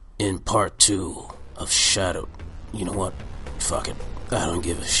in part 2 of Shadow. You know what? Fuck it. I don't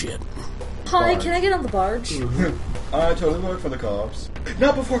give a shit. Hi, can I get on the barge? I totally work for the cops.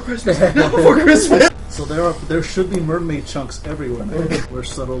 Not before Christmas. Not before Christmas. So there should be mermaid chunks everywhere. We're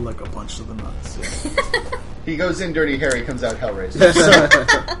subtle like a punch to the nuts. Yeah. He goes in Dirty Harry, comes out Hellraiser.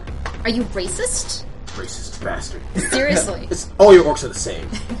 Are you racist? Racist bastard. Seriously. All your orcs are the same.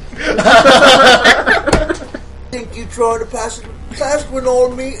 Think you're trying to pass one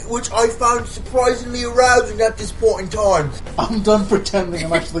on me, which I found surprisingly arousing at this point in time. I'm done pretending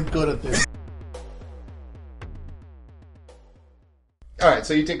I'm actually good at this. Alright,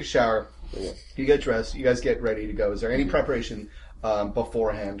 so you take a shower. You get dressed. You guys get ready to go. Is there any preparation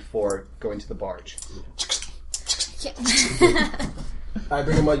beforehand for going to the barge? I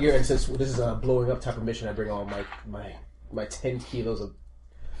bring all my gear, and since this is a blowing up type of mission, I bring all my 10 kilos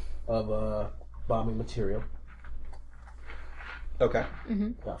of bombing material. Okay.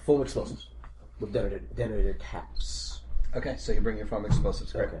 Foam explosives with detonator caps. Okay, so you bring your foam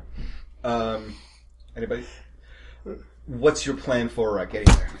explosives. Great. Okay. Anybody? What's your plan for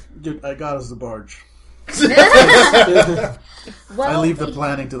getting there? Dude, I got us the barge. Well, I leave the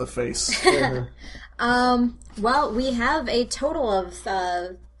planning to the face. Well, we have a total of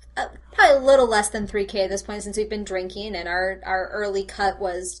probably a little less than 3K at this point since we've been drinking, and our early cut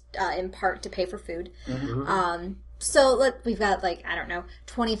was in part to pay for food. So we've got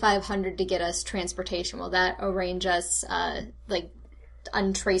 2,500 to get us transportation. Will that arrange us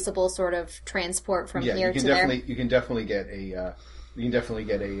untraceable sort of transport from here to there? You can definitely get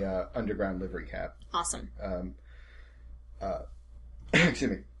a underground livery cab. Awesome.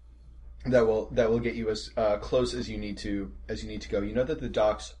 Excuse me. That will get you as close as you need to go. You know that the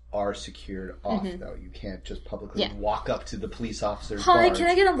docks are secured off, though. You can't just publicly walk up to the police officer's Hi, barge. can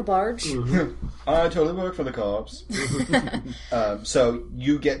I get on the barge? I totally work for the cops. So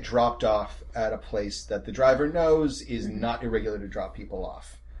you get dropped off at a place that the driver knows is not irregular to drop people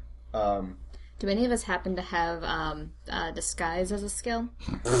off. Do any of us happen to have disguise as a skill?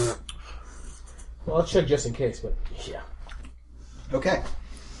 Well, I'll check just in case, but yeah. Okay.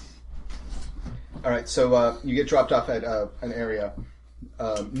 All right, so you get dropped off at an area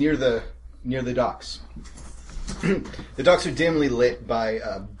near the docks. The docks are dimly lit by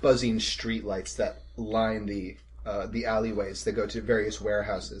buzzing streetlights that line the alleyways that go to various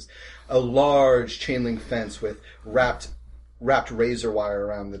warehouses. A large chain link fence with wrapped razor wire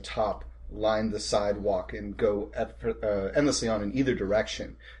around the top line the sidewalk and go endlessly on in either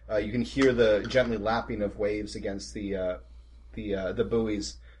direction. You can hear the gently lapping of waves against the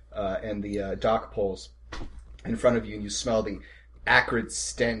buoys. And the dock poles in front of you, and you smell the acrid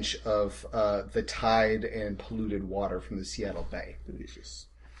stench of the tide and polluted water from the Seattle Bay. Delicious.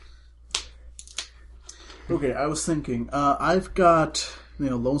 Okay, I was thinking, I've got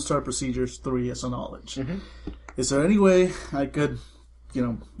Lone Star Procedures 3 as a knowledge. Is there any way I could,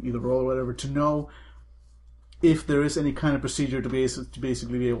 either roll or whatever, to know if there is any kind of procedure to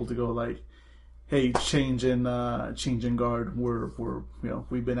basically be able to go hey, change in guard.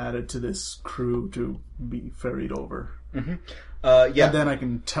 We've been added to this crew to be ferried over. Yeah. And then I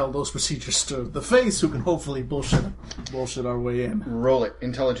can tell those procedures to the face, who can hopefully bullshit our way in. Roll it.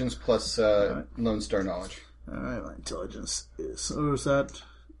 Intelligence plus Lone Star knowledge. All right, my intelligence or is that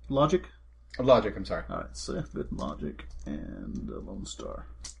logic? Logic. I'm sorry. All right, so yeah, good logic and Lone Star.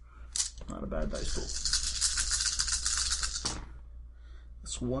 Not a bad dice pool.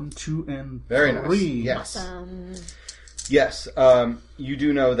 1, 2, and 3. Very nice. Yes. Awesome. Yes. You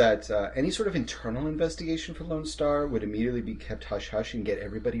do know that any sort of internal investigation for Lone Star would immediately be kept hush-hush and get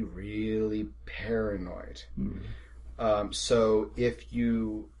everybody really paranoid. So if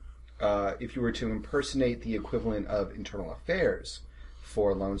you were to impersonate the equivalent of internal affairs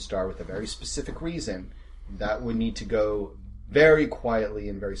for Lone Star with a very specific reason, that would need to go very quietly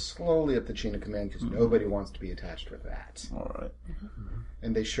and very slowly up the chain of command because nobody wants to be attached with that. All right.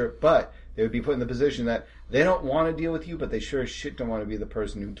 And but they would be put in the position that they don't want to deal with you, but they sure as shit don't want to be the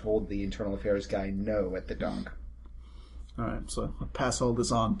person who told the internal affairs guy no at the dock. All right, so I'll pass all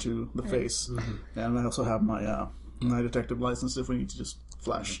this on to the face, and I also have my my detective license if we need to just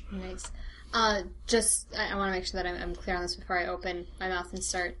flash. Nice. I want to make sure that I'm clear on this before I open my mouth and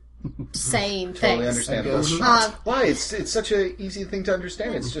start saying Totally things. understandable. Why? It's such an easy thing to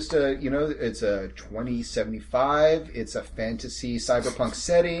understand. It's just it's a 2075. It's a fantasy cyberpunk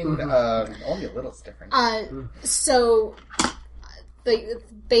setting. Only a little different. So,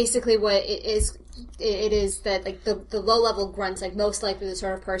 basically, what it is that the low level grunts, most likely the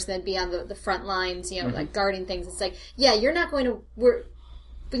sort of person that'd be on the front lines, guarding things. It's you're not going to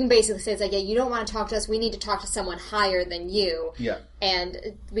we can basically say it's like, yeah, you don't want to talk to us. We need to talk to someone higher than you. Yeah.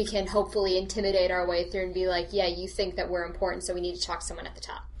 And we can hopefully intimidate our way through and be like, yeah, you think that we're important, so we need to talk to someone at the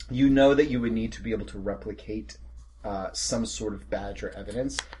top. You know that you would need to be able to replicate some sort of badge or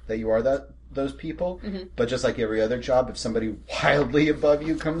evidence that you are those people. Mm-hmm. But just like every other job, if somebody wildly above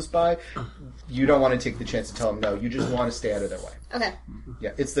you comes by, you don't want to take the chance to tell them no. You just want to stay out of their way. Okay.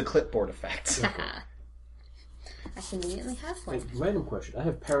 Yeah, it's the clipboard effect. I conveniently have one. Wait, random question. I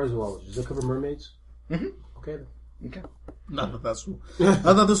have parazoology. Does it cover mermaids? Mm-hmm. Okay. Okay. Not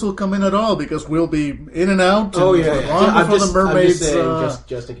that this will come in at all, because we'll be in and out. Oh, and yeah. long before the mermaids. I'm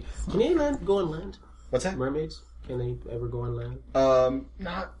just thinking. Can any go on land? What's that? Mermaids? Can they ever go on land?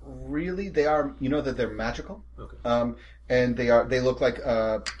 Not really. They are. You know that they're magical. Okay. And they look like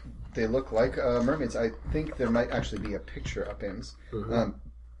mermaids. I think there might actually be a picture up in. Mm-hmm.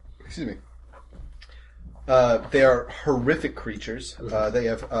 Excuse me. They are horrific creatures. Mm-hmm. They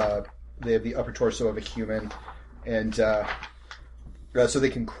have the upper torso of a human, and so they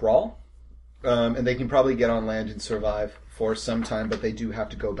can crawl, and they can probably get on land and survive for some time. But they do have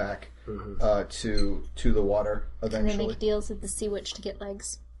to go back to the water eventually. Can they make deals with the sea witch to get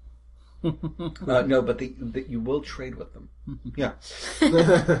legs? No, but you will trade with them. Yeah.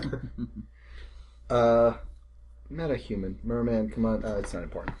 Not a human. Merman, come on. It's not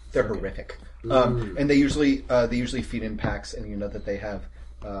important. They're horrific. And they usually feed in packs, and you know that they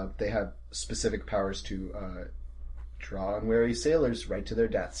have specific powers to draw unwary sailors right to their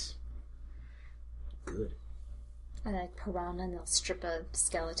deaths. Good. And like piranha, and they'll strip a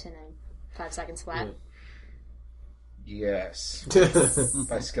skeleton in 5 seconds flat. Yes.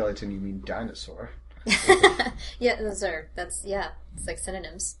 By skeleton, you mean dinosaur. Yeah, that's it's like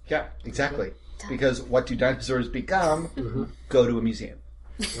synonyms. Yeah, exactly. Because what do dinosaurs become? Go to a museum.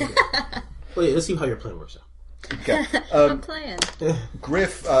 Okay. Well, yeah, let's see how your plan works out. Okay. I'm playing.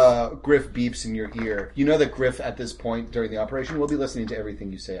 Griff beeps in your ear. You know that Griff, at this point during the operation, will be listening to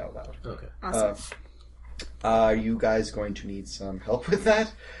everything you say out loud. Okay. Awesome. Are you guys going to need some help with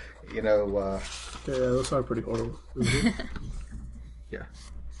that? You know, Yeah, those are pretty horrible. yeah.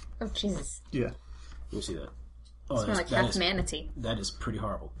 Oh, Jesus. Yeah. Let me see that. Oh, It's more like half manatee. That is pretty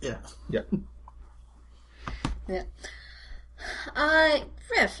horrible. Yeah. Yeah. Yeah.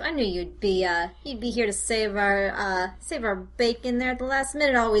 Griff, I knew you'd be here to save our bacon there at the last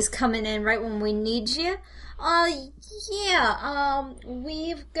minute, always coming in right when we need you.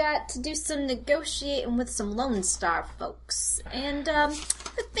 We've got to do some negotiating with some Lone Star folks, and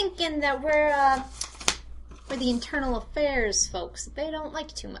we're thinking that we're the internal affairs folks that they don't like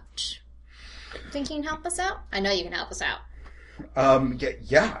too much. Think you can help us out? I know you can help us out.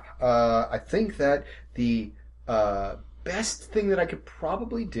 I think that the best thing that I could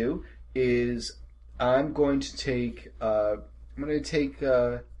probably do is I'm going to take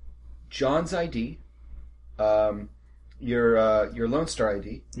John's ID, your Lone Star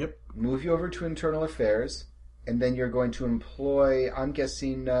ID. Yep. Move you over to Internal Affairs, and then you're going to employ, I'm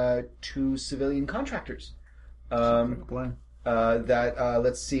guessing, 2 civilian contractors. Plan.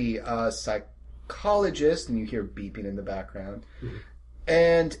 Let's see, psychologist, and you hear beeping in the background,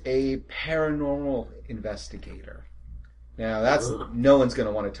 and a paranormal investigator. Now, no one's going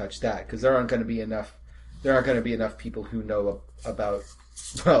to want to touch that, because there aren't going to be enough people who know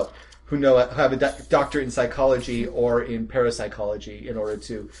have a doctor in psychology or in parapsychology in order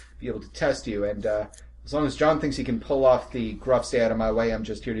to be able to test you. And as long as John thinks he can pull off the gruff stay out of my way, I'm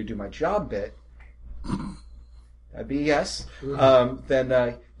just here to do my job bit, that'd be yes.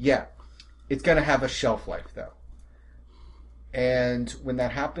 Then it's going to have a shelf life, though. And when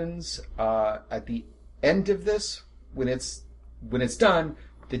that happens, at the end of this, when it's done,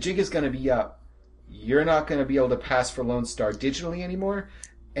 the jig is going to be up. You're not going to be able to pass for Lone Star digitally anymore.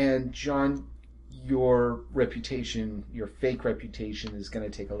 And John, your reputation, your fake reputation, is going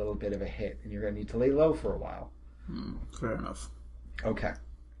to take a little bit of a hit, and you're going to need to lay low for a while. Fair enough. Okay.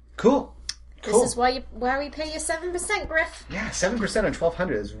 Cool. This is why we pay you 7%, Griff. Yeah, 7% on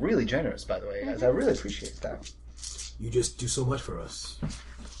 1,200 is really generous, by the way, guys. I really appreciate that. You just do so much for us. You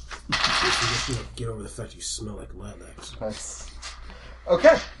just get over the fact you smell like lilacs.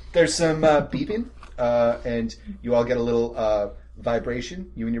 Okay. There's some beeping, and you all get a little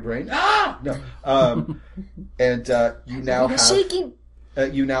vibration, you and your brain. Ah! No. And you now have... shaking.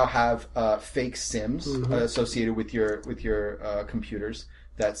 You now have fake sims associated with your computers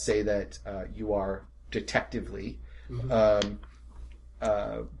that say that you are detectively,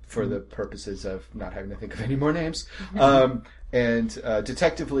 for the purposes of not having to think of any more names, and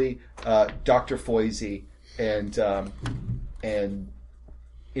detectively Dr. Foisey and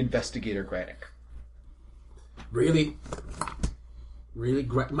Investigator Granick. Really? Really?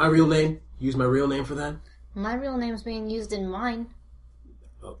 My real name? Use my real name for that? My real name's being used in mine.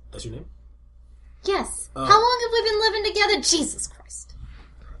 Oh, that's your name? Yes. How long have we been living together? Jesus Christ.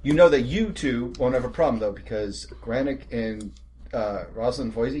 You know that you two won't have a problem, though, because Granick and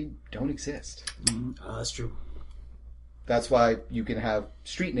Rosalind Voisey don't exist. That's true. That's why you can have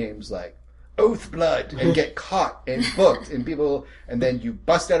street names like Oathblood and get caught and booked, and people, and then you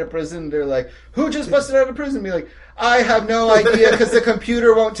bust out of prison. They're like, "Who just busted out of prison?" Be like, "I have no idea because the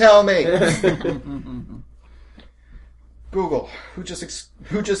computer won't tell me." Google who just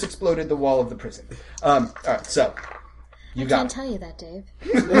exploded the wall of the prison. All right, so you I got can't it. tell you that, Dave.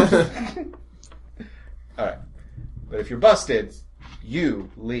 All right, but if you're busted, you,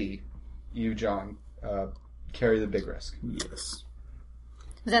 Lee, you, John, carry the big risk. Yes.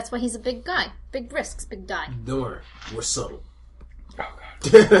 But that's why he's a big guy. Big risks, big die. Don't worry. We're subtle. Oh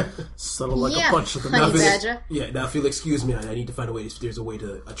God. Subtle like Yeah, a punch of the honey nose. badger. Yeah, now if you'll excuse me, I need to find a way, if there's a way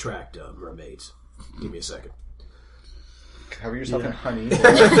to attract mermaids. Give me a second. Cover yourself in honey.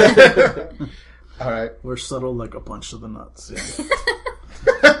 All right. We're subtle like a punch of the nuts. Yeah.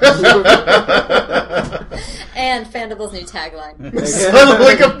 And Fandible's new tagline. Sounded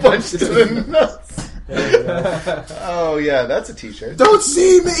like a punch to the nuts. Oh yeah, that's a t-shirt. Don't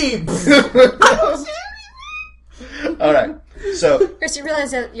see me! All right. So Chris, you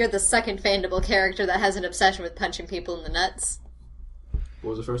realize that you're the second Fandible character that has an obsession with punching people in the nuts?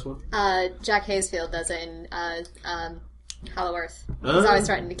 What was the first one? Jack Hazefield does it in Hollow Earth. He's always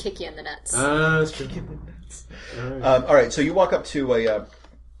threatening to kick you in the nuts. That's true. all right. So you walk up to a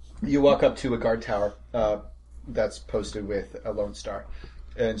guard tower that's posted with a Lone Star,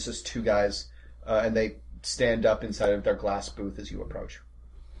 and it's just two guys, and they stand up inside of their glass booth as you approach.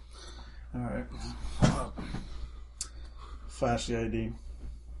 All right. Flash the ID.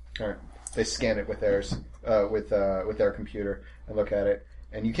 All right. They scan it with theirs, with their computer, and look at it,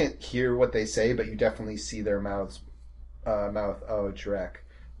 and you can't hear what they say, but you definitely see their mouth. Oh, Drek.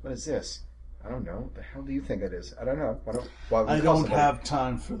 What is this? I don't know. What the hell do you think it is? I don't know. Why would I we call don't somebody? have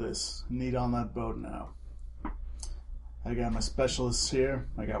time for this. Need on that boat now. I got my specialists here.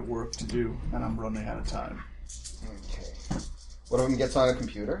 I got work to do, and I'm running out of time. Okay. One of them gets on a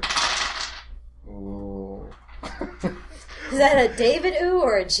computer. Ooh. Is that a David ooh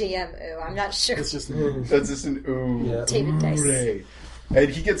or a GM ooh? I'm not sure. It's just That's just an ooh. Yeah. David Dice. Hooray. And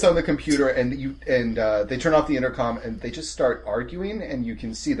he gets on the computer, and they turn off the intercom, and they just start arguing, and you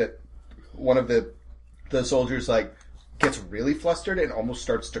can see that one of the soldiers gets really flustered and almost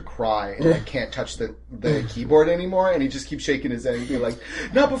starts to cry, and can't touch the keyboard anymore, and he just keeps shaking his head and being like,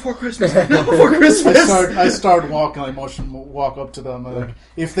 "Not before Christmas! Not before Christmas!" I start walking. I walk up to them. Like,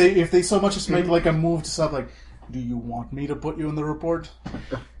 if they so much as make like a move to stop, like, do you want me to put you in the report?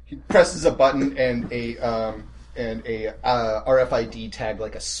 He presses a button, and a RFID tag,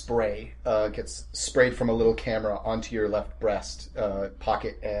 like a spray, gets sprayed from a little camera onto your left breast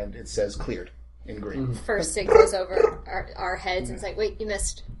pocket, and it says "cleared" in green. First it goes over our heads and it's like, wait, you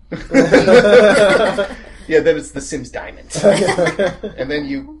missed. Yeah, then it's the Sims Diamond, and then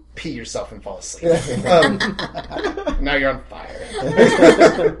you pee yourself and fall asleep. Now you're on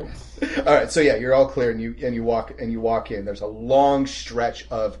fire. All right, so yeah, you're all clear, and you walk in. There's a long stretch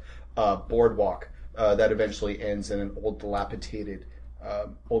of boardwalk that eventually ends in an old dilapidated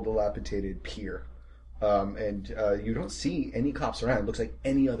pier, and you don't see any cops around. It looks like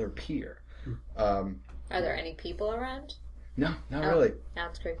any other pier. Are there any people around? No, not really. Now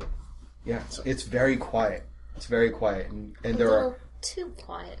it's creepy. Yeah, it's very quiet. It's very quiet, and A there little are too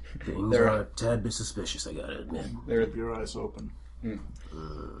quiet. Things There are are- a tad bit suspicious, I gotta admit. Keep your eyes open. But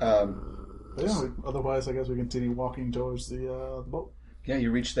yeah, otherwise, I guess we continue walking towards the boat. Yeah, you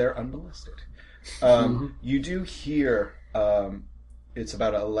reach there unmolested. You do hear, it's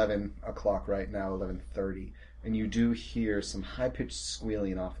about 11 o'clock right now, 11:30, and you do hear some high-pitched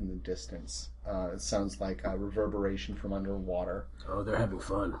squealing off in the distance. It sounds like a reverberation from underwater. Oh, they're having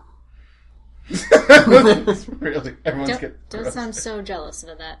fun. Really, everyone's Don't sound so jealous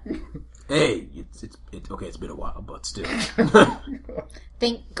of that. Hey, it's okay. It's been a while, but still.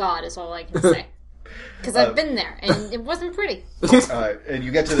 Thank God is all I can say. Because I've been there, and it wasn't pretty. And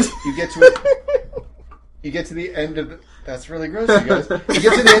you get to the end of the. That's really gross, you guys. You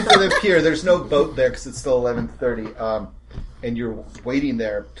get to the end of the pier. There's no boat there because it's still 11:30. And you're waiting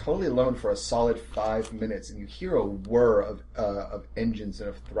there totally alone for a solid 5 minutes, and you hear a whir of engines and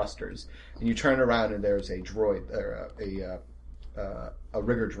of thrusters. And you turn around, and there's a droid, or a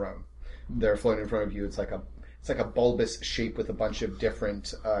rigger drone. They're floating in front of you. It's like a bulbous shape with a bunch of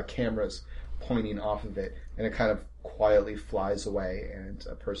different cameras pointing off of it, and it kind of quietly flies away. And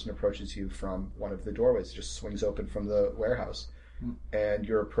a person approaches you from one of the doorways. It just swings open from the warehouse. and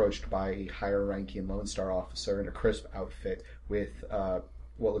you're approached by a higher-ranking Lone Star officer in a crisp outfit with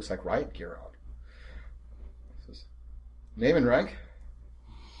what looks like riot gear on. Says, name and rank?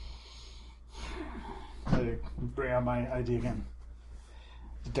 I bring out my ID again.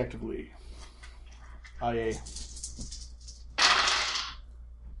 Detective Lee. IA.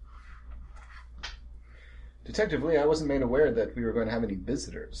 Detective Lee, I wasn't made aware that we were going to have any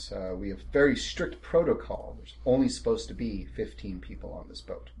visitors. We have very strict protocol. There's only supposed to be 15 people on this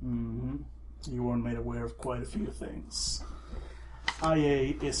boat. Mm-hmm. You weren't made aware of quite a few things.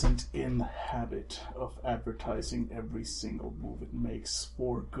 IA isn't in the habit of advertising every single move it makes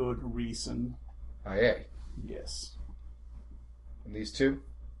for good reason. IA. Yes. And these two?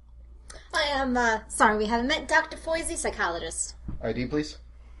 I am, sorry we haven't met. Dr. Foisey, psychologist. ID, please.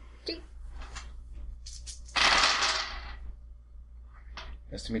 D.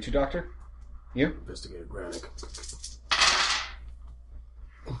 Nice to meet you, Doctor. You? Investigator Granick.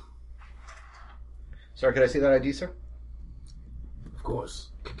 Sorry, could I see that ID, sir? Of course.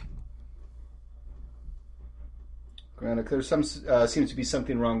 Granick, there's seems to be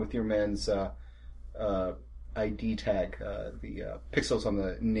something wrong with your man's ID tag. The pixels on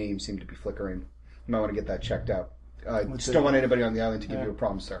the name seem to be flickering. You might want to get that checked out. Just don't want anybody on the island to give you a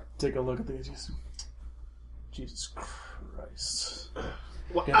problem, sir. Take a look at these. Jesus Christ.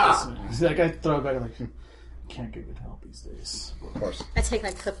 What? Like, I throw it back and like, can't get good help these days. Of course. I take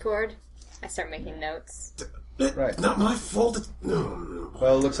my clipboard. I start making notes. Right. Not my fault. No.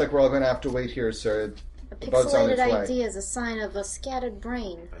 Well, it looks like we're all going to have to wait here, sir. A The boat's on pixelated its way. ID is a sign of a scattered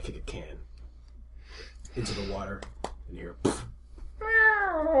brain. I kick a can into the water and hear.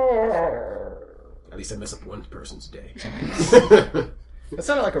 At least I mess up one person's day. That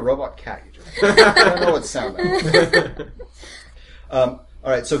sounded like a robot cat you just. I don't know what sound that was. All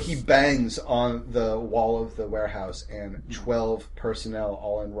right, so he bangs on the wall of the warehouse, and 12 personnel,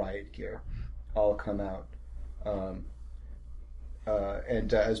 all in riot gear, all come out.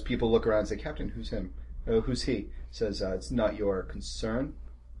 And as people look around and say, Captain, who's him? Who's he? Says, it's not your concern,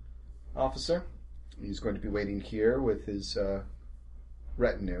 officer. He's going to be waiting here with his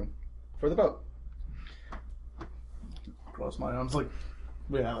retinue for the boat. Cross my arms like,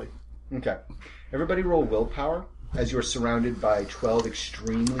 yeah, like. Okay. Everybody roll willpower as you're surrounded by 12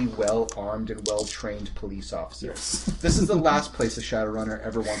 extremely well-armed and well-trained police officers. Yes. This is the last place a Shadowrunner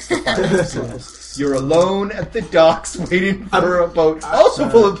ever wants to find themselves. You're alone at the docks waiting for a boat also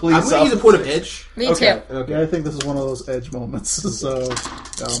full of police I'm officers. going to use a point of edge. Me Okay. too. Okay. Yeah, I think this is one of those edge moments. So, marking up.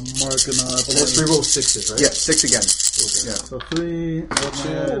 And that's 3 rolls 6s, right? Yeah, 6 again. Yeah. So 3,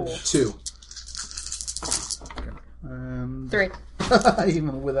 edge, 2. and 3.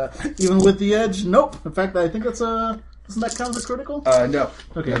 even with the edge, nope. In fact, I think that's doesn't that count as a critical? No.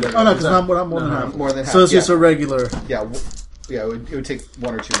 Okay. No, no, Oh no, no. because I'm more than half. More than half, So it's just yeah. a regular. Yeah, it would take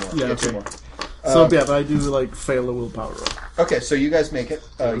 1 or 2 more. Yeah, Yeah, okay. 2 more. So yeah, but I do like fail a willpower roll. Okay, so you guys make it.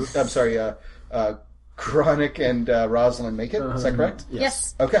 I'm sorry, Chronic and Rosalind make it. Is that correct?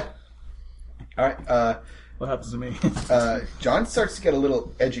 Yes. Okay. All right. What happens to me? John starts to get a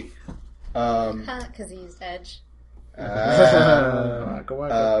little edgy. Because he used edge. As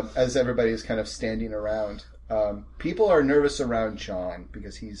everybody's kind of standing around. People are nervous around John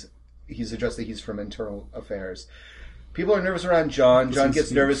because he's addressed that he's from internal affairs. People are nervous around John. John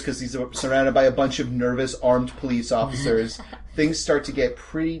gets nervous because he's surrounded by a bunch of nervous armed police officers. Things start to get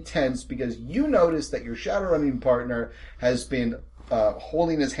pretty tense because you notice that your Shadowrunning partner has been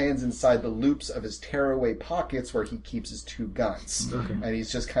holding his hands inside the loops of his tearaway pockets where he keeps his 2 guns. Okay. And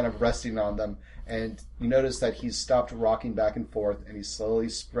he's just kind of resting on them. And you notice that he's stopped rocking back and forth and he's slowly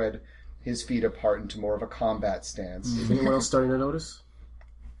spread his feet apart into more of a combat stance. Is anyone else starting to notice?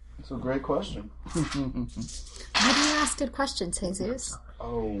 That's a great question. Why do you ask good questions, Jesus?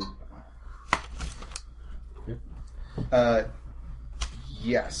 Oh.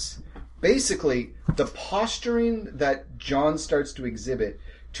 Yes. Basically, the posturing that John starts to exhibit,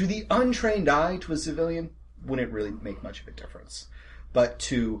 to the untrained eye, to a civilian, wouldn't really make much of a difference. But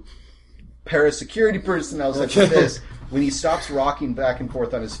to parasecurity personnel such as this, when he stops rocking back and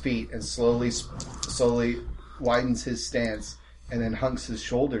forth on his feet and slowly widens his stance and then hunks his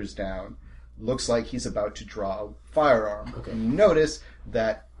shoulders down, looks like he's about to draw a firearm. Okay. And you notice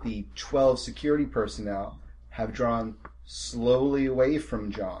that the 12 security personnel have drawn slowly away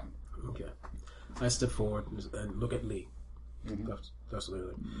from John. Okay. I step forward and look at Lee. Officer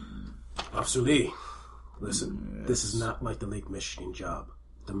Lee. Officer Lee, listen, this is not like the Lake Michigan job.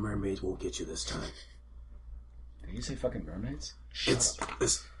 The mermaids won't get you this time. Did you say fucking mermaids? This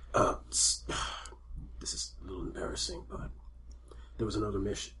is a little embarrassing, but there was another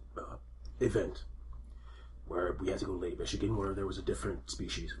event where we had to go to Lake Michigan, where there was a different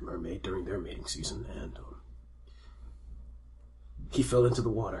species of mermaid during their mating season, and he fell into the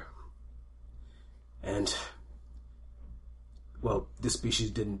water. And, well, this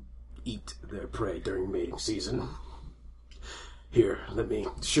species didn't eat their prey during mating season. Here, let me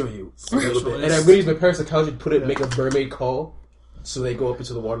show you a little bit. And I'm going to use my parapsychology to make a mermaid call, so they go up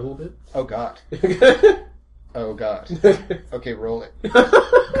into the water a little bit. Oh, God. Oh, God. Okay, roll it.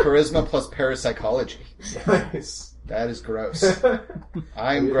 Charisma plus parapsychology. Nice. That is gross.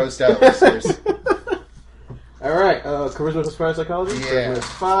 I'm grossed out, listeners. Alright, charisma plus parapsychology? Yeah. Charisma is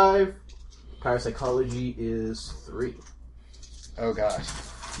 5. Parapsychology is 3. Oh, God.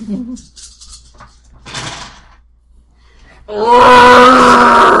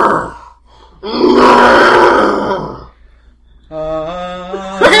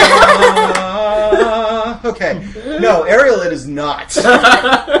 Okay. No, Ariel, it is not.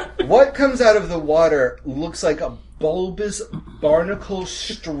 What comes out of the water looks like a bulbous,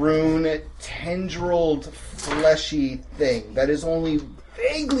 barnacle-strewn, tendrilled, fleshy thing that is only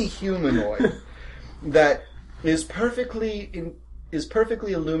vaguely humanoid, that is perfectly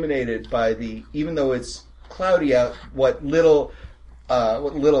illuminated by the, even though it's cloudy out, what little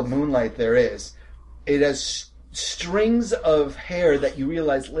moonlight there is. It has strings of hair that you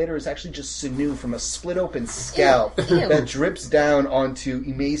realize later is actually just sinew from a split open scalp that drips down onto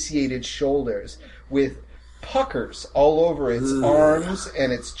emaciated shoulders with puckers all over its arms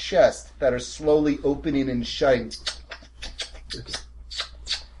and its chest that are slowly opening and shutting.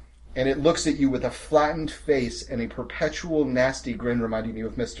 And it looks at you with a flattened face and a perpetual nasty grin reminding you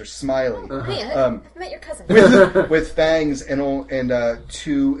of Mr. Smiley. Hey, I met your cousin. With fangs and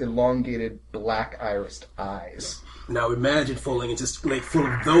two elongated black irised eyes. Now imagine falling into a lake full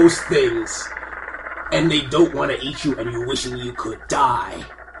of those things, and they don't want to eat you, and you're wishing you could die.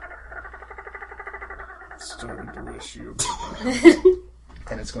 Starting to wish you.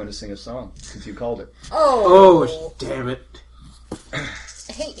 And it's going to sing a song, since you called it. Oh, damn it.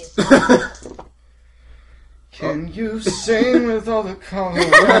 I hate you. Can you sing with all the color?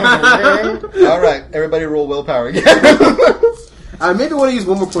 All right, everybody roll willpower again. I maybe want to use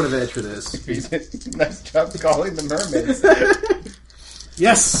one more point of edge for this. Nice job calling the mermaids.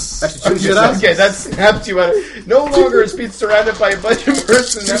 Yes! Okay, that snapped you out of... No longer is Pete surrounded by a bunch of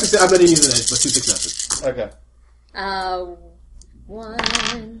persons. I'm not even using edge, but 2 successes. Okay.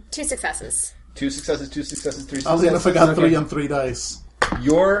 2 successes. 2 successes, 3 successes. I was gonna forgot 3 on 3 dice.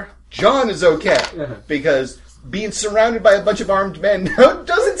 Your John is okay, because being surrounded by a bunch of armed men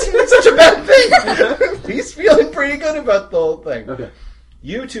doesn't seem like such a bad thing. He's feeling pretty good about the whole thing. Okay.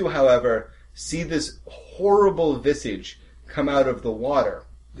 You two, however, see this horrible visage come out of the water.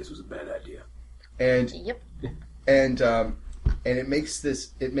 This was a bad idea. And Yep. and it makes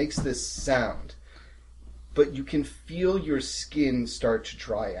this sound, but you can feel your skin start to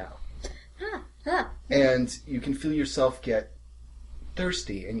dry out, and you can feel yourself get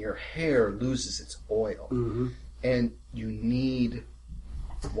thirsty, and your hair loses its oil, and you need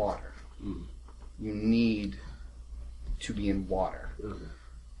water. You need to be in water,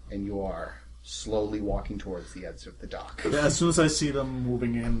 and you are slowly walking towards the edge of the dock. Yeah, as soon as I see them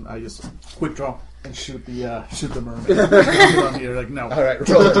moving in, I just quick draw and shoot the mermaid. On here, like no. All right,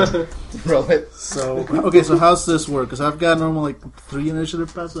 roll it. Roll it. So okay, so how's this work? Because I've got normal like 3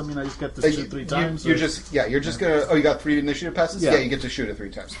 initiative passes. I mean, I just get to shoot 3 times. You're just gonna. Oh, you got 3 initiative passes. Yeah. Yeah, you get to shoot it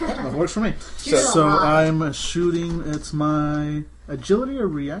 3 times. That works for me. So- So I'm shooting. It's my agility or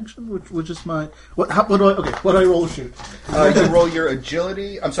reaction, which is my what do I roll to shoot? You roll your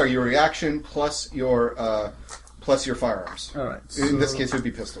agility. I'm sorry, your reaction plus your firearms. All right. In this case, it would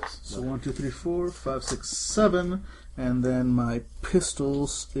be pistols. So 1, 2, 3, 4, 5, 6, 7, and then my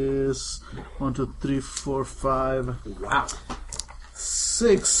pistols is 1, 2, 3, 4, 5, Wow.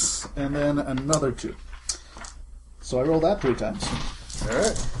 6, and then another 2. So I roll that 3 times. All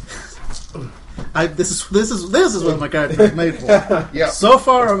right. This is what my character is made for. Yeah. So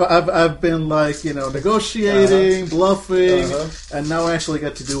far, I've been like negotiating, bluffing, and now I actually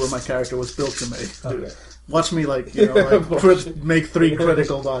get to do what my character was built to make. Okay. Watch me make 3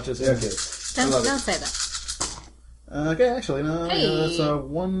 critical dodges. Okay. Don't say that. Okay, actually, no. Hey. That's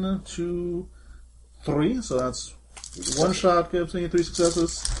 1, 2, 3. So that's 1 shot gives me 3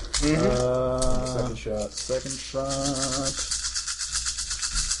 successes. Second shot. Second shot.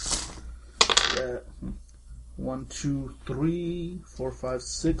 Yeah. 1, 2, 3, 4, 5,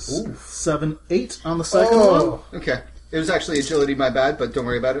 6, 7, 8 on the second one. Okay. It was actually agility, my bad, but don't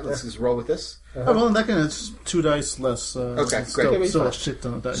worry about it. Let's just roll with this. Oh, well, in that case, it's 2 dice less. Okay, still, great. Still a shit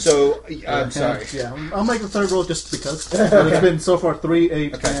ton of dice. So, I'm sorry. Yeah, I'll make the third roll just because. But it's been so far 3,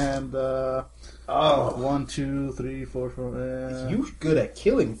 8, Okay. and Oh, 1, 2, 3, 4, 4. you good at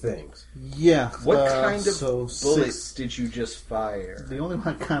killing things. Yeah. What kind of so bullets 6. did you just fire? The only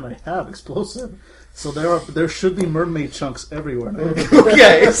one kind I have explosive. So there should be mermaid chunks everywhere. Now.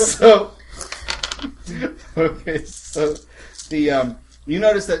 Okay, so the you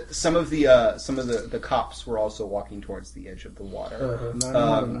notice that some of the cops were also walking towards the edge of the water,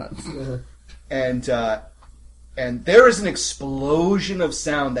 and there is an explosion of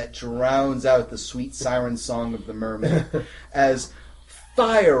sound that drowns out the sweet siren song of the mermaid as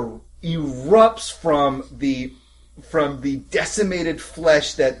fire erupts from the decimated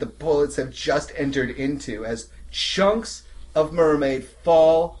flesh that the bullets have just entered into, as chunks of mermaid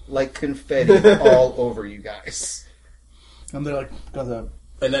fall like confetti all over you guys. And they're like,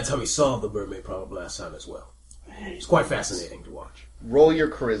 And that's how we solved the mermaid problem last time as well. It's quite fascinating to watch. Roll your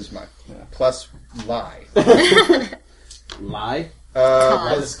charisma plus lie. Lie?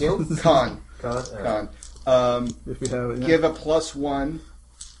 Plus As a skill? con. Con. if you have it. Yeah. Give a +1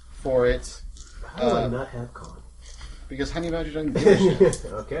 for it. How do I not have con? Because Honey Badger doesn't give a shit.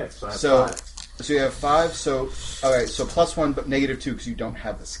 Okay, so I have So 5. you have 5, so alright, so +1 but -2 because you don't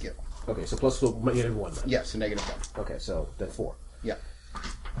have the skill. Okay, so plus -1 then. Yeah, so -1. Okay, so then 4. Yeah.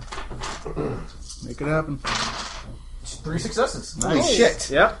 Make it happen. 3 successes. Holy shit.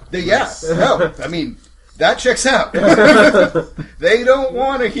 Yeah. No, I mean, that checks out. They don't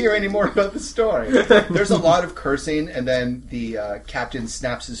want to hear any more about the story. There's a lot of cursing, and then the captain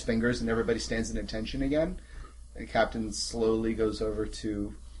snaps his fingers, and everybody stands in attention again. The captain slowly goes over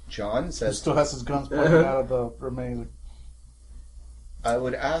to John and He says, still has his guns pointing out of the remains. I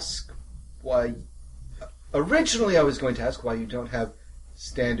would ask why... Originally, I was going to ask why you don't have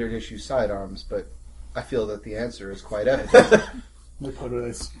standard issue sidearms, but I feel that the answer is quite evident. They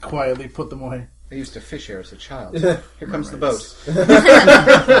quietly put them away. I used to fish here as a child. Here comes the boat.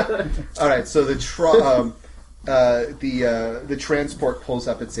 All right, so the transport pulls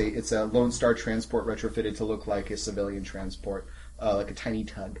up. It's a Lone Star transport retrofitted to look like a civilian transport, like a tiny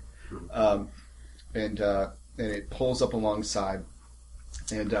tug, and it pulls up alongside,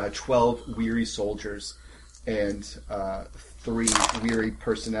 and 12 weary soldiers and 3 weary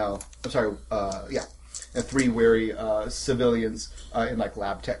personnel. I'm sorry, and 3 weary civilians in like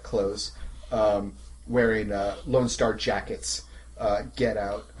lab tech clothes. Wearing Lone Star jackets, get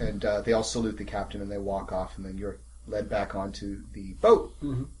out, and they all salute the captain, and they walk off, and then you're led back onto the boat.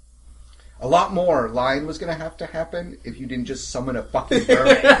 Mm-hmm. A lot more lying was going to have to happen if you didn't just summon a fucking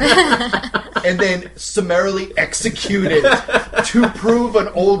mermaid and then summarily execute it to prove an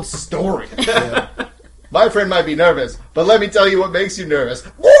old story. Yeah. My friend might be nervous, but let me tell you what makes you nervous.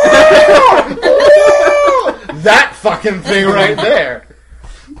 That fucking thing right there.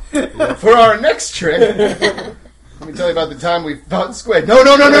 For our next trick, let me tell you about the time we fought squid. No.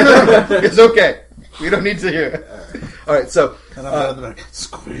 It's okay. We don't need to hear it. All right, so... And I'm like,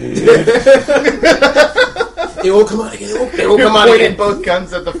 squid. It won't come out again. It won't come out pointing again. both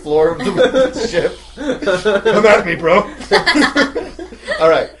guns at the floor of the ship. Come at me, bro. All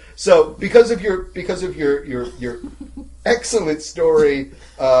right. So because of your excellent story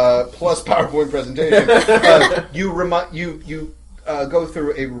plus PowerPoint presentation, you go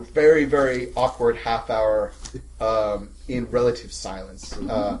through a very, very awkward half hour in relative silence,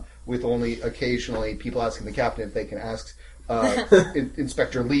 with only occasionally people asking the captain if they can ask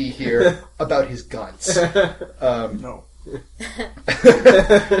Inspector Lee here about his guns. No.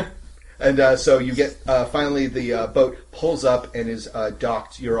 And so you get finally the boat pulls up and is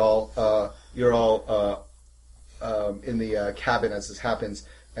docked. You're all in the cabin as this happens,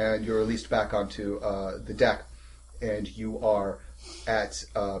 and you're released back onto the deck, and you are at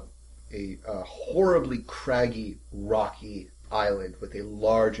a horribly craggy, rocky island with a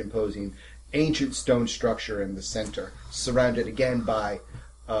large, imposing, ancient stone structure in the center, surrounded again by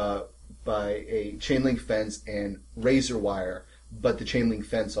a chain link fence and razor wire. But the chain link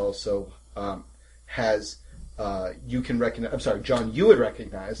fence also has you can recognize. I'm sorry, John, you would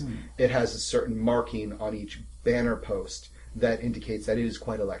recognize it has a certain marking on each banner post that indicates that it is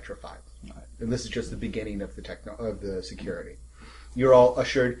quite electrified. And this is just the beginning of the security. You're all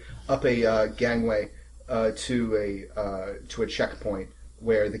ushered up a gangway to a checkpoint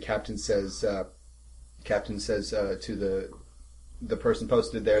where the captain says to the person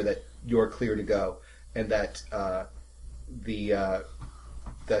posted there that you're clear to go, and that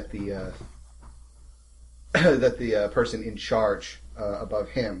the person in charge above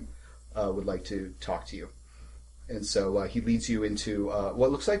him would like to talk to you. And so he leads you into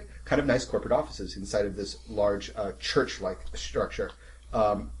what looks like kind of nice corporate offices inside of this large church-like structure,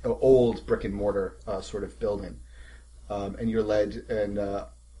 old brick and mortar sort of building. And you're led, and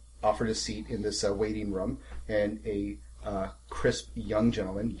offered a seat in this waiting room, and a crisp young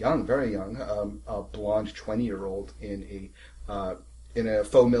gentleman, very young, a blonde 20-year-old in a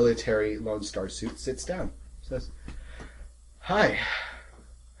faux military Lone Star suit, sits down. Says, "Hi,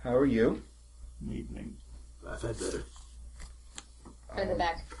 how are you?" Evening. I've had better. In the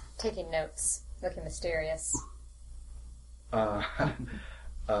back, taking notes, looking mysterious. My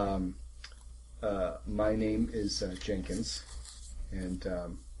name is Jenkins, and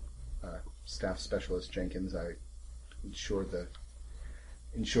Staff Specialist Jenkins. I ensure the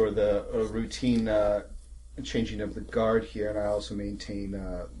routine changing of the guard here, and I also maintain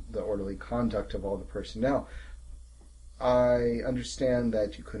the orderly conduct of all the personnel. I understand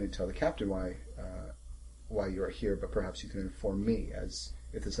that you couldn't tell the captain why you are here, but perhaps you can inform me, as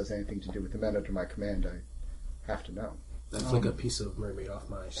if this has anything to do with the men under my command. I have to know. I flick a piece of mermaid off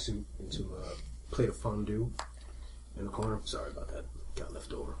my suit into a plate of fondue in the corner. Sorry about that. Got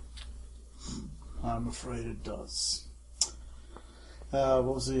left over. I'm afraid it does. What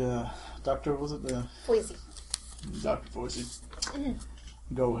was the doctor? Was it the Foisey. Dr. Foisey?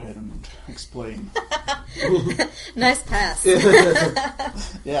 Go ahead and explain. Nice pass.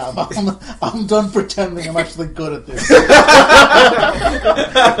 Yeah, I'm done pretending I'm actually good at this. You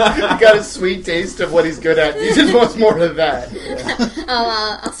got a sweet taste of what he's good at. He just wants more of that.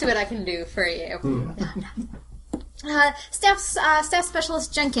 I'll see what I can do for you. Staff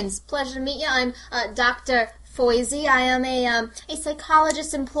Specialist Jenkins, pleasure to meet you. I'm Dr. Foisey. I am a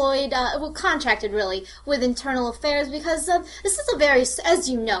psychologist employed, contracted really, with Internal Affairs because this is a very, as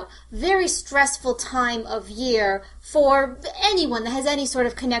you know, very stressful time of year for anyone that has any sort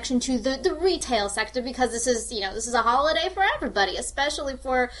of connection to the retail sector, because this is a holiday for everybody, especially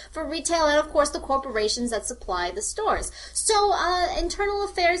for retail and of course the corporations that supply the stores. So Internal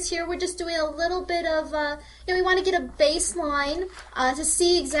Affairs here, we're just doing a little bit of we want to get a baseline to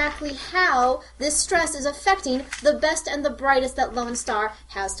see exactly how this stress is affecting the best and the brightest that Lone Star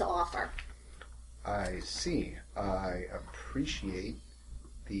has to offer. I see. I appreciate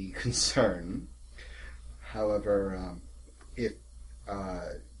the concern. However, if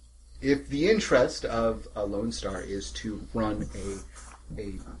the interest of a Lone Star is to run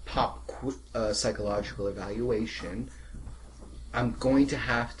a pop psychological evaluation, I'm going to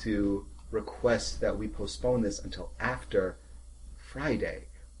have to request that we postpone this until after Friday.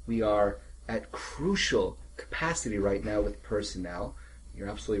 We are at crucial capacity right now with personnel. You're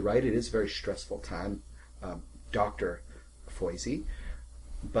absolutely right. It is a very stressful time, Dr. Foisey.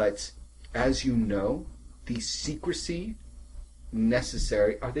 But as you know, the secrecy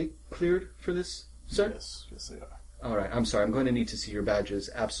necessary... Are they cleared for this, sir? Yes, they are. All right. I'm sorry. I'm going to need to see your badges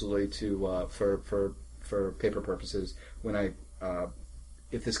absolutely for paper purposes. When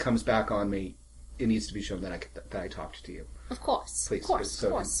if this comes back on me, it needs to be shown that I talked to you. Of course. Please. Of course. So,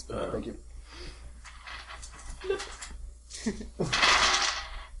 of course. Thank you.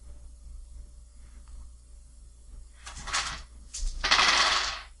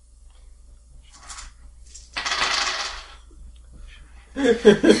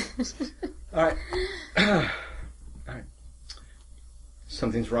 All right. All right.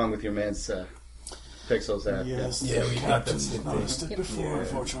 Something's wrong with your man's pixels there. Yes, Yeah, we got that. noticed it before,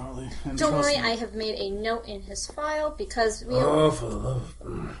 unfortunately. And Don't trust worry, me, I have made a note in his file because Oh, for the love.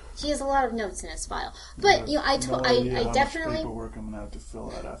 he has a lot of notes in his file. But no idea I how much definitely. paperwork I'm gonna have to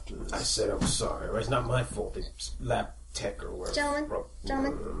fill out after this. I said I was sorry. Right? It's not my fault. It's lab tech or whatever.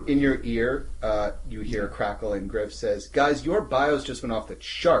 Gentlemen. In your ear, you hear a crackle, and Griff says, "Guys, your bios just went off the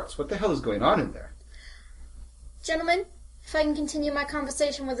charts. What the hell is going on in there?" Gentlemen, if I can continue my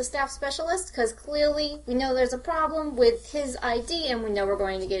conversation with the staff specialist, because clearly we know there's a problem with his ID and we know we're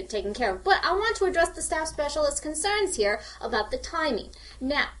going to get it taken care of. But I want to address the staff specialist's concerns here about the timing.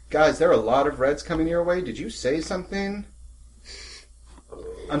 Now, Guys, there are a lot of reds coming your way. Did you say something?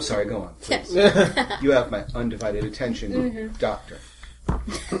 I'm sorry, go on, please. You have my undivided attention, Doctor.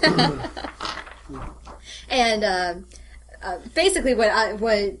 and basically what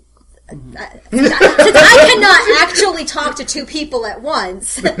since I cannot actually talk to two people at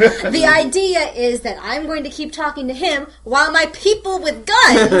once, the idea is that I'm going to keep talking to him while my people with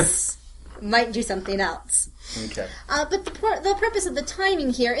guns might do something else. Okay. But the purpose of the timing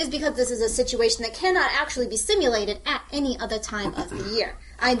here is because this is a situation that cannot actually be simulated at any other time of the year.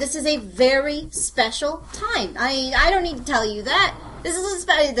 This is a very special time. I don't need to tell you that. This is a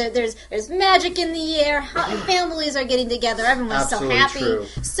special. There's magic in the air. Families are getting together. Everyone's Absolutely so happy. true.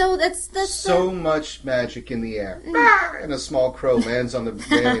 So that's So much magic in the air. And a small crow lands on the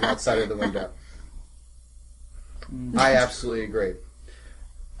railing outside of the window. I absolutely agree.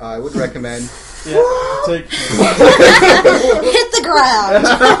 I would recommend... Yeah, take... hit the the ground.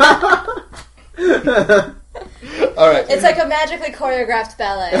 All right. It's like a magically choreographed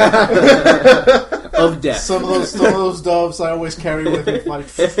ballet. Of death. Some of those doves I always carry with me, like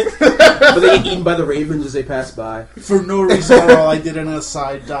But they get eaten by the ravens as they pass by. for no reason at all. I did an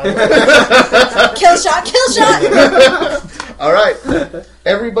aside dive. Kill shot, kill shot. All right.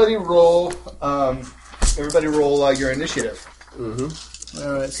 Everybody roll. Everybody roll your initiative.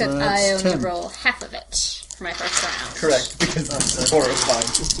 All right, so Except that's I only 10. roll half of it for my first round. Correct, because that's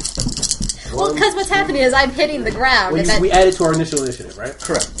horrifying. Well, because what's happening is I'm hitting the ground. Well, and then we added to our initial initiative, right?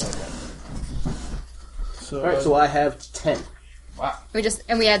 Correct. So, All right, so I have 10. Wow.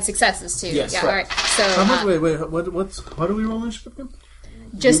 we add successes too. Yes, yeah. correct. All right. So how much? Wait. How do we roll initiative again?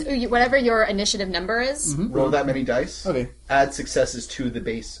 just whatever your initiative number is. Roll that many dice. Okay. Add successes to the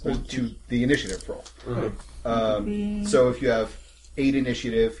base, or to the initiative roll. So if you have 8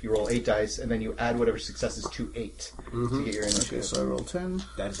 initiative, you roll 8 dice, and then you add whatever successes to 8 to get your Okay, initiative. so I roll 10.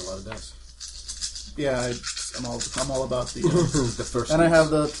 That is a lot of dice. Yeah, I'm all about the. The first And I dice. have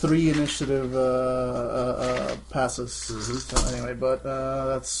the 3 initiative passes. So anyway, but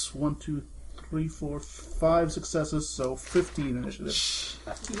that's 1, 2, 3, 4, 5 successes, so 15 initiative.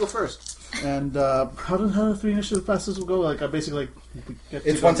 You go first. And how do the 3 initiative passes will go? Like I basically get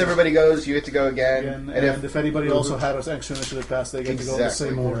It's to once go everybody goes, you get to go again. again, and if anybody also had an extra initiative pass, they get to go in the Exactly.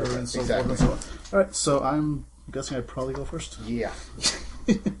 same order and so forth and so on. All right, so I'm guessing I'd probably go first. Yeah.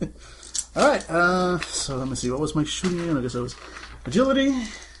 All right, so let me see. What was my shooting again? I guess it was agility,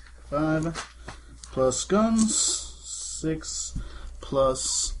 5, plus guns, 6,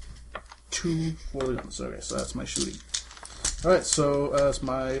 plus 2 for the guns. Okay, so that's my shooting. All right, so as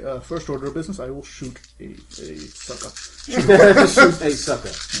my first order of business, I will shoot a sucker. Shoot a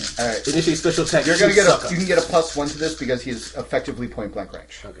sucker. All right. Initiate special attack. You're gonna shoot get sucker. you can get a +1 to this because he's effectively point blank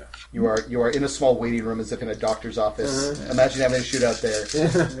range. Okay. You are in a small waiting room as if in a doctor's office. Imagine having a shootout there.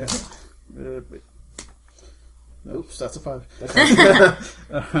 Wait. Oops, that's a 5.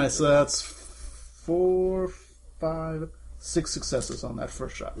 All right, so that's 4, 5, 6 successes on that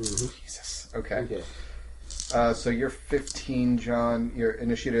first shot. Jesus. Okay. Okay. So you're 15, John. Your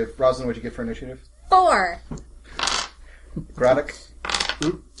initiative. Rosalind, what'd you get for initiative? 4. Braddock.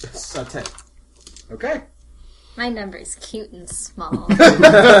 It's 10. Okay. My number is cute and small.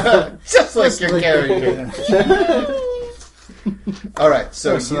 Just like your character. All right.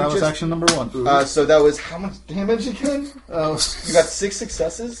 So So you that was just. action number 1. So that was how much damage again? You got 6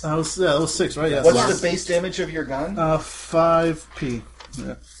 successes. that was 6, right? Yeah. What's so the base damage of your gun? 5p.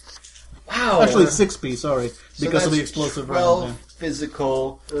 Yeah. Wow. Actually, 6p. Sorry, So because of the that's explosive 12 round.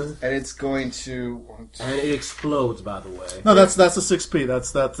 physical, and it's going to. And it explodes, by the way. Yeah. No, that's a 6p.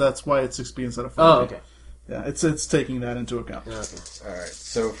 That's why it's 6p instead of 5p. Oh, okay. Yeah, it's taking that into account. Okay. All right.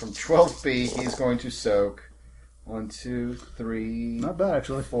 So from 12B, he's going to soak 1, 2, 3, Not bad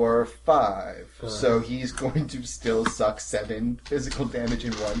actually. 4, 5. So he's going to still suck 7 physical damage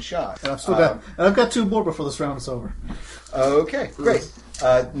in one shot. And I've got 2 more before this round is over. Okay, great.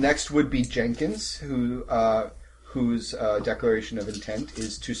 Next would be Jenkins, whose declaration of intent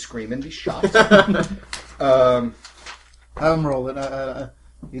is to scream and be shot. Have him roll it.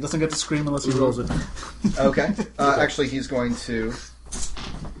 He doesn't get to scream unless he rolls it. Okay. Actually, he's going to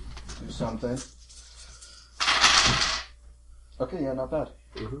do something. Okay, yeah, not bad.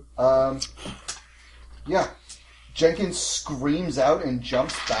 Yeah. Jenkins screams out and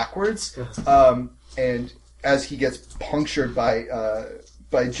jumps backwards, and as he gets punctured by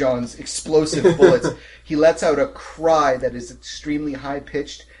John's explosive bullets, he lets out a cry that is extremely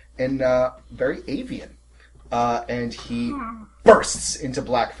high-pitched and very avian. And he bursts into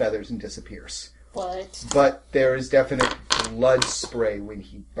black feathers and disappears. What? But there is definite blood spray when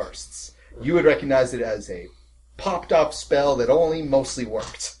he bursts. You would recognize it as a popped-off spell that only mostly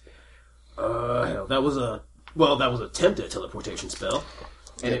worked. Hell, that was attempted teleportation spell,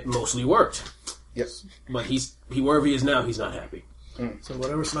 and it mostly worked. Yes. But wherever he is now, he's not happy. So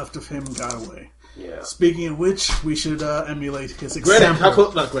whatever's left of him got away. Yeah. Speaking of which, we should emulate his Greta, example. how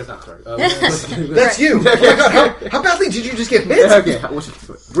close? Not Greta. Sorry. That's you! Oh my God, how badly did you just get hit? Okay.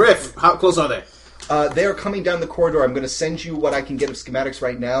 Griff, how close are they? They are coming down the corridor. I'm going to send you what I can get of schematics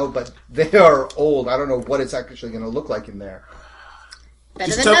right now, but they are old. I don't know what it's actually going to look like in there.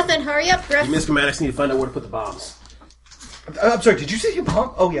 Better than nothing. Hurry up, Griff. You schematics need to find out where to put the bombs. I'm sorry, did you say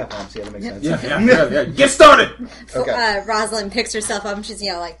bomb? Oh, yeah, bombs. Yeah, that makes sense. Yeah. Get started! Okay. Rosalind picks herself up and she's,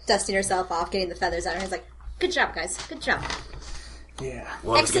 like, dusting herself off, getting the feathers out of her hands, like, good job, guys. Good job. Yeah.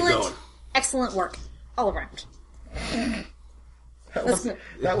 Well, let's get Excellent. going. Excellent work. All around.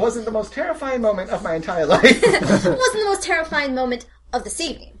 That wasn't the most terrifying moment of my entire life. It wasn't the most terrifying moment of this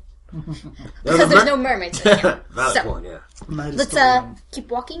evening. Because there's no mermaids in here. Valid So, point, yeah. Night is let's still keep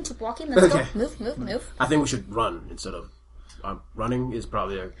walking. Let's Okay. go. Move. I think we should run instead of... running is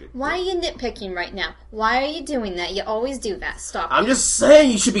probably a good... Why are you nitpicking right now? Why are you doing that? You always do that. Stop. I'm just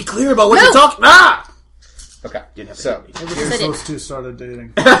saying you should be clear about what No! you're talking... Ah! Okay. Didn't have to So, hit me. Ever since Sit in. those two started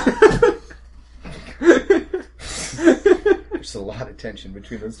dating. there's a lot of tension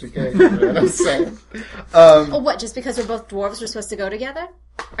between those two characters. Man, I'm saying. Oh, what? Just because we're both dwarves, we're supposed to go together?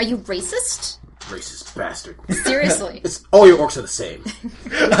 Are you racist? Racist bastard. Seriously. All your orcs are the same.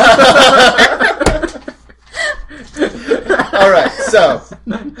 All right.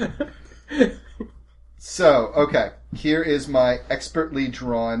 So okay. Here is my expertly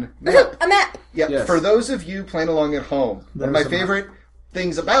drawn map. A map. Yeah. Yes. For those of you playing along at home, one of my There's a map. favorite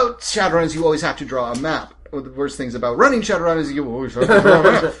things about Shadowrun is you always have to draw a map. One of the worst things about running Shadowrun is you always have to draw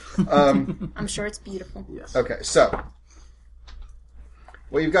a map. I'm sure it's beautiful. Yes. Okay, so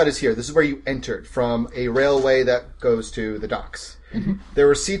what you've got is here. This is where you entered from a railway that goes to the docks. There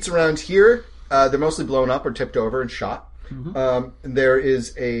were seats around here. They're mostly blown up or tipped over and shot. There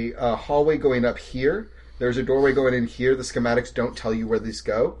is a hallway going up here. There's a doorway going in here. The schematics don't tell you where these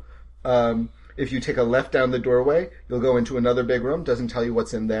go. If you take a left down the doorway, you'll go into another big room. Doesn't tell you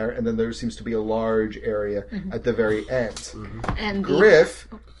what's in there. And then there seems to be a large area at the very end. And the, Griff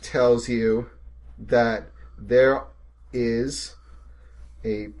tells you that there is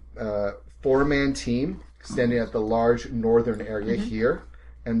a four-man team standing at the large northern area here,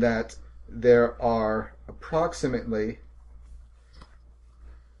 and that there are approximately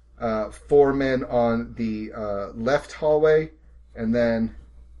 4 men on the left hallway, and then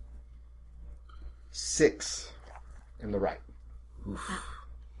 6 in the right.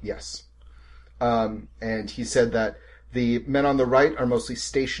 Yes. And he said that the men on the right are mostly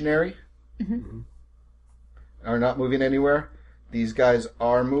stationary, are not moving anywhere. These guys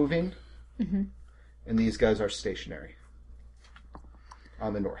are moving, and these guys are stationary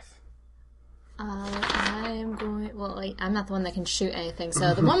on the north. I'm going. Well, I'm not the one that can shoot anything,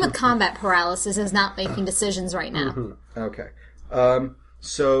 so the one with combat paralysis is not making decisions right now. Okay.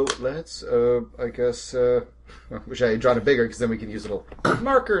 So let's, I guess, I wish I had drawn it bigger because then we can use little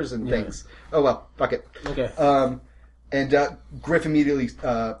markers and things. Oh well, fuck it. Okay. And Griff immediately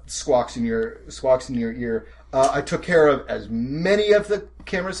squawks in your ear. I took care of as many of the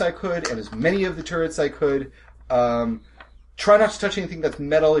cameras I could and as many of the turrets I could. Try not to touch anything that's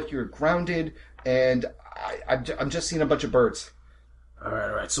metal if you're grounded. And I'm just seeing a bunch of birds. All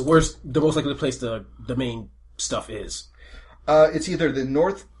right. So where's the most likely place the main stuff is? It's either the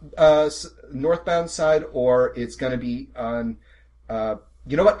northbound side, or it's going to be on.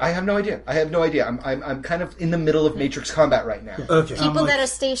 You know what? I have no idea. I'm kind of in the middle of Matrix combat right now. Okay. People that are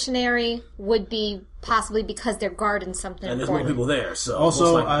stationary would be possibly because they're guarding something And there's more important. people there, so... Also,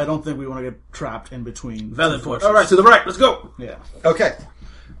 most likely. I don't think we want to get trapped in between. Valid two point. forces. All right, to the right. Let's go. Yeah. Okay,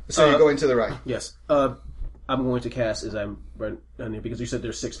 so you're going to the right. Yes. I'm going to cast as I'm right down here, because you said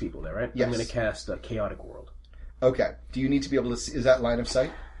there's 6 people there, right? Yes. I'm going to cast Chaotic World. Okay. Do you need to be able to see? Is that line of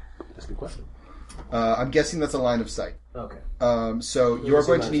sight? That's a good question. I'm guessing that's a line of sight. Okay. So you're see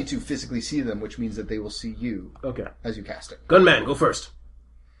going line to of need to physically see them, which means that they will see you Okay. as you cast it. Gunman, go first.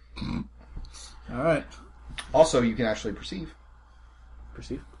 All right. Also, you can actually perceive.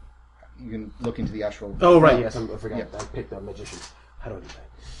 Perceive. You can look into the astral. Oh, right, yes. I forgot. Yeah. I picked up Magician. How do I do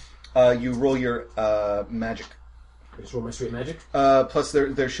that? You roll your magic. I just roll my straight magic. Plus,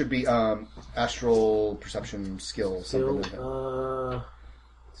 there should be astral perception skill. Skill. Something like that.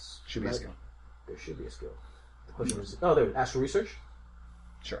 Should be a skill. There should be a skill. The question is... Oh, there. Astral Research?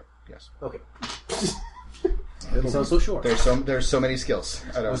 Sure. Yes. Okay. It sounds so short. There's so many skills.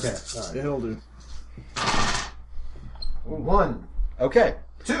 I don't. Okay. All right. It'll do. 1, Okay.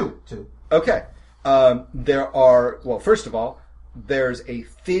 2. Okay. There are, well, first of all, there's a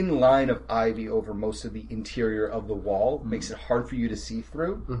thin line of ivy over most of the interior of the wall. Makes it hard for you to see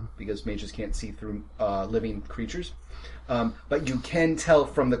through, because mages can't see through living creatures. But you can tell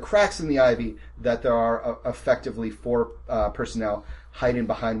from the cracks in the ivy that there are effectively 4 personnel hiding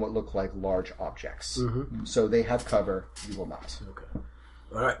behind what look like large objects. So they have cover. You will not. Okay.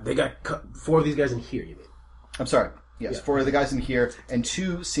 All right. They got 4 of these guys in here, you mean? I'm sorry. Yes, Yeah. 4 of the guys in here, and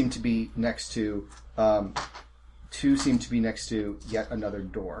 2 seem to be next to yet another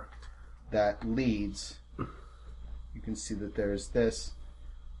door that leads. You can see that there's this.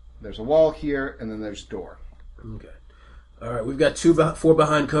 There's a wall here, and then there's a door. Okay. All right. We've got 4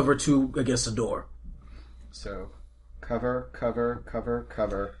 behind cover, 2 against the door. So, cover,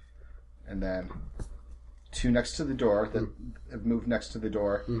 and then 2 next to the door that have moved next to the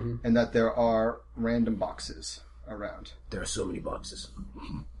door, and that there are random boxes around. There are so many boxes.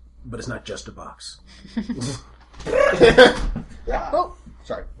 but it's not just a box. Oh,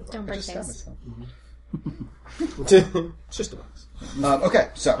 Sorry. don't break things. It's just a box. Okay,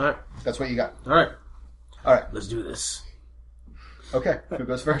 so All right. that's what you got. All right. All right. Let's do this. Okay, who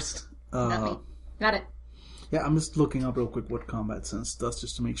goes first? Not me. Not it. Yeah, I'm just looking up real quick what combat sense does,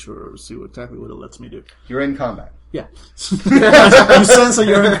 just to make sure, see exactly what it lets me do. You're in combat. Yeah. You sense that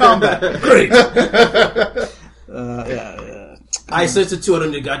you're in combat. Great. Yeah. I sense it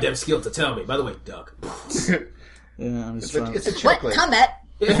 200 your goddamn skill to tell me. By the way, Doug. Yeah, I'm just trying. It's a What? checklist. Combat?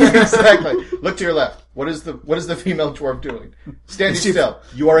 Exactly. Look to your left. What is the female dwarf doing? Standing still.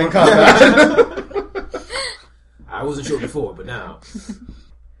 You are in combat. I wasn't sure before, but now.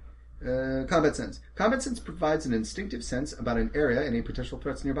 Combat sense. Combat sense provides an instinctive sense about an area and any potential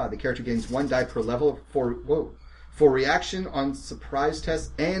threats nearby. The character gains 1 die per level for reaction on surprise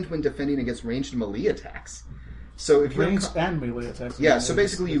tests and when defending against ranged melee attacks. So if you're Ranged and melee attacks. yeah, so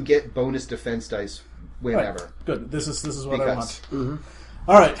basically you get bonus defense dice whenever. Right. Good. This is what Because- I want.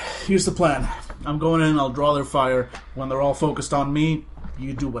 All right. Here's the plan. I'm going in. I'll draw their fire. When they're all focused on me,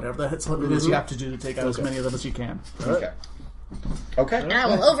 you do whatever the hell it is you have to do to take out as many of them as you can. Okay. Okay. And I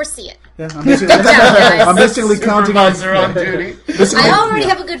will oversee it. Yeah, I'm basically, guys. I'm basically counting on. Supervisor on duty. I already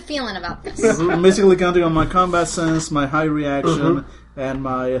have a good feeling about this. I'm basically counting on my combat sense, my high reaction, and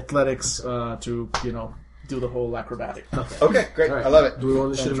my athletics to do the whole acrobatic. Okay, great. All right. I love it. Do we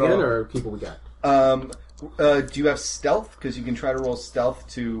want to shit draw. again, or keep what we got? Do you have stealth? Because you can try to roll stealth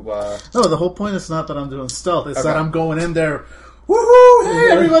to. No, the whole point is not that I'm doing stealth. It's Okay. that I'm going in there. Woohoo! Hey,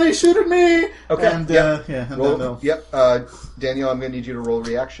 everybody, shoot at me! Okay. And yep. and Roll, then they'll. yep. Daniel, I'm going to need you to roll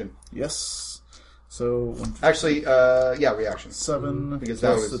reaction. Yes. So Actually, reaction. 7 Because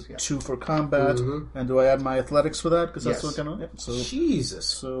that plus was- the yeah. 2 for combat, and do I add my athletics for that? Because that's Yes. what kind of. So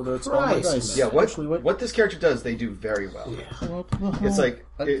Jesus. that's all my Christ, dice. Yeah, Actually, what this character does, they do very well. It's like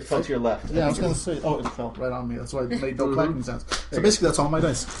it fell to your left. Yeah, I was going to say. Oh, it fell right on me. That's why it made no clacking sounds. So basically, that's all my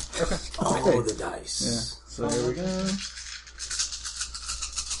dice. Oh, the dice. Yeah. So there we go.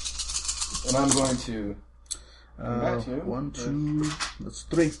 And I'm going to back to you. 1, 2. That's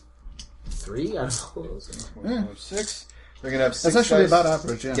 3. 3 out of those. 6. They're going to have 6 That's actually dice. about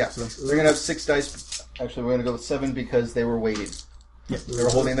average. Yeah. Yeah, So. they're going to have 6 dice. Actually, we're going to go with 7 because they were waiting. Yeah. They were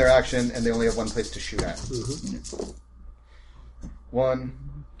holding their action, and they only have 1 place to shoot at. 1,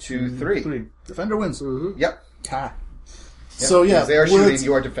 2, 3. 3. Defender wins. Yep. Ha. So yeah, Because they are well, shooting,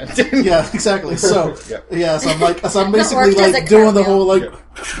 you are defending. Yeah, exactly. So Yeah. so I'm The basically orc does like a doing the cartwheel.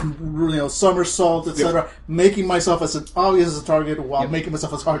 whole somersault, etc., making myself as obvious as a target while making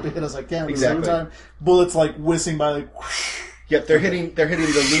myself as hard to hit as I can at the Exactly. same time. Bullets like whizzing by, like Yep, they're hitting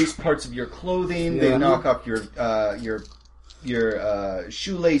the loose parts of your clothing. They knock off your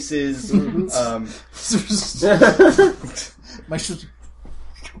shoelaces. my shoes.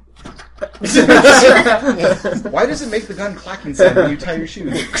 Why does it make the gun clacking sound when you tie your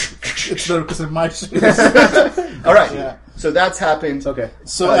shoes? It's better because of my shoes. All right, Yeah. so that's happened. Okay.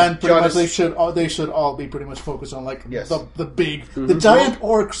 So and pretty John much is- they should all be pretty much focused on like Yes. the big the giant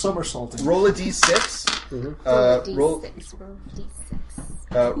orc somersaulting. Roll a d6. Roll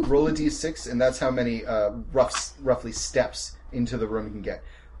roll a d6, and that's how many roughly steps into the room you can get.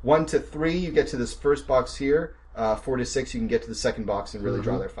 1 to 3, you get to this first box here. 4 to 6, you can get to the second box and really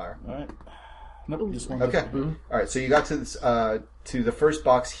draw their fire. All right. Nope, just one. Okay. All right. So you got to this, to the first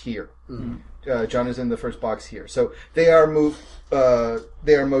box here. John is in the first box here. So they are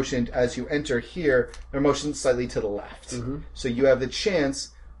they are motioned as you enter here. They're motioned slightly to the left. So you have the chance,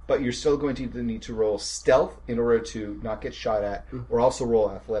 but you're still going to need to roll stealth in order to not get shot at, or also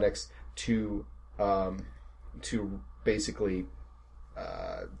roll athletics to basically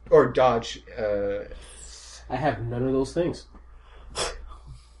or dodge. I have none of those things.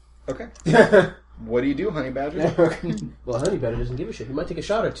 Okay. What do you do, Honey Badger? Well, Honey Badger doesn't give a shit. He might take a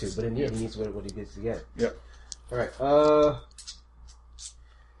shot or two, but in the end, he needs what he gets to get. Yep. All right. All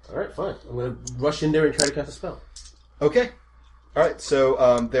right, fine. I'm gonna rush in there and try to cast a spell. Okay. All right.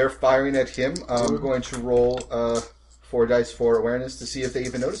 So they're firing at him. I'm going to roll 4 dice for awareness to see if they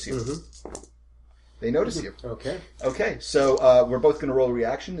even notice you. They notice you. Okay. Okay. So we're both going to roll a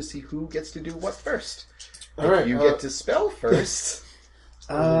reaction to see who gets to do what first. All right. You get to spell first.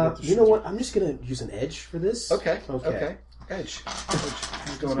 You know what? I'm just gonna use an edge for this. Okay. Edge.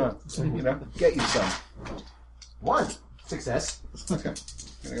 What's going on? Get you some. 1 success. Okay.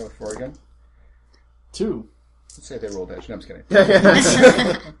 Gonna go with 4 again. 2. Let's say they rolled edge. No, I'm just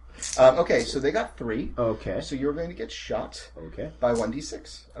kidding. Okay, so they got 3. Okay. So you're going to get shot Okay. by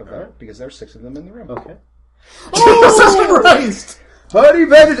 1d6 of them because there are 6 of them in the room. Okay. Oh, Christ! Honey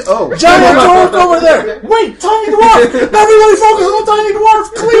Badger. Oh. Giant dwarf over there! Wait, tiny dwarf! Everybody focus on tiny dwarf!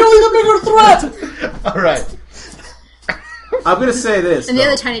 Clearly the threat! All right. I'm gonna say this. And the though.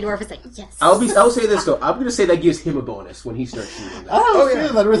 other tiny dwarf is like, yes. I'll say this though. I'm gonna say that gives him a bonus when he starts shooting. I have a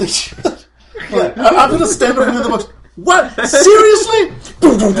feeling that really should. I'm gonna stand up in the box. What? Seriously?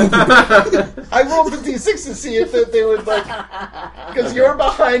 I rolled the d6 to see if they would like, because you're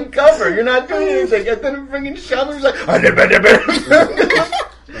behind cover, you're not doing anything, and then freaking Shaman's like,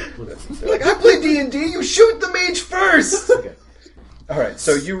 like, I play D&D, you shoot the mage first. Okay. All right,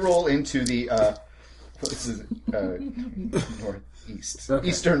 so you roll into the this is northeast,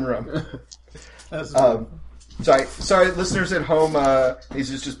 eastern room. Sorry, listeners at home.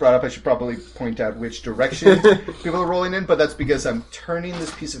 This was just brought up. I should probably point out which direction people are rolling in, but that's because I'm turning this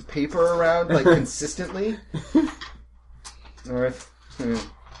piece of paper around like consistently. North.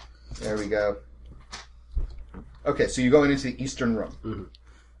 There we go. Okay, so you're going into the eastern room.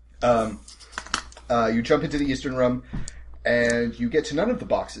 Mm-hmm. You jump into the eastern room, and you get to none of the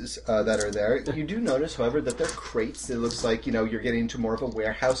boxes that are there. You do notice, however, that they're crates. It looks like, you're getting into more of a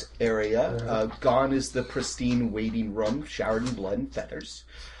warehouse area. Gone is the pristine waiting room, showered in blood and feathers.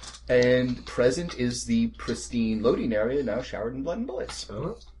 And present is the pristine loading area, now showered in blood and bullets. Uh-huh.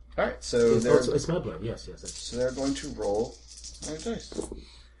 All right, so It's my blood. Yes. so they're going to roll 9 dice.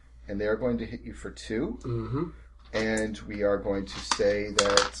 And they are going to hit you for 2. Mm-hmm. And we are going to say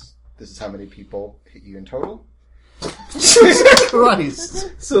that this is how many people hit you in total. Jesus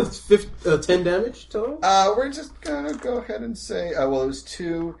Christ. So it's 10 damage total? We're just gonna go ahead and say, well, it was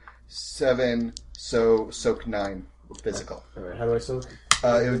 2, 7, so soak 9 physical. Alright, how do I soak?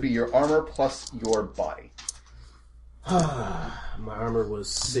 It would be your armor plus your body. My armor was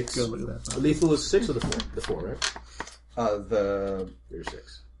 6. Go look at that. Lethal was 6 or the 4? The 4, right? There's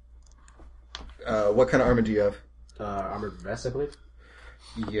 6. what kind of armor do you have? Armored vest, I believe.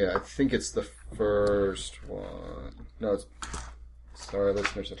 Yeah, I think it's the first one. No, it's... Sorry,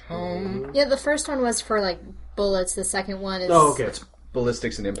 listeners at home. Yeah, the first one was for, like, bullets. The second one is... Oh, okay.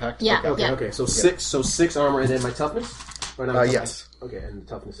 Ballistics and impact? Yeah. Okay. Okay. So 6 armor and then my toughness? Or not my toughness? Yes. Okay, and the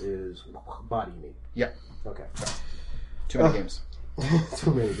toughness is body, you mean? Yeah. Okay. Too many games.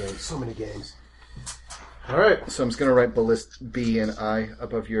 Too many games. So many games. Alright. So I'm just going to write ballist B and I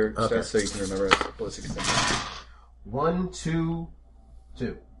above your Okay. stats so you can remember ballistics and impact. 1, 2,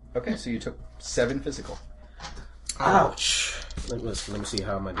 2. Okay, so you took 7 physical. Ouch. Let me see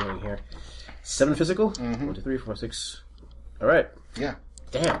how am I doing here. 7 physical? 1, 2, 3, 4, 6. Alright. Yeah.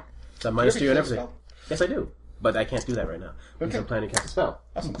 Damn. So I'm minus You 2 and have a everything. spell? Yes, I do. But I can't do that right now. Because Okay. I'm planning to cast a spell.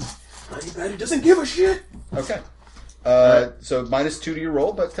 Awesome. Anybody doesn't give a shit. Okay. So minus 2 to your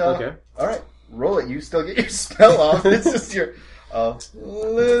roll, but Okay. all right, roll it. You still get your spell off. It's just you're a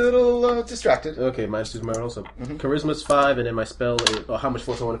little distracted. Okay, minus 2 to my roll. So charisma's 5, and then my spell is how much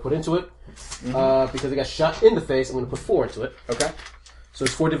force I want to put into it. Because I got shot in the face, I'm going to put 4 into it. Okay. So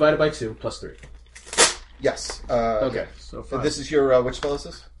it's 4 divided by 2 plus 3. Yes. Okay. So So this is your which spell is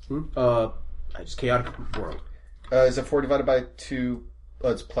this? I just chaotic world. Is it 4 divided by 2?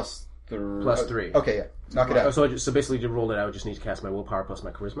 Oh, it's plus 3. Plus 3. Okay, yeah. Knock it out. So basically to roll it out, I would just need to cast my willpower plus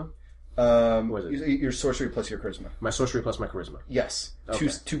my charisma. What is it? Your sorcery plus your charisma. My sorcery plus my charisma. Yes. Okay.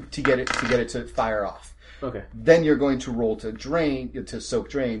 To get it to fire off. Okay. Then you're going to roll to soak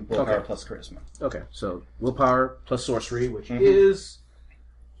drain willpower Okay. plus charisma. Okay. So willpower plus sorcery, which is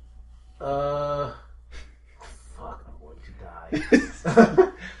fuck, I'm going to die.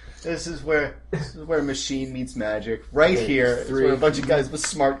 This is where machine meets magic. Right here is 3. where a bunch of guys with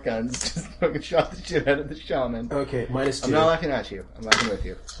smart guns just fucking shot the shit out of the shaman. Okay, minus 2. I'm not laughing at you. I'm laughing with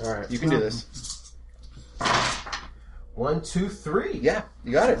you. Alright. You can do this. 1, 2, 3. Yeah,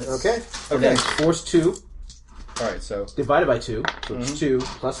 you got it. Okay. And Okay. then force 2 All right. So divided by 2. So it's 2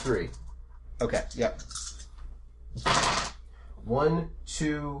 plus 3. okay. Yeah. 1,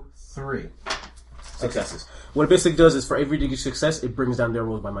 2, 3. Successes. What it basically does is for every degree of success, it brings down their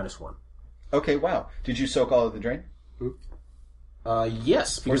rolls by minus 1. Okay. Wow. Did you soak all of the drain?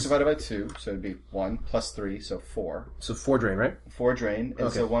 Yes. 4 Because, divided by 2, so it'd be 1 plus 3, so 4. so 4 drain, right? 4 drain, and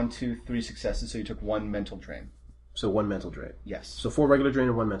Okay. so 1, 2, 3 successes. So you took 1 mental drain. So 1 mental drain. Yes. So 4 regular drain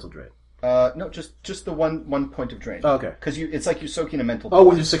and 1 mental drain. No, just the one point of drain. Oh, okay. Because it's like you're soaking a mental. Oh,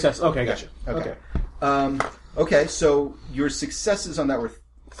 with your success. Okay, gotcha. Okay. Okay, so your successes on that were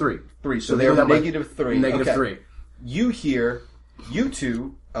 3. 3, so So they are they got negative 3. Negative Okay. 3. You hear, you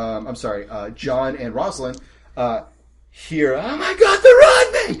two, John and Rosalind, hear, oh my god, they're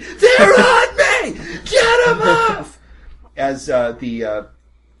on me! They're on me! Get them off! As the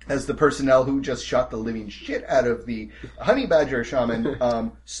personnel who just shot the living shit out of the honey badger shaman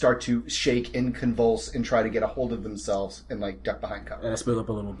start to shake and convulse and try to get a hold of themselves and like duck behind cover. And I spill up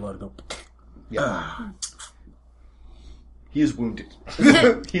a little blood and go. Yeah. He is wounded.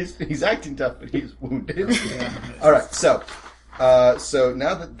 he's acting tough, but he's wounded. All right, so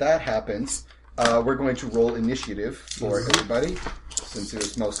now that happens, we're going to roll initiative for everybody, since it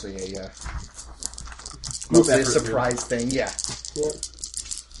was mostly a surprise thing. Yeah.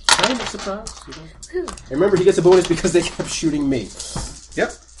 Kind of surprised. And remember, he gets a bonus because they kept shooting me.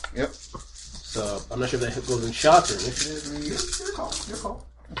 Yep. So I'm not sure if that goes in shots or initiative. Your call.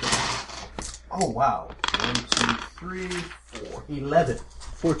 Oh wow! 1, 2, 3, 4, 11.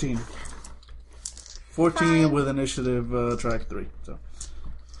 14. 14 with initiative track 3. So.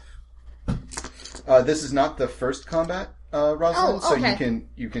 This is not the first combat, Rosalind. Oh, okay. So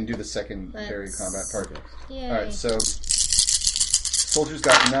you can do the secondary combat part. Yay. All right. So soldiers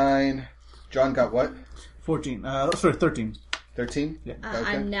got 9. John got what? 14. Sorry, 13. 13. Yeah. Okay.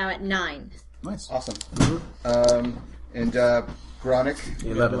 I'm now at 9. Nice. Awesome. And Gronick,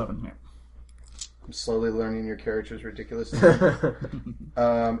 11. Yeah. I'm slowly learning your character's ridiculous.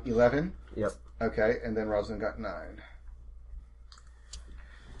 11. Yep. Okay, and then Rosalind got 9.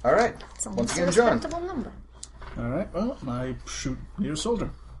 All right. It's Once almost again, a John. respectable number. All right. Well, I shoot near a soldier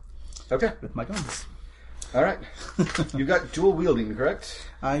Okay. with my guns. All right. You got dual wielding, correct?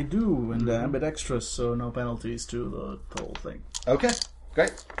 I do, and ambidextrous, so no penalties to the whole thing. Okay.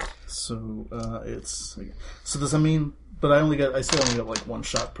 Great. So it's so does that mean? But I still only get like 1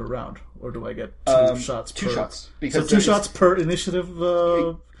 shot per round, or do I get 2 shots? 2 per, shots. So Because 2 shots per initiative.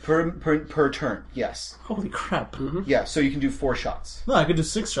 per turn. Yes. Holy crap! Yeah. So you can do 4 shots. No, I could do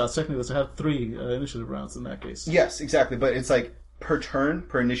 6 shots technically. So I have 3 initiative rounds in that case. Yes, exactly. But it's like per turn,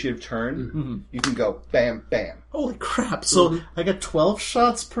 per initiative turn, you can go bam, bam. Holy crap! So I get 12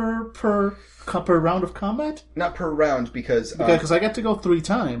 shots per round of combat. Not per round because Because I get to go 3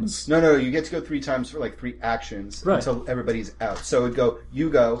 times. No, you get to go 3 times for like 3 actions Right. until everybody's out. So it'd go, you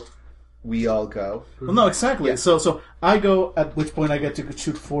go, we all go. Well, no, exactly. Yeah. So I go, at which point I get to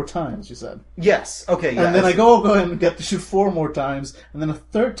shoot 4 times. You said. Yes. Okay. Yeah. And then I go and get to shoot 4 more times, and then a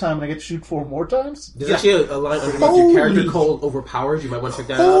 3rd time, and I get to shoot 4 more times. There's actually a line underneath your character called Overpowered. You might want to check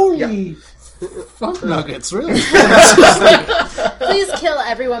that out. Holy fuck nuggets! Really? Please kill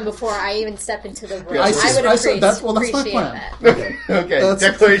everyone before I even step into the room. Yeah, I would that's my appreciate plan. that. Okay. That's-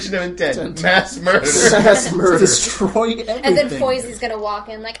 Declaration of intent. Mass murder. That's murder. Destroy everything. And then Foisey's gonna walk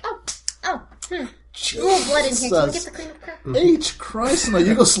in like, oh, ooh, blood in here. Can we get the clean up crap? H. Christ, and a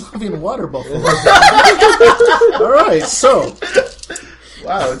Yugoslavian water buffalo. All right, so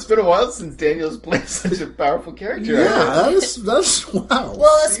Wow, it's been a while since Daniel's played such a powerful character. yeah, that's wow.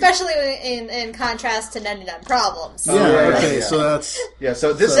 Well, especially in contrast to 99 Problems. Yeah, right, okay, yeah. so that's Yeah,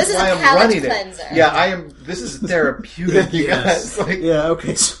 so this This is is why a I'm palate running cleanser. it. Yeah, this is therapeutic, you Yes. guys. Like, yeah,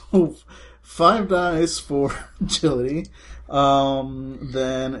 okay, so 5 dice for agility.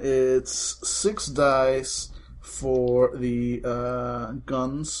 Then it's 6 dice for the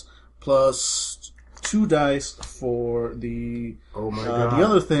guns plus 2 dice for the Oh my god. the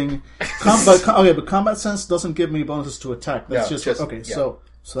other thing. But combat sense doesn't give me bonuses to attack. That's No, just just- okay. yeah. So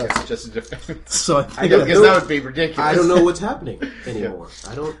that's it's just a defense. so I think Because that would be ridiculous. I don't know what's happening anymore.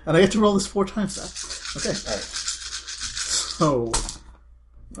 I don't. and I get to roll this 4 times now. Okay. All right. So,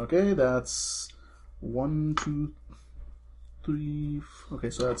 okay, that's 1, 2, 3. Okay,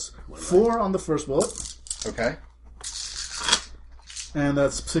 so that's 4 on the first bullet, Okay. and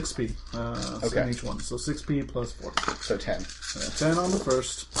that's 6p. Okay. In each one. So 6p plus 4. So 10. 10 on the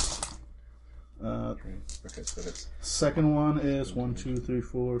first. Okay, so that's... Second one is 1, 2, 3,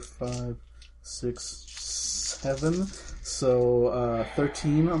 4, 5, 6, 7. So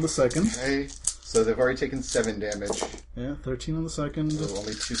 13 on the second. Okay. So they've already taken 7 damage. Yeah, 13 on the second. So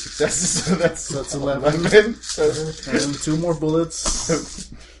only 2 successes, so that's 11. So, And 2 more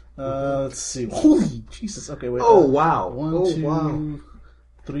bullets. Let's see. Holy Jesus. Okay, wait. Oh wow. 1, 2, wow.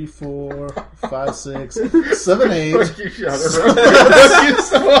 3, 4, 5, 6, 7, 8. you shot her. Thank you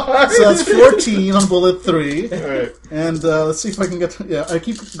so hard. So that's 14 on bullet 3. Alright. And let's see if I can get... Yeah, I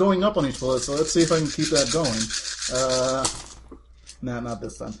keep going up on each bullet, so let's see if I can keep that going. Nah, not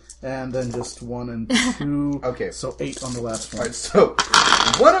this time. And then just 1 and 2. Okay. So 8 on the last one. Alright, so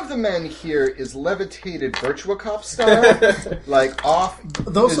one of the men here is levitated Virtua Cop style, like off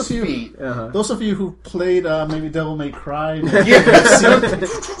Those his of you, feet. those of you who played maybe Devil May Cry, Yes.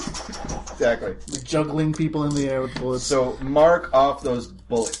 Exactly. juggling people in the air with bullets. So mark off those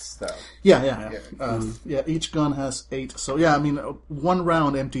bullets, though. Yeah. Each gun has 8. So yeah, I mean, 1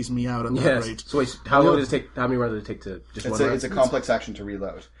 round empties me out at that Yes. rate. So wait, how long does it take? How many rounds does it take to just one round? It's a complex action to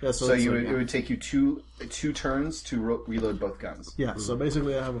reload. Yeah, so it's it would take you two turns to reload both guns. Yeah, so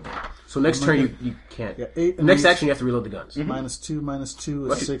basically I have So next turn you can't. Yeah, 8 and Next these- action you have to reload the guns. -2 is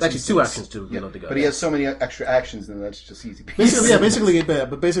 6. Actually, and 2 6. actions to reload the guns. But he has so many extra actions, then that's just easy. Basically,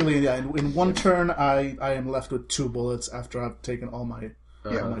 in one turn, I am left with 2 bullets after I've taken all my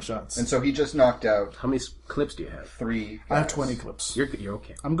shots. And so he just knocked out How many clips do you have? 3. I have 20 clips. You're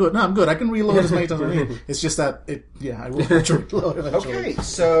okay. I'm good. No, I'm good. I can reload as many times as I need. It's just that I will have to reload eventually. Okay,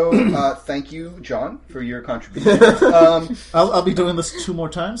 so thank you, John, for your contribution. I'll be doing this 2 more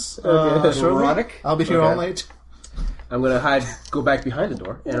times. Shortly. Veronica? I'll be here all night. I'm gonna go back behind the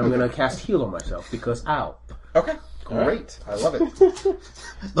door, and I'm gonna cast heal on myself because ow. Okay, great. I love it.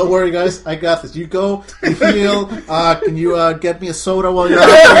 Don't worry, guys. I got this. You go. You heal. Can you get me a soda while you're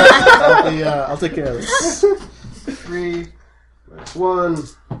out there? I'll take care of this. 3 minus 1.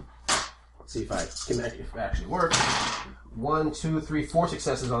 Let's see if I can actually work. 1, 2, 3, 4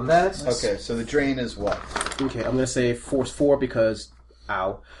 successes on that. Okay, so the drain is what? Okay, I'm gonna say force 4 because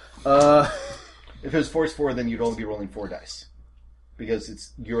ow. If it was force 4, then you'd only be rolling 4 dice.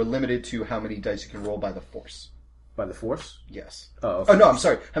 Because you're limited to how many dice you can roll by the force. By the force? Yes. Oh, okay. Oh, no, I'm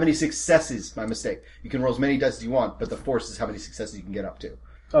sorry. How many successes? My mistake. You can roll as many dice as you want, but the force is how many successes you can get up to.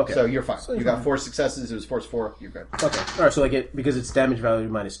 Okay. So you're fine. You got 4 successes. It was force 4. You're good. Okay. Alright, so I get, because it's damage value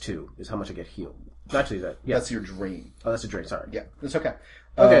 -2 is how much I get healed. Actually, yeah. That's your drain. Oh, that's a drain, sorry. Yeah, that's okay.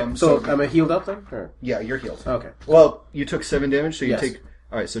 Okay, so am I healed up then? Or? Yeah, you're healed. Okay. Well, you took 7 damage, so you Yes. take...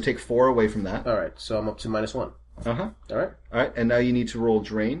 Alright, so take 4 away from that. Alright, so I'm up to -1. Uh-huh. Alright. Alright, and now you need to roll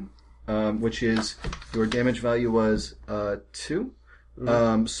drain, which is... Your damage value was 2.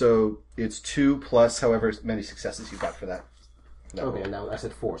 So it's 2 plus however many successes you got for that. Okay, now I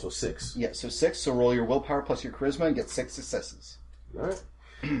said 4, so 6. Yeah, so 6. So roll your willpower plus your charisma and get 6 successes. Alright.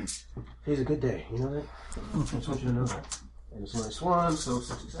 Today's a good day, you know that? I just want you to know that. And it's -1, so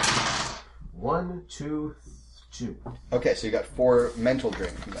 6 successes. 1, 2, 2. Okay, so you got 4 mental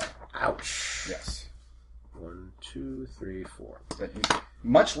drain from that. Ouch. Yes. 1, 2, 3, 4. But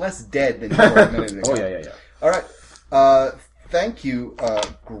much less dead than you were a minute ago. Oh, yeah. Alright. Thank you,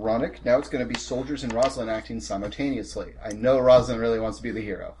 Gronick. Now it's going to be Soldiers and Rosalind acting simultaneously. I know Rosalind really wants to be the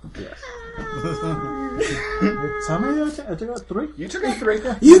hero. Yes. How many? I took out 3. You took out 3.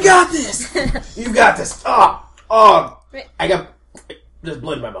 You got this! You got this! I got... There's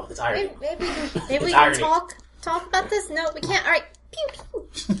blood in my mouth. It's irony. Maybe we It's can irony. talk about this. No, we can't. All right. Pew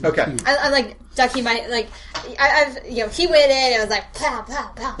pew. Okay. I'm like ducking my I've he went in and I was like pow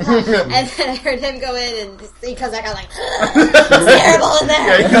pow pow pow and then I heard him go in and he comes back. I'm like it's terrible in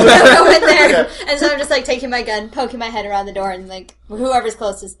there. Go in there. And so I'm just like taking my gun, poking my head around the door, and like whoever's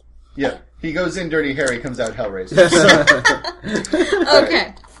closest. Yeah. He goes in Dirty Harry, comes out Hellraiser.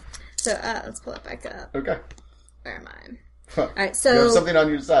 Okay. So let's pull it back up. Okay. Where am I? Huh. All right. You So have something on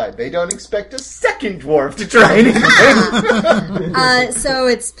your side. They don't expect a second dwarf to try anything. so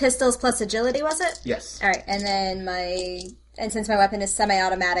it's pistols plus agility, was it? Yes. All right, and then since my weapon is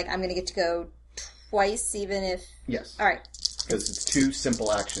semi-automatic, I'm going to get to go twice, even if. Yes. All right, Because it's 2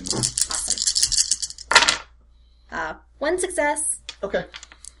 simple actions. awesome. 1 success. Okay.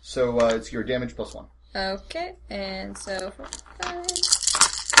 So it's your damage plus 1. Okay, and so 5.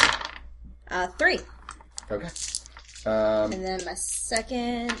 3, Okay. and then my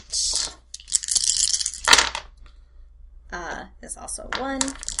second. Is also 1.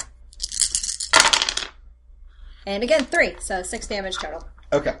 And again 3, so 6 damage total.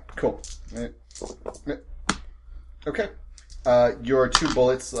 Okay, cool. Okay. Your 2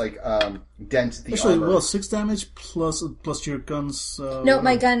 bullets dent the Actually, armor. well, 6 damage plus your guns. No,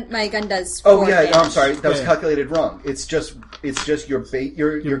 my gun does. Oh 4 yeah, damage. I'm sorry. That was Yeah. calculated wrong. It's just your base.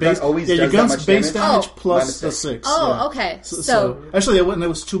 Your base, gun always your does that gun's much base damage. damage Oh. My plus mistake. the 6. Oh, yeah. okay. So actually, it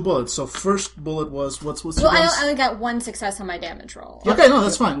was 2 bullets. So first bullet was what's your Well, I gun's? only got 1 success on my damage roll. Okay, no,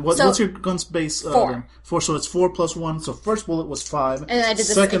 that's fine. So- What's your gun's base? 4. Then? 4. So it's 4 plus 1. So first bullet was 5. And I did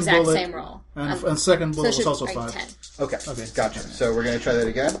the second exact bullet, same roll. and second bullet was also 5. 10. Okay, gotcha. So we're gonna try that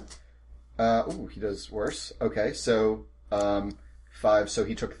again. He does worse. Okay, so 5. So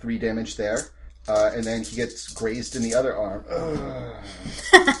he took 3 damage there, and then he gets grazed in the other arm,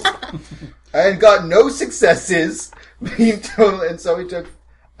 and got no successes. Being total, and so he took,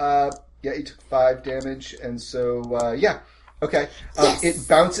 he took 5 damage, and so okay. Yes. It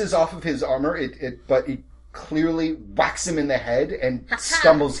bounces off of his armor. But it clearly whacks him in the head and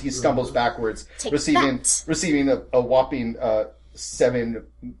stumbles. He stumbles backwards, Take receiving that. receiving a whopping 7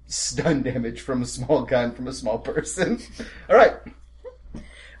 stun damage from a small gun from a small person. All right.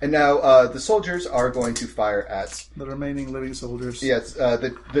 And now the soldiers are going to fire at... The remaining living soldiers. Yes,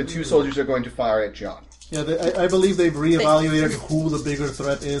 the 2 soldiers are going to fire at John. Yeah, I believe they've reevaluated who the bigger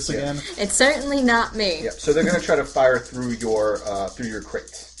threat is again. It's certainly not me. Yeah, so they're going to try to fire through your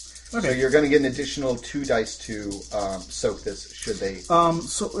crate. Okay. So you're going to get an additional 2 dice to soak this, should they...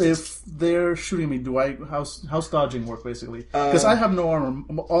 So if they're shooting me, how's dodging work, basically? Because I have no armor.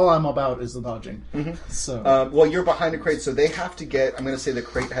 All I'm about is the dodging. Mm-hmm. So well, you're behind a crate, so they have to get... I'm going to say the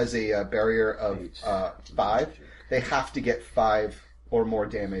crate has a barrier of 5. They have to get 5 or more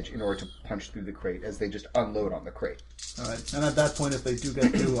damage in order to punch through the crate as they just unload on the crate. All right. And at that point, if they do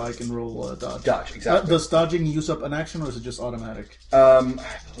get through, I can roll dodge. Dodge, exactly. Does dodging use up an action, or is it just automatic? I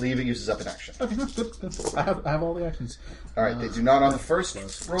believe it uses up an action. Okay, good. I have all the actions. All right, they do not on the first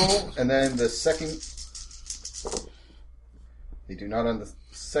roll, and then the second... They do not on the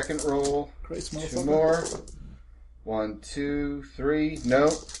second roll. Great, small 2 more. 1, 2, 3. No,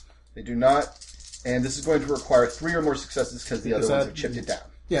 they do not. And this is going to require 3 or more successes because the other ones have chipped it down.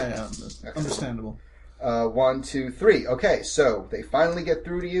 Yeah, understandable. 1, 2, 3. Okay, so they finally get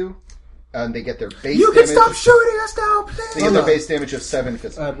through to you, and they get their base You damage. can stop shooting us now, please! They get their base damage of 7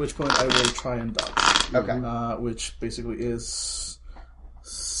 physical. At which point I will try and dodge. Okay. Which basically is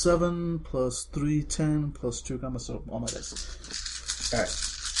 7 plus 3, 10 plus 2 gamma, so all my dice. Alright.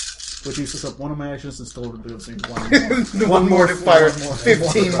 Which uses up one of my actions and still reducing one. One more to fire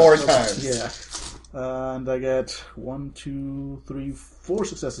 15 more times. Yeah. And I get 1, 2, 3, 4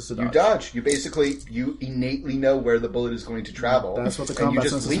 successes to dodge. You dodge. You innately know where the bullet is going to travel. That's what the and you combat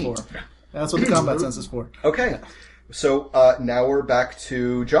just sense is lead. for. That's what the combat sense is for. Okay. So now we're back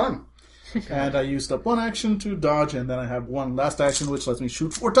to John. And I used up one action to dodge, and then I have one last action, which lets me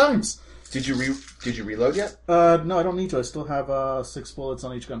shoot 4 times. Did you reload yet? No, I don't need to. I still have 6 bullets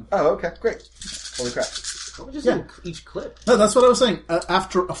on each gun. Oh, okay, great. Holy crap! How much is Yeah. in each clip? No, that's what I was saying.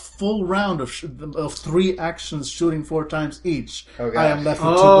 After a full round of 3 actions shooting 4 times each, Okay. I am left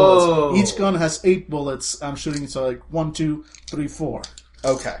with 2 Oh. bullets. Each gun has 8 bullets. I'm shooting so like 1, 2, 3, 4.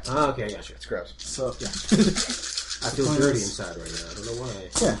 Okay, Okay, I gotcha. it's gross. So yeah, I feel dirty inside right now. I don't know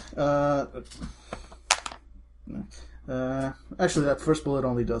why. actually, that first bullet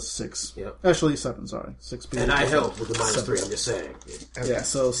only does 6. Yep. Actually, 7. Sorry, 6. And I help with the -3. I'm just saying. Yeah,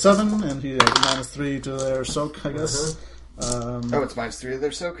 so 7, and he -3 to their soak, I guess. Oh, it's -3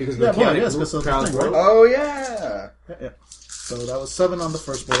 there, so Because Yeah, the well, chaotic yes, because of the crowds thing, roll. right? Oh yeah. Yeah. So that was 7 on the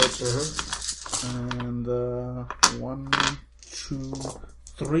first bullet. And 1, 2,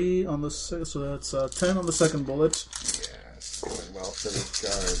 3 on the second. So that's 10 on the second bullet. Yes, going well for the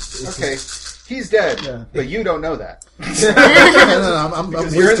guards. Okay, he's dead, Yeah. but you don't know that No, I'm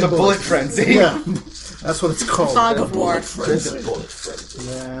because you're in the wasting bullet bullets. frenzy. Yeah, that's what it's called. Fog of war. It's a bullet frenzy.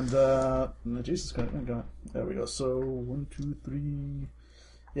 And no, Jesus Christ, oh God. There we go. So 1, 2, 3.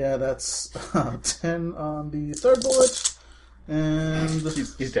 Yeah, that's 10 on the third bullet. And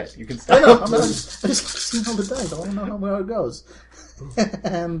He's dead. You can I stop. know. I just keep seeing all the dice. I want to know how it goes.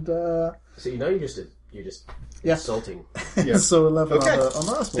 And See, now you're just Yeah. insulting. Yeah. so 11 Okay. on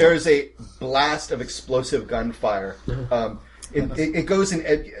the last bullet. There is a blast of explosive gunfire. It goes in.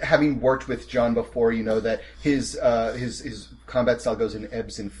 Having worked with John before, you know that his combat style goes in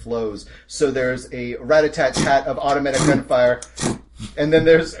ebbs and flows. So there's a rat-a-tat-tat of automatic gunfire, and then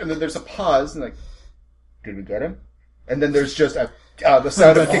there's a pause, and like, did we get him? And then there's just the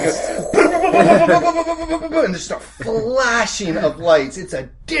sound of kick, and there's a flashing of lights. It's a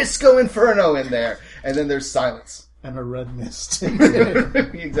disco inferno in there, and then there's silence. And a red mist.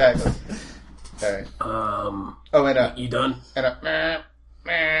 Exactly. All right. Oh, and You done? You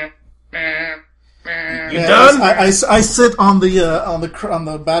You done? I sit on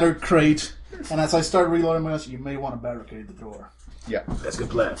the battered crate, and as I start reloading my gun, you may want to barricade the door. Yeah. That's a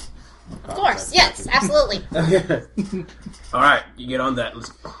good plan. Of course, yes, absolutely. All right, you get on that.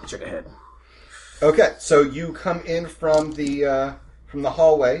 Let's check ahead. Okay, so you come in from the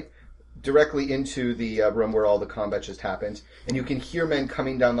hallway directly into the room where all the combat just happened, and you can hear men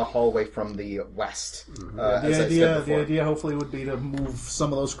coming down the hallway from the west. The idea hopefully would be to move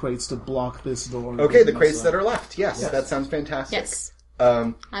some of those crates to block this door. Okay, the crates that are left. Yes, that sounds fantastic. Yes,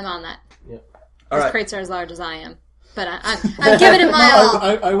 Um, I'm on that. all Those right. crates are as large as I am. But I'm giving it my all.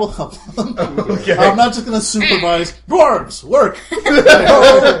 I will help them. Okay. I'm not just going to supervise. Dwarves, work!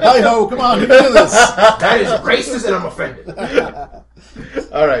 Hi-ho, come on, you can do this! That is racist, and I'm offended.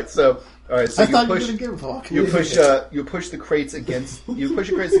 All right, so I you thought push. you didn't give a fuck. You push the crates against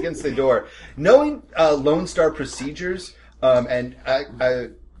the door. Knowing Lone Star procedures, and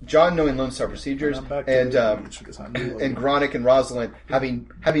John, knowing Lone Star procedures, I'm back to and the range, because I knew and Gronick and Rosalind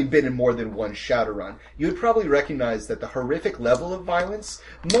having been in more than one Shadowrun, you would probably recognize that the horrific level of violence,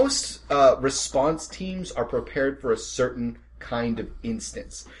 most response teams are prepared for a certain kind of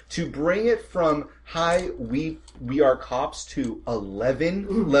instance. To bring it from high we are cops to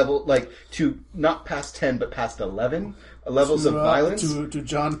 11 level, like to not past 10 but past 11 levels of violence. To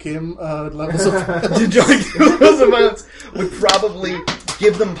John Kim levels of To John Kim levels of violence would probably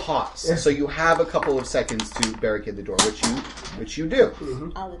give them pause. So you have a couple of seconds to barricade the door, which you do.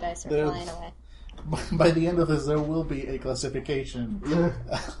 All the dice are There- flying away. By the end of this, there will be a classification.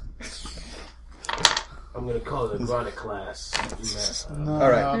 I'm going to call it a Gronic class. No,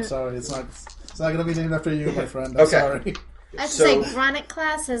 All right. no, I'm sorry. It's not going to be named after you, my friend. I'm Okay. sorry. I have to So- say, Gronic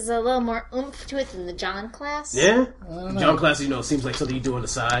class has a little more oomph to it than the John class. Yeah? don't know. John class, seems like something you do on the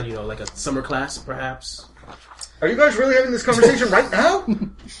side, like a summer class, perhaps. Are you guys really having this conversation right now?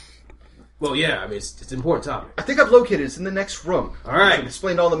 Well, yeah, it's an important topic. I think I've located it. It's in the next room. All right. I've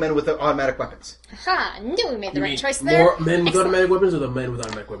explained all the men with the automatic weapons. Ha! I knew we made the You right mean choice there. more men with Excellent. automatic weapons or the men with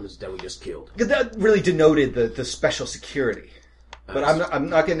automatic weapons that we just killed? That really denoted the special security. But I'm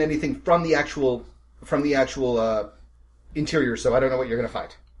not getting anything from the actual interior, so I don't know what you're going to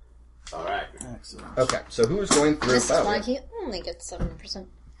find. All right. Excellent. Okay, so who's going through? This is Oh, why yeah. he only gets 7%.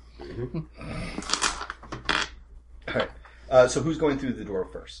 All right. So who's going through the door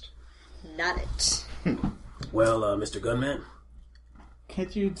first? Not it. Well, Mr. Gunman,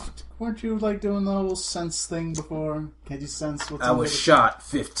 Weren't you like doing the whole sense thing before? Can't you sense what's I was shot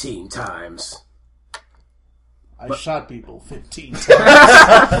 15 times. I shot people 15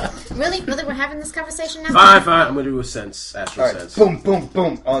 times. Really? Really? We're having this conversation now? Fine. I'm going to do a astral All right. sense. Boom, boom,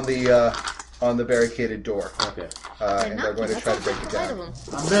 boom on the barricaded door, Okay. and they're going to try to break it down.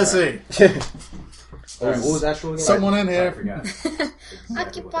 I'm busy. All right, what was Astral again? Someone in I here. forgot.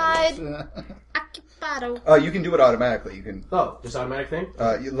 Occupied. Occupado. You can do it automatically. You can Oh, this automatic thing?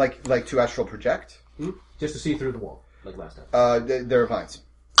 like to astral project. Just to see through the wall, like last time. There are vines.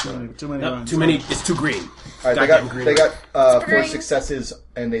 Too many Nope, lines. too many. It's too green. All right, Goddamn green. they got 4 Green. successes,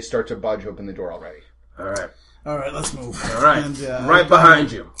 and they start to budge open the door already. All right. All right, let's move. All right. And, Right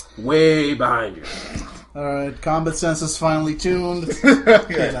behind you. Way behind you. All right, combat sense is finally tuned.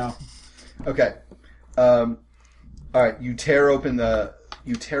 Okay, now. Okay. All right. You tear open the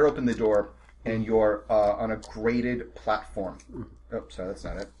door, and you're on a graded platform. Oh, sorry, that's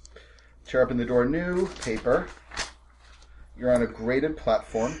not it. Tear open the door. New paper. You're on a graded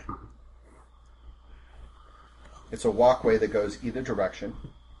platform. It's a walkway that goes either direction.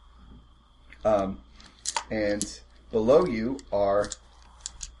 And below you are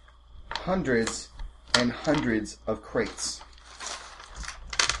hundreds and hundreds of crates.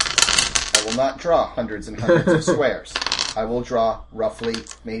 I will not draw hundreds and hundreds of squares. I will draw roughly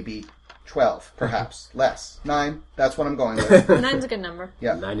maybe 12, perhaps less. 9, that's what I'm going with. 9's a good number.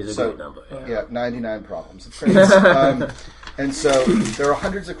 Yeah. 9 is a So- good number. Yeah, 99 problems of crates. And so there are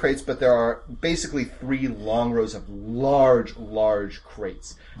hundreds of crates, but there are basically 3 long rows of large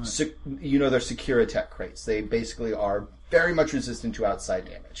crates. So, they're Securitech crates. They basically are very much resistant to outside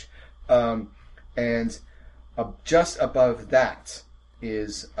damage. And just above that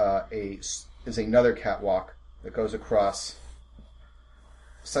is another catwalk that goes across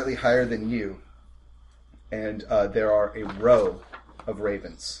slightly higher than you, and there are a row of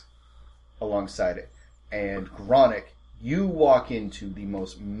ravens alongside it. And Gronick, you walk into the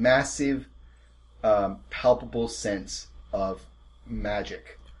most massive, palpable sense of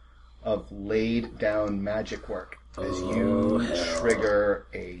magic, of laid down magic work as you trigger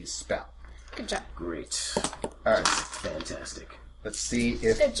a spell. Good job. Great. All right, Fantastic. let's see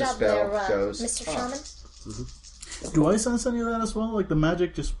if Good the job spell there, goes Mr. off. Sherman. Do I sense any of that as well? Like the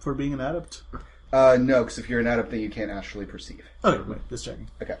magic just for being an adept? No, because if you're an adept, then you can't actually perceive. Okay, wait, just checking.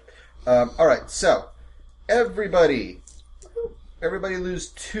 Okay. All right. So, everybody lose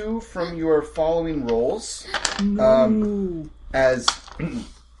 2 from your following rolls.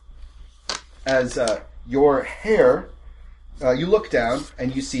 As your hair, you look down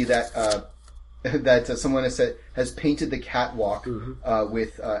and you see that that someone has painted the catwalk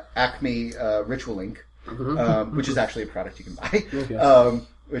with Acme Ritual Ink, which is actually a product you can buy.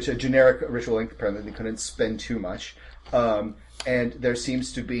 Which a generic Ritual Ink, apparently they couldn't spend too much. And there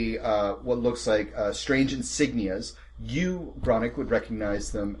seems to be what looks like strange insignias. You, Gronick, would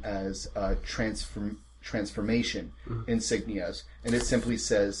recognize them as transformation insignias, and it simply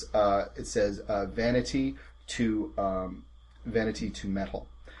says vanity to metal.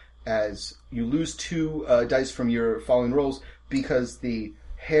 As you lose 2 dice from your following rolls because the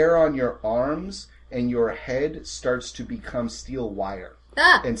hair on your arms and your head starts to become steel wire.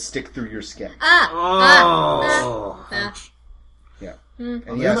 and stick through your skin. Oh. Yeah. Mm. And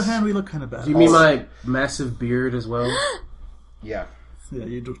On the other hand, we look kind of bad. Do you mean my massive beard as well? Yeah.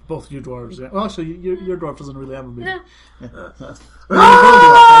 Yeah, both you dwarves. Yeah. Well, actually, your dwarf doesn't really have a beard. No.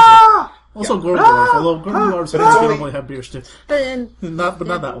 Yeah. Also, Gorgorf. Although Gorgorfs normally have beards too. But Not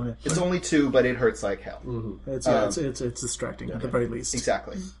that one. Yeah. It's only 2, but it hurts like hell. It's distracting at the very least.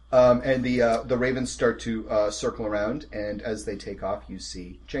 Exactly. And the ravens start to circle around, and as they take off, you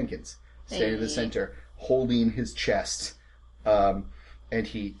see Jenkins standing in the center, holding his chest. And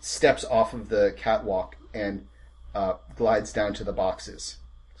he steps off of the catwalk and glides down to the boxes.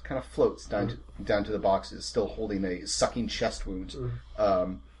 It kind of floats down to the boxes, still holding a sucking chest wound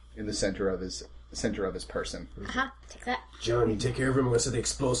in the center of his person. take that. John, you take care of him. I'm going to set the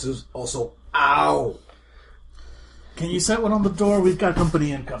explosives. Also, ow! Can you set one on the door? We've got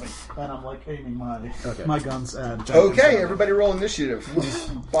company incoming. And I'm like aiming my guns at Jenkins. Okay, everybody roll initiative.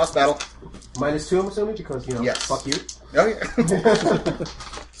 Boss battle. -2, I'm assuming, because, Yes. fuck you. Oh, yeah.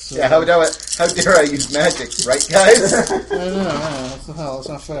 Yeah, how dare I use magic, right, guys? What the hell? That's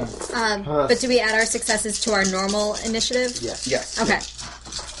not fair. But do we add our successes to our normal initiative? Yes. Yes. Okay.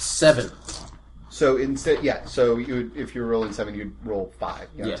 7. So instead, so if you're rolling 7, you'd roll 5.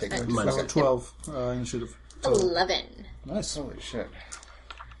 You know, Yeah. take Minus okay. 12 initiative. 11. Nice. Holy shit.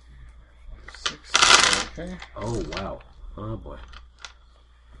 6. Okay. Oh, wow. Oh, boy.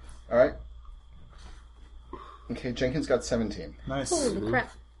 All right. Okay, Jenkins got 17. Nice. Holy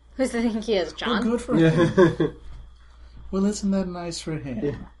crap. Who's the think he is, Well, John? good for him. Well, isn't that nice for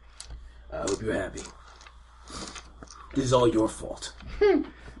him? I hope you're happy. This is all your fault.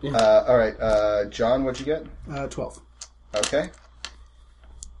 All right, John, what'd you get? 12. Okay.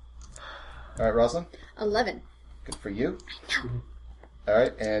 All right, Rosalind? 11. Good for you. All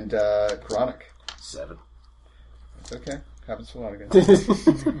right, and Chronic. 7. It's okay. Happens to a lot of guys.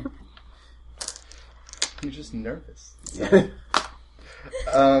 You're just nervous. Yeah.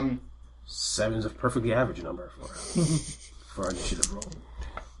 7's a perfectly average number for our initiative roll.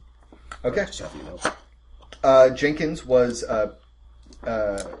 Okay. Just have you know. Jenkins,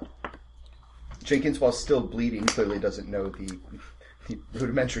 while still bleeding, clearly doesn't know the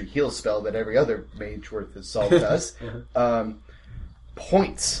rudimentary heal spell that every other mage worth his salt does.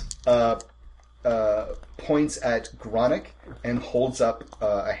 Points at Gronic and holds up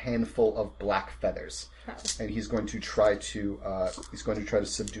a handful of black feathers, and he's going to try to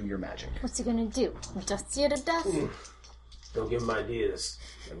subdue your magic. What's he gonna do? Dust you to death? Don't give him ideas.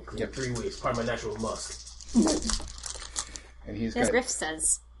 I'm clean 3 weeks. Part of my natural musk. And he's As got Griff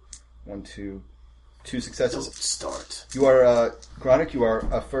says. 1, 2 successes. Don't start. You are Gronic. You are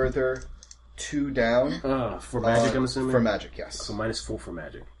a further 2 down. For magic, I'm assuming? For magic, yes. So -4 for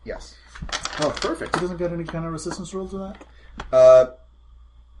magic. Yes. Oh, perfect. He doesn't get any kind of resistance roll to that?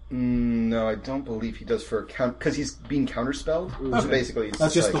 No, I don't believe he does for because he's being counterspelled. So basically, it's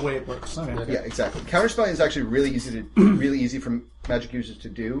That's just like, the way it works. Okay. Yeah, exactly. Counterspelling is actually really easy for magic users to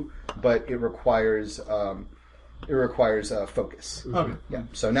do, but it requires focus. Okay. Yeah.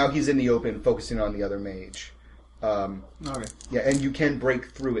 So now he's in the open, focusing on the other mage. Okay. Yeah, and you can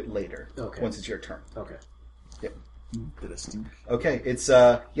break through it later. Okay. Once it's your turn. Okay. Yep. Interesting. Okay. It's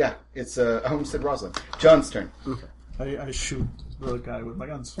Homestead Rosalind. John's turn. I shoot the guy with my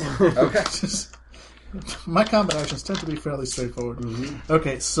guns. Okay. My combat actions tend to be fairly straightforward.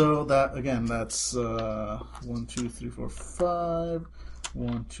 Okay, so that's 1, 2, 3, 4, 5.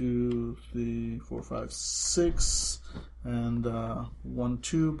 1, 2, 3, 4, 5, 6, and 1,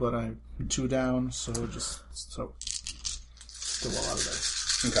 2. But I'm 2 down, so still a lot of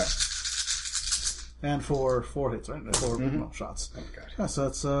dice. Okay. And for 4 hits, right? 4 shots. Oh, God. Yeah, so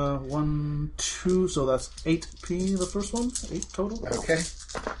that's 1, 2. So that's 8p. The first one, 8 total. Okay.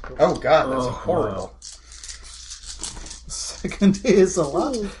 Oh God, that's horrible. Wow. Second is a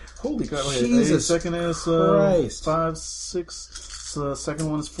lot. Holy crap! Wait, Jesus second is Christ. 5, 6. So the second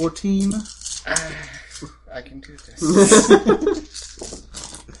one is 14. I can do this.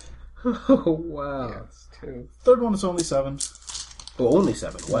 Oh, wow. Yes, 2. Third one is only 7. Oh, only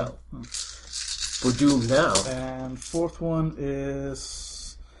 7. Wow. We're doomed now. And fourth one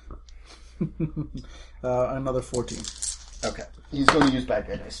is another 14. Okay. He's going to use bad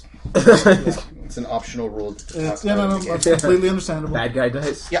guy dice. It's an optional rule. It's completely understandable. Bad guy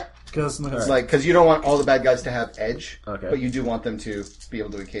dice? Yeah. Because Because you don't want all the bad guys to have edge, Okay. but you do want them to be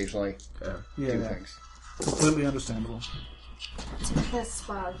able to occasionally do things. completely understandable. Take this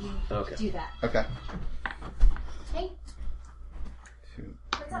while you do that. Okay. Hey, 2,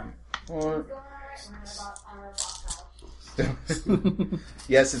 what's up? 4.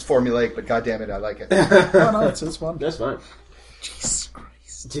 Yes, it's formulaic, but goddamn it, I like it. Oh no, it's fun. That's fine. Jesus Christ.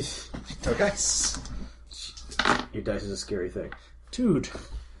 Okay. Your dice is a scary thing. Dude,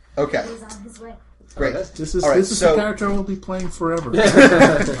 Okay. He's on his way. Great. this is All right, this is so- the character I will be playing forever.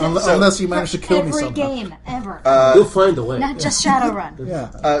 Unless you manage to kill me Every somehow. game, ever. You'll find a way. Not just Shadowrun.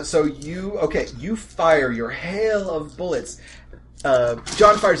 Yeah. So you fire your hail of bullets.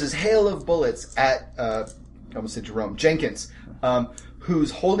 John fires his hail of bullets at I almost said Jerome Jenkins,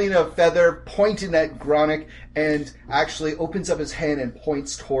 who's holding a feather pointed at Gronick, and actually opens up his hand and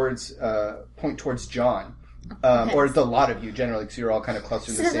points towards John, or the lot of you generally, because you're all kind of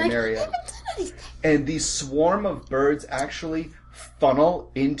clustered in the same area. And these swarm of birds actually funnel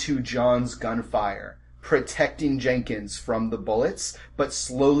into John's gunfire, protecting Jenkins from the bullets, but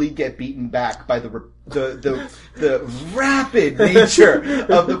slowly get beaten back by the rapid nature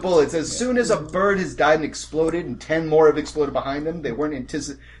of the bullets. As soon as a bird has died and exploded, and 10 more have exploded behind them, they weren't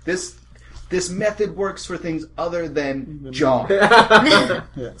anticipating. This method works for things other than John. Yeah,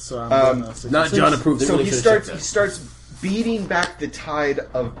 so I'm gonna Not John approved. So he starts beating back the tide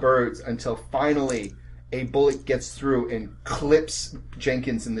of birds until finally a bullet gets through and clips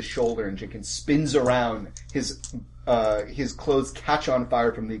Jenkins in the shoulder, and Jenkins spins around. His clothes catch on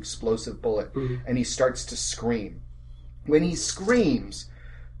fire from the explosive bullet, and he starts to scream. When he screams,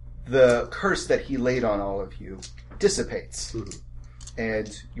 the curse that he laid on all of you dissipates,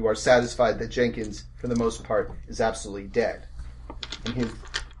 and you are satisfied that Jenkins, for the most part, is absolutely dead. And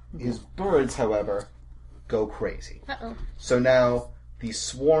his birds, however, go crazy. Uh-oh. So now the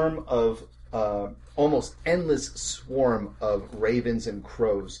swarm of almost endless swarm of ravens and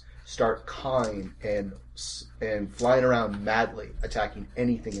crows start cawing and flying around madly, attacking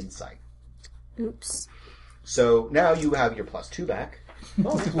anything in sight. Oops. So now you have your +2 back,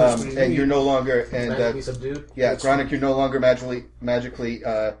 and you're no longer Magically subdued. yeah, Gronick, you're no longer magically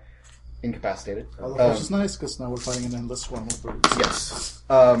incapacitated. Which is nice, because now we're fighting an endless swarm of birds. Yes.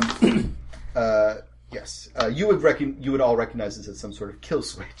 Yes. You would all recognize this as some sort of kill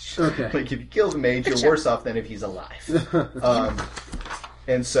switch. Okay. Like if you kill the mage, you're worse off than if he's alive.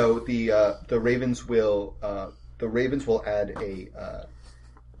 And so the ravens will add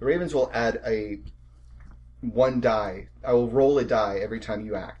a 1 die. I will roll a die every time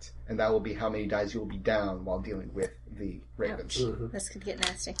you act, and that will be how many dies you will be down while dealing with the ravens. Ouch. This could get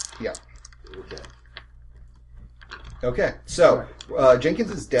nasty. Yeah. Okay. Okay. So Jenkins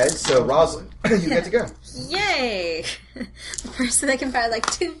is dead. So Rosalind, you get to go. Yay! The person that can fire like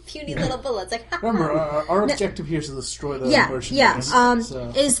 2 puny little bullets. Like, Remember, our objective here is to destroy the yeah. merchandise.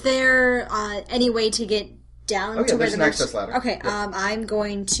 So. Is there any way to get down Oh, yeah, to where there's the an access ladder. Okay, Yep. I'm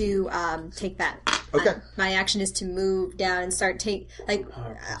going to take that. Okay. My action is to move down and start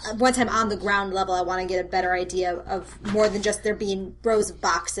once I'm on the ground level, I want to get a better idea of more than just there being rows of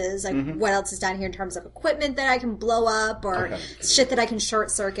boxes. Like what else is down here in terms of equipment that I can blow up or shit that I can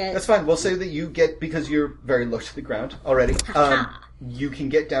short circuit. That's fine. We'll say that you get, because you're very low to the ground already. You can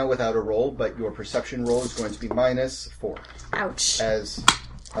get down without a roll, but your perception roll is going to be -4 Ouch. as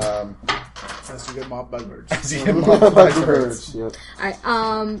As you get mobbed by birds. you get mobbed by birds. Yep.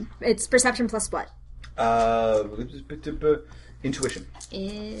 All right. It's perception plus what? Intuition.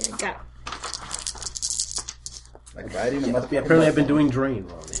 Got it. Like riding a Yeah, motherfucking apparently I've been buffalo. doing drain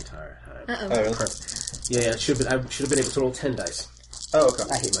wrong the entire time. Uh-oh. Oh, really? Yeah, I should have been able to roll 10 dice. Oh, okay.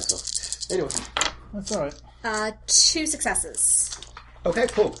 I hate myself. Anyway. That's alright. 2 successes. Okay,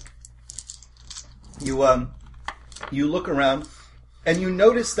 cool. You look around, and you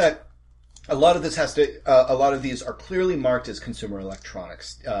notice that a lot of these are clearly marked as consumer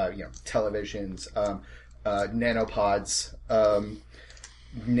electronics. Televisions, nanopods,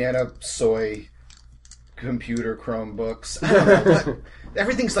 nano soy, computer Chromebooks. I don't know,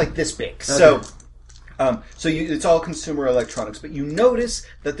 everything's like this big. So it's all consumer electronics. But you notice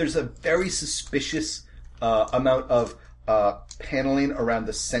that there's a very suspicious amount of paneling around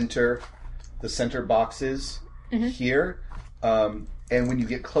the center boxes here. And when you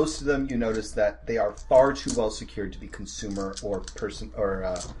get close to them, you notice that they are far too well secured to be consumer or person or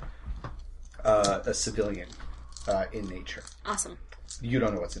a civilian in nature. Awesome. You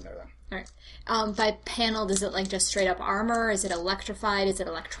don't know what's in there, though. All right. By paneled, is it like just straight up armor? Is it electrified? Is it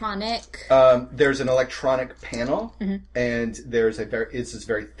electronic? There's an electronic panel, and it's this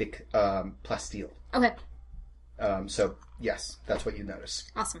very thick plasteel. Okay. So yes, that's what you notice.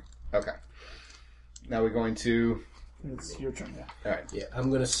 Awesome. Okay. Now we're going to. It's your turn, yeah. All right. Yeah,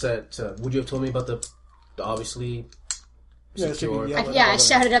 I'm gonna set. Would you have told me about the obviously Yeah, secure? I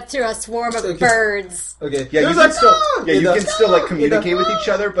shouted up through a swarm of birds. Okay. Yeah, you can still. Yeah, you can still like communicate communicate with each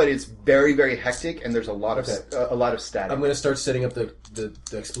other, but it's very, very hectic, and there's a lot of static. I'm gonna start setting up the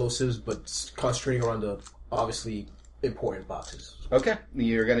explosives, but concentrating around the obviously important boxes. Okay,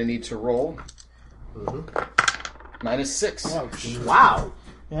 you're going to need to roll. -6. Ouch. Wow.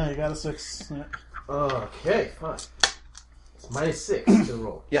 Yeah, you got a 6. Yeah. Okay, fine. It's -6 to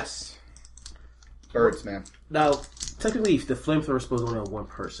roll. Yes. Birds, man. Now, technically, if the flamethrower is supposed to only have one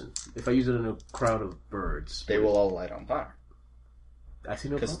person. If I use it in a crowd of birds, They will all light on fire. I see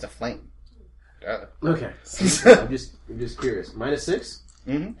no Because problem. it's a flame. Duh. Okay. I'm just curious. -6?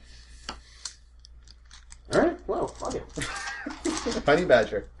 Mm-hmm. Alright, well, fuck it. Honey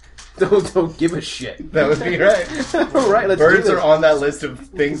badger. Don't give a shit. That would be right. Alright, let's do Birds this. are on that list of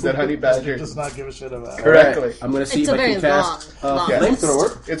things that honey badger Does not give a shit about. correctly. I'm gonna see It's if a I very can cast long Yeah.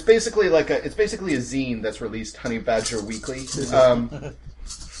 flamethrower. It's basically a zine that's released Honey Badger Weekly.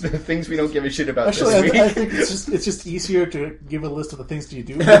 The things we don't give a shit about Actually, this week. I think it's just easier to give a list of the things you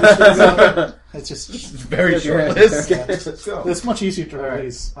do. It's just Very short list. Okay, let's go. it's much easier to Alright,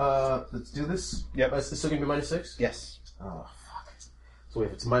 release. let's do this. Yep. It's still gonna be -6? Yes. Oh, fuck. So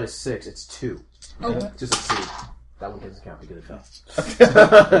if it's -6, it's 2. Oh. Just let's see. That one doesn't count because it fell.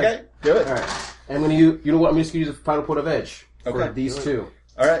 Okay, do it. Alright. And I'm gonna use, you know what? I'm just gonna use a final point of edge for Okay. these two.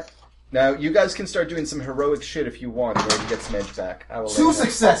 All right. Now, you guys can start doing some heroic shit if you want in order to get some edge back. I will let you 2 know.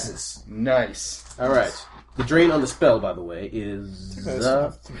 successes! Nice. Alright. The drain on the spell, by the way, is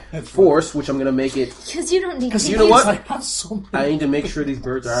It's force, which I'm gonna make it. Because you don't need to you know what? I have so many. I need to make sure these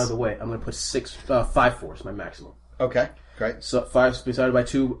birds are out of the way. I'm gonna put 5 force, my maximum. Okay, great. So 5 divided by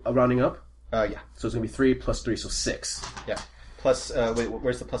 2, rounding up. Yeah, So it's gonna be 3 plus 3, so 6. yeah. Plus, wait,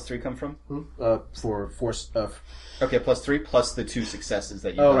 where's the +3 come from? For force of. Okay, +3 plus the 2 successes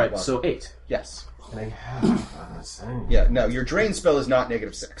that you Oh, got. right, Well, so 8. yes. Can I have Yeah, no, your drain spell is not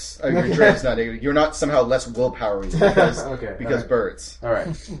 -6. Your drain is not negative. You're not somehow less willpower because, Okay, because alright. birds. Alright.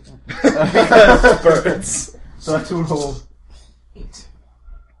 Because birds. So I have to roll 8.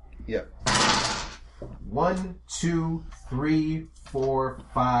 Yeah. 1, 2, 3, 4,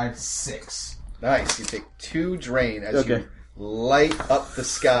 5, 6. Nice. You take 2 drain as Okay. you light up the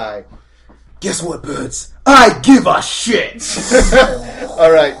sky. Guess what, birds? I give a shit!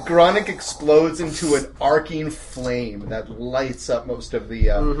 All right, Gronic explodes into an arcing flame that lights up most of the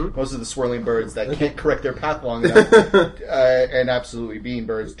swirling birds that can't correct their path long enough. And absolutely, being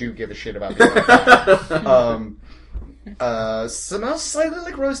birds do give a shit about being on fire. Smells slightly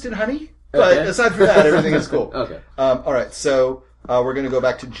like roasted honey, but Okay. aside from that, everything is cool. Okay. All right, so we're going to go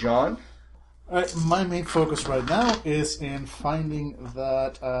back to John. Alright, my main focus right now is in finding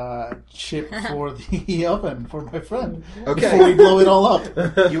that chip for the oven for my friend. Okay. Before we blow it all up.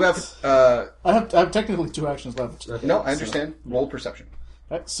 You have I have technically 2 actions left. no, I understand. Roll perception.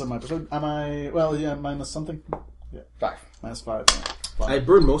 Right, so my perception. Am I? Well, yeah, minus something. 5. Minus 5. Yeah. I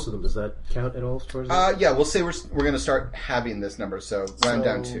burned most of them. Does that count at all as far as Yeah, we'll say we're going to start having this number, so round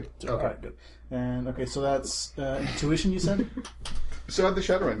down 2. Okay, good. And okay, so that's intuition. You said. So how'd the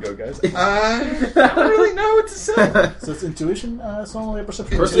Shadowrun go, guys? I don't really know what to say. So it's intuition. It's only a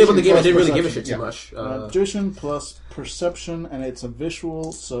perception. First name of the game, I Plus didn't really give a perception. shit too yeah. much. Intuition plus perception, and it's a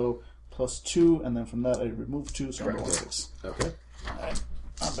visual, so +2, and then from that I remove 2, so I'm Correct. 6. Okay. Alright,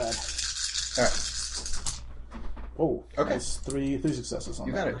 not bad. All right, Oh, Okay. That's three successes on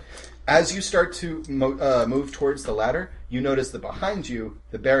you that. got it. As you start to move towards the ladder, you notice that behind you,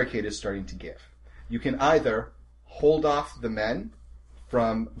 the barricade is starting to give. You can either hold off the men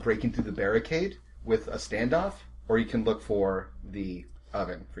from breaking through the barricade with a standoff, or you can look for the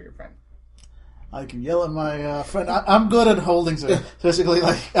oven for your friend. I can yell at my friend. I'm good at holding, so basically,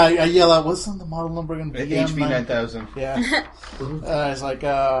 like I yell out, "What's on the model number again?" HV 9000. Yeah. It's like,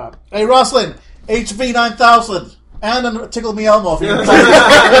 "Hey, Roslyn, HV 9000, and then tickle me Elmo." If you're and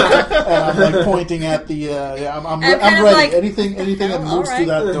I'm like pointing at the. I'm kind ready. of like, anything that moves all through right.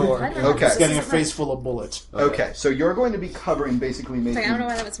 that door. I don't know Okay. It's what getting a this is face full of bullets. Okay, so you're going to be covering, basically Like, making. I don't know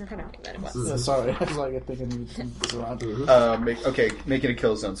why that was in front of me, but it was. Yeah, sorry, I was like, I think I need to move this around. Making a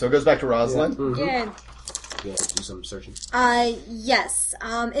kill zone. So it goes back to Rosalind. Yeah. Yeah, do some searching. Yes.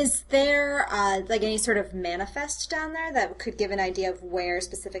 Is there like any sort of manifest down there that could give an idea of where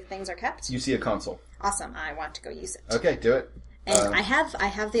specific things are kept? You see a console. Awesome. I want to go use it. Okay, do it. And I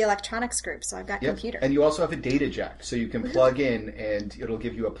have the electronics group, so I've got Yep. computer. And you also have a data jack, so you can plug in, and it'll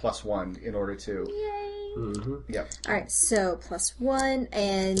give you a +1 in order to. Yay! Yep. All right, so +1,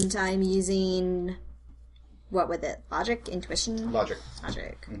 and I'm using what with it? Logic, intuition, Logic.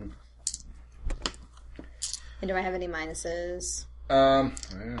 And do I have any minuses?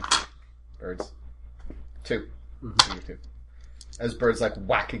 Birds. 2. You get 2. As birds like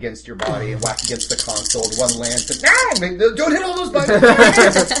whack against your body and whack against the console, one lands and don't hit all those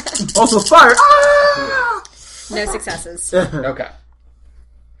buttons. Also fire! Ah! No successes. Okay.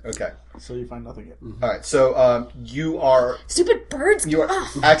 So you find nothing yet. All right, so you are Stupid birds. you are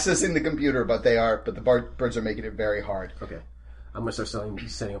Ah. accessing the computer, but the birds are making it very hard. Okay. I'm gonna start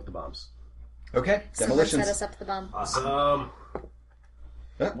setting up the bombs. Okay, Someone demolitions. set us up the bomb. Awesome.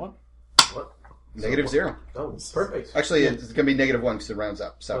 What? What? -0. Oh, perfect. Actually, it's going to be -1 because it rounds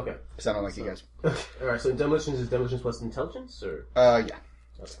up. So, Okay. because I don't like you guys. All right. So demolitions is demolitions plus intelligence, or Yeah.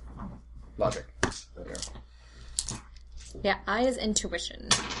 okay. Logic. Yeah, I is intuition,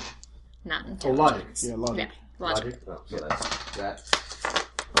 not Oh, intelligence. logic. Yeah, logic. Yeah, logic. Oh, so that's that.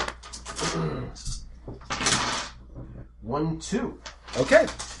 1, 2. Okay.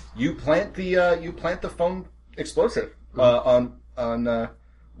 You plant the phone explosive on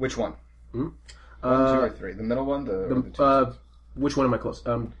which one? 1, 2, or 3? The middle one. Or the two? Which one am I close?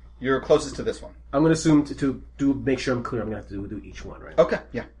 You're closest to this one. I'm gonna assume to make sure I'm clear. I'm gonna have to do each one, right? Okay.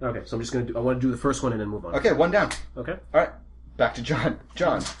 Yeah. Okay. So I'm just gonna do. I want to do the first one and then move on. Okay. 1 down. Okay. All right. Back to John.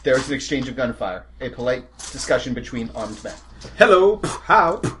 John, there's an exchange of gunfire. A polite discussion between armed men. Hello.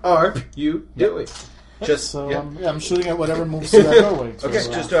 How are you doing? Just So yeah. I'm shooting at whatever moves through that doorway. So, Okay,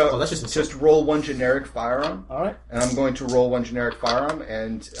 that's just just roll 1 generic firearm, all right. and I'm going to roll 1 generic firearm,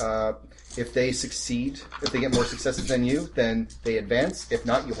 and if they succeed, if they get more successes than you, then they advance. If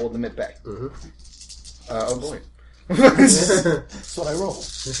not, you hold them at bay. Oh boy. That's what I roll.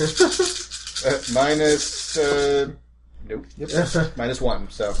 Minus, nope. Yep. -1,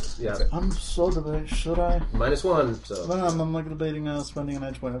 so Yeah. that's it. I'm so debating. Should I? -1. So No, I'm like debating spending an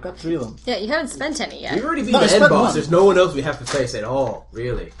edge point. I've got 3 of them. Yeah, you haven't spent any yet. we've already beat No, I the end spent boss. one. There's no one else we have to face at all.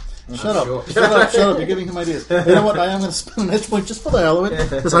 Really. Shut up. sure. Shut up. Shut up. You're giving him ideas. You know what? I am going to spend an edge point just for the hell of it,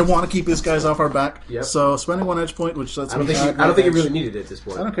 because I want to keep these guys off our back. Yep. So spending 1 edge point, which lets I don't me think add I don't think you edge. really needed it at this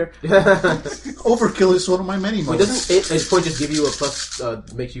point. I don't care. Overkill is one of my many modes. Doesn't edge point just give you a plus?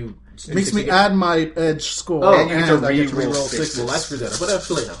 Makes you Makes me add my edge score, Oh, and you get to I get to re-roll reroll 6. Well, that's sixes. for that. But that's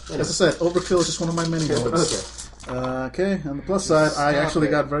too late now. Anyway. As I said, overkill is just one of my many modes. Okay. Okay, on the plus side, I actually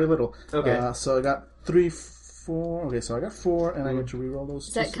it. got very little. Okay. So I got 3, 4. Okay, so I got 4, and I get to reroll those.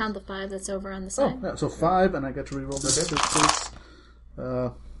 Does that count the 5 that's over on the Oh, side? yeah, so 5, and I get to reroll this. Okay.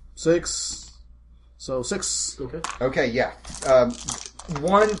 6. So 6. Okay. Okay, yeah.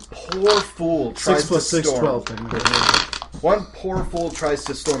 One poor fool 6 tries plus to 6, storm. 12. One poor fool tries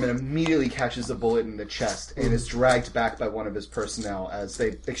to storm and immediately catches a bullet in the chest and is dragged back by one of his personnel as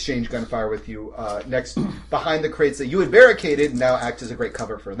they exchange gunfire with you next behind the crates that you had barricaded and now act as a great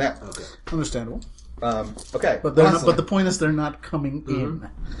cover for them. Okay. Understandable. Okay, But they're not, Rosalind. Mm-hmm. but the point is they're not coming in.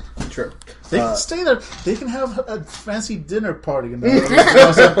 True. They can stay there. They can have a fancy dinner party in there.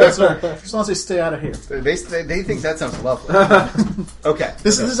 As long as they stay out of here. They think that sounds lovely. Okay.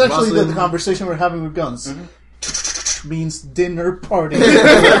 This is actually the Rosalind. conversation we're having with guns. Means dinner party.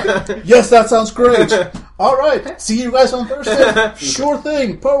 Yes, that sounds great. All right, see you guys on Thursday. Sure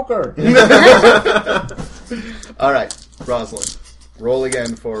thing, poker. All right, Rosalind. Roll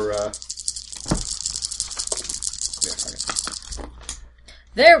again for...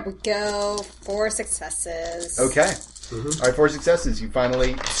 There we go. 4 successes. Okay. All right, 4 successes. You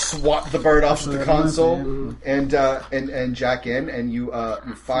finally swat the bird off of the console and jack in, and you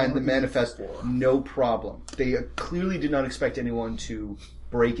find the manifest. No problem. They clearly did not expect anyone to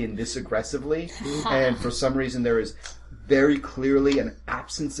break in this aggressively, and for some reason there is very clearly an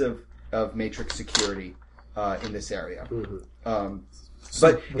absence of matrix security in this area.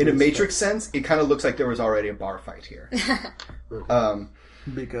 But in a matrix sense, it kind of looks like there was already a bar fight here.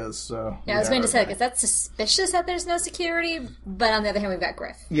 Because Yeah, I was going to say, like, is that suspicious that there's no security? But on the other hand, we've got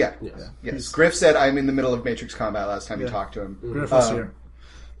Griff. Yeah. Yes. Griff said, "I'm in the middle of Matrix combat." Last time you talked to him, Griff was here.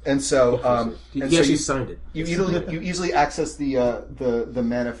 and so He and so actually you, signed it. you easily access the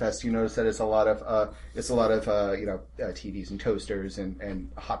manifest. You notice that it's a lot of TVs and toasters and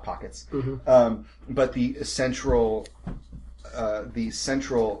hot pockets. But the central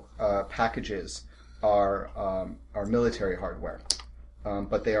packages are military hardware.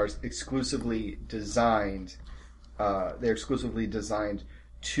 But they are exclusively designed. They're exclusively designed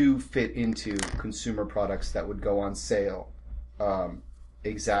to fit into consumer products that would go on sale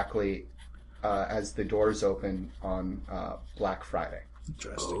exactly as the doors open on Black Friday.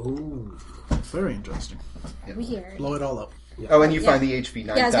 Interesting. Very interesting. Weird. Blow it all up. Oh, and you find the HV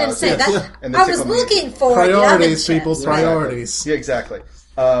 9000. Yeah, I was going to say, that, and the I was Tickle Me. looking for Priorities, the other people. chips. Priorities. Yeah, exactly.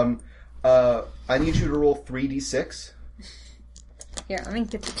 I need you to roll 3d6. Here, let me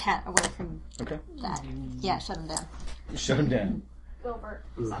get the cat away from Okay. that. Yeah, shut him down. Shut him down. Gilbert.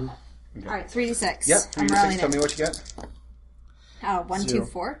 All right, 3d6. Yep. I'm 3d6. rolling Tell me it. what you get. 1, 2, 0.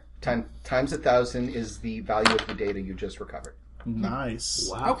 4. Times 1,000 is the value of the data you just recovered. Nice.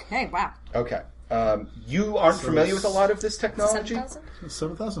 Wow. Okay, wow. Okay. You aren't familiar with a lot of this technology? 7,000?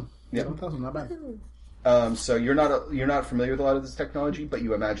 7,000. Yeah. 1,000, not bad. So you're not familiar with a lot of this technology, but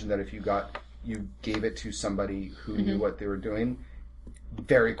you imagine that if you gave it to somebody who knew what they were doing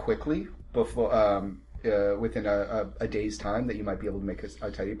very quickly before within a day's time, that you might be able to make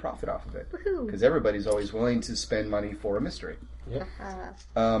a tidy profit off of it. Because everybody's always willing to spend money for a mystery. Yeah.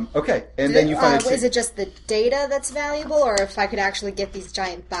 Okay, and then you find is it just the data that's valuable, or if I could actually get these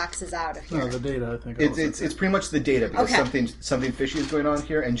giant boxes out of here? No, the data, I think. it's pretty much the data, because something fishy is going on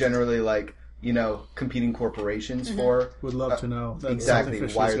here, and generally, like, competing corporations would love to know that exactly something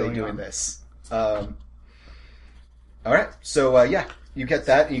fishy why is are they going doing on. this. All right, so you get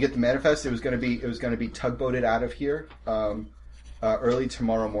that, and you get the manifest. It was going to be tugboated out of here early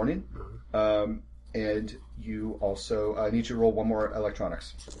tomorrow morning, and you also need to roll one more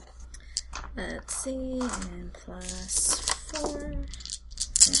electronics. Let's see, and plus 4.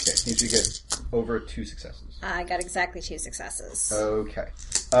 Okay, need you to get over 2 successes. I got exactly 2 successes. Okay.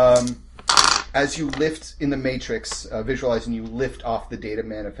 As you lift in the matrix, visualizing you lift off the data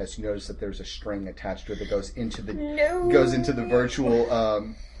manifest, you notice that there's a string attached to it that goes into the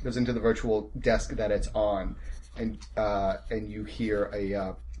virtual desk that it's on, and you hear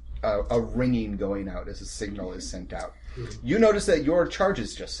a ringing going out as a signal is sent out. You notice that your charge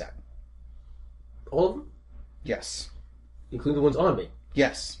is just set. All of them? Yes. Including the ones on me?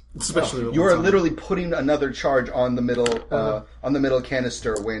 Yes. Especially the You ones are on- literally putting another charge on the middle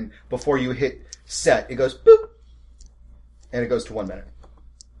canister when before you hit set, it goes boop, and it goes to 1 minute.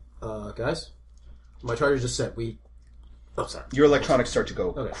 Guys, my charge is just set. Oh, sorry. Your electronics start to go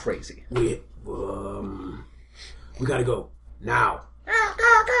Okay. crazy. We gotta go now.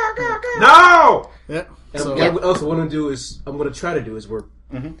 No! Yeah. And So, what else I want to do is, we're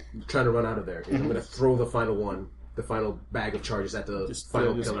trying to run out of there. I'm going to throw the final bag of charges at the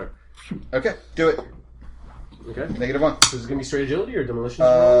final pillar. Okay, do it. Okay. -1. So is it going to be straight agility or demolition?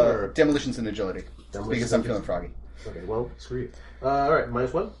 Or... Demolitions and agility. Demolitions Because I'm and feeling froggy. Okay, well, screw you. All right,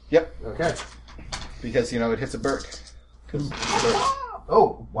 -1? Yep. Okay. Because, it hits a bird.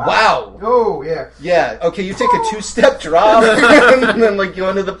 Oh, wow. Wow! Oh, yeah. Yeah, okay, you take a 2-step drop, and then, go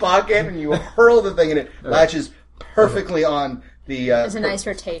into the pocket, and you hurl the thing, and it latches perfectly on the... There's a nice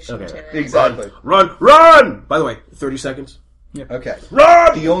rotation to it. Exactly. Run! By the way, 30 seconds. Okay.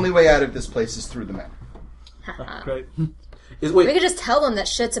 Run! The only way out of this place is through the map. great. We could just tell them that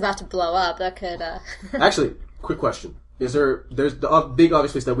shit's about to blow up. That could, Actually, quick question. There's the big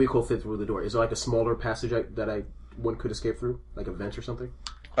obvious place that we could fit through the door. Is there like a smaller passage that one could escape through? Like a vent or something?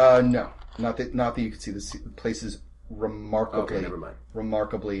 No. Not that you can see. The place is remarkably, Okay, never mind.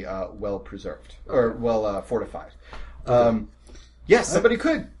 remarkably well preserved. Or well fortified. Yes, somebody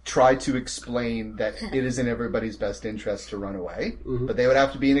could try to explain that it is in everybody's best interest to run away, but they would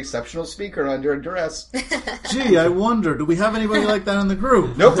have to be an exceptional speaker under duress. Gee, I wonder, do we have anybody like that in the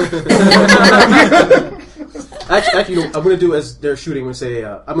group? Nope. Actually, I'm going to do as they're shooting. I'm going to say,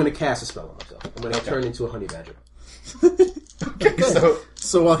 I'm going to cast a spell on myself. I'm going to turn into a honey badger.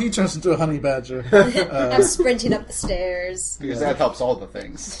 So while he turns into a honey badger, I'm sprinting up the stairs. Because that helps all the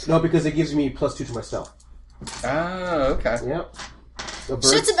things. No, because it gives me +2 to my stealth. Ah, okay. Yep.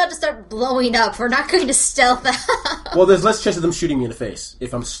 Shit's about to start blowing up. We're not going to stealth out. Well, there's less chance of them shooting me in the face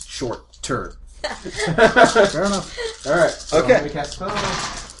if I'm short-term. fair enough. All right. So Okay. I'm going to cast a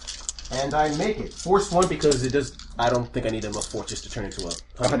spell, and I make it. Force 1 because it does. I don't think I need a +4 just to turn into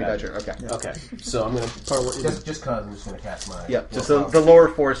a Honey badger, okay. Okay. So I'm going to just because I'm just going to cast my. Yeah, just the lower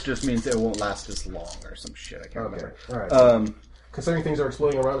force just means it won't last as long or some shit. I can't Okay. remember. All right. Considering things are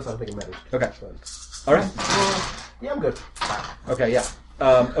exploding around us, I don't think it matters. Okay. But, All right. yeah, I'm good. Okay, yeah.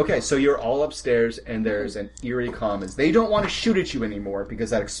 Okay, so you're all upstairs, and there's an eerie calm as they don't want to shoot at you anymore because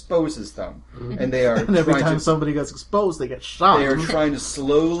that exposes them, and they are And every trying time to somebody gets exposed, they get shot. they are trying to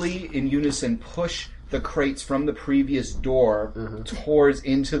slowly, in unison, push the crates from the previous door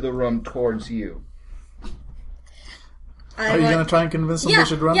into the room towards you. Are you going to try and convince them they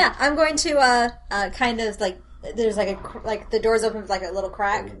should run? Yeah, I'm going to kind of there's the doors open with like a little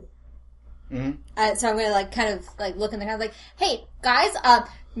crack. Mm-hmm. So I'm going to kind of look in the kind of hey guys,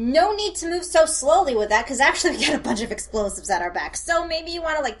 no need to move so slowly with that because actually we got a bunch of explosives at our back. So maybe you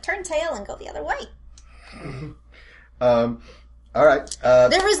want to turn tail and go the other way. All right.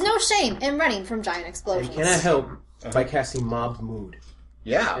 There is no shame in running from giant explosions. Can I help by casting Mob Mood?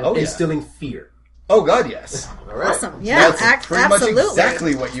 Yeah. And Oh, yeah. instilling fear. Oh, God, yes. All right. Awesome. Yeah, That's pretty absolutely. much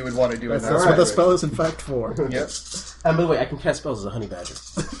exactly what you would want to do. That's in that what the situation. spell is in fact for. Yep. And by the way, I can cast spells as a honey badger.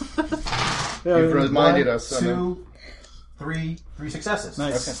 Yeah, You've reminded 1, us. 2, 3 successes.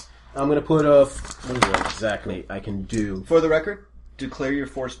 nice. Okay. I'm going to put what is it exactly I can do? For the record, declare your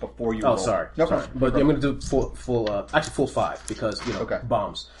force before you roll. Oh, sorry. No sorry. problem. But I'm going to do full 5 because, Okay.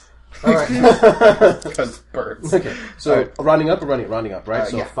 bombs. All right. Because birds. Okay. So rounding up or rounding up, right?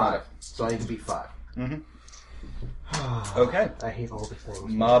 So yeah, 5. So I need to beat 5. Okay. I hate all the things.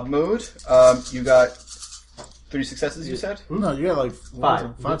 Mob mood. You got 3 successes, you said? No, you got like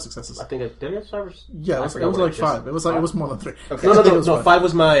 5. 5 successes. I think I did. I get 5 or... Yeah, it was forgot what like I just- 5. It was like it was more than 3. Okay. No. 5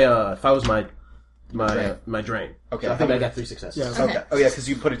 was my my drain. Okay. So I think I got 3 successes. Yeah. Okay. Oh, yeah, because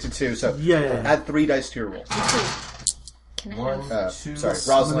you put it to 2. So Yeah. add 3 dice to your roll. Can I 1, have? 2, Sorry,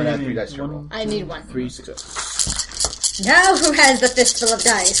 Rosalind, add 3 dice to your roll. I need one. 3 successes. Now who has the fistful of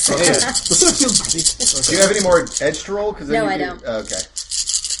dice? Do you have any more edge to roll? No, I don't. Okay.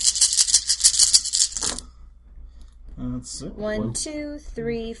 That's it. 1, 2,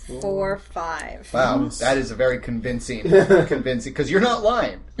 3, 4, 5. Wow, that is a very convincing, because you're not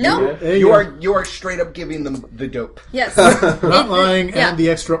lying. No. There You go. are shred up giving them the dope. Yes. Not lying yeah. and the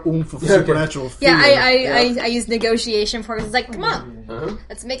extra oomph of supernatural fear. Yeah, I use negotiation for it. It's like, come on,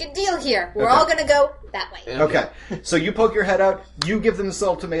 let's make a deal here. We're all gonna go that way. Okay, so you poke your head out, you give them this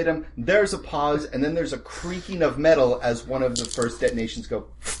ultimatum, there's a pause, and then there's a creaking of metal as one of the first detonations go.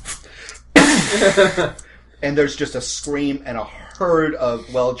 And there's just a scream, and a herd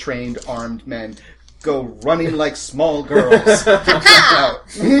of well-trained armed men go running like small girls. out.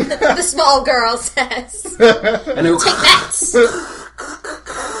 The small girl says, And it, "Take that!"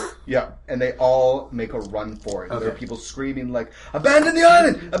 Yeah, and they all make a run for it. There are Okay. people screaming like, "Abandon the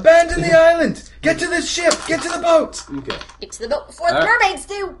island! Abandon the island! Get to this ship! Get to the boat!" okay. Get to the boat before the All right. mermaids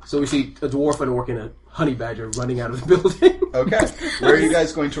do. So we see a dwarf, an orc, and a honey badger running out of the building. Okay, where are you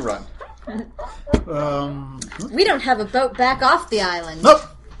guys going to run? We don't have a boat back off the island Nope.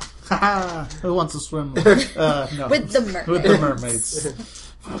 Haha. Who wants to swim? No. with the mermaids. With the mermaids.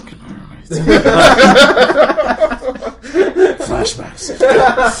 Fucking mermaids. Flashbacks.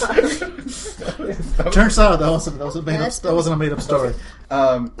 Turns out that wasn't a made up story.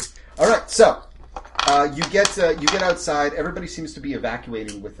 All right, so you get outside. Everybody seems to be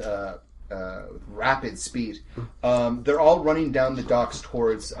evacuating with rapid speed. They're all running down the docks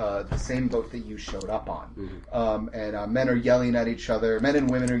towards the same boat that you showed up on. And men are yelling at each other. Men and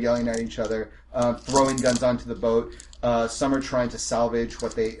women are yelling at each other, throwing guns onto the boat. Some are trying to salvage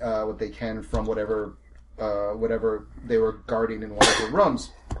what they can from whatever they were guarding in one of the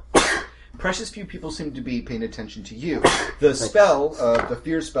rooms. Precious few people seem to be paying attention to you. The spell, the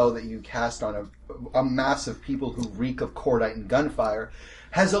fear spell that you cast on a mass of people who reek of cordite and gunfire,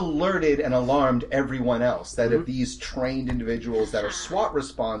 has alerted and alarmed everyone else that if these trained individuals that are SWAT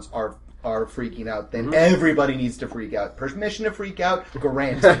response are freaking out, then everybody needs to freak out. Permission to freak out,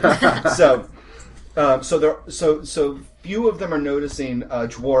 granted. So few of them are noticing a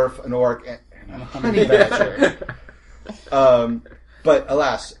dwarf, an orc, and a honey badger. But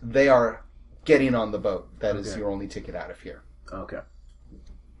alas, they are getting on the boat. That is your only ticket out of here. Okay.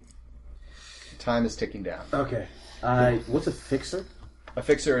 Time is ticking down. Okay. What's a fixer? A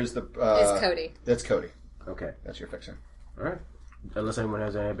fixer is the... It's Cody. That's Cody. Okay. That's your fixer. All right. Unless anyone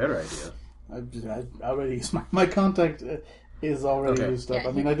has any better idea. I already used my contact is already Okay. used up. Yeah,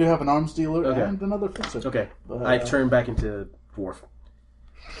 I mean, I do have an arms dealer Okay. and another fixer. Okay. But, I turn back into dwarf.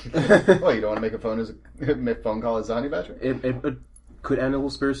 Well, you don't want to make a phone call as a honey badger? Could animal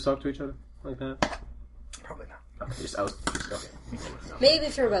spirits talk to each other like that? Probably not. Okay. Okay. Maybe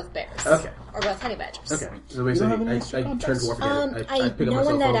if you're both bears. Okay. Or both honey badgers. Okay. So basically, have any I extra turn contacts? dwarf again. I pick up know my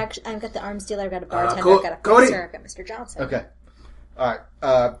cell one that phone. actually. I've got the arms dealer. I've got a bartender. Co- I've got a Cody! fixer. I've got Mr. Johnson. Okay. All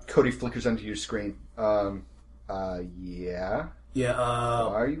right. Cody flickers onto your screen. Yeah? Yeah,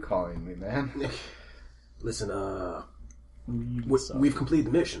 Why are you calling me, man? listen, we've completed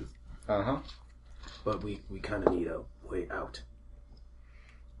the mission, Uh-huh. but we kind of need a way out.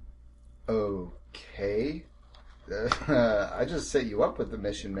 Okay. I just set you up with the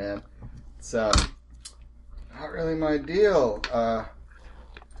mission, man. It's not really my deal.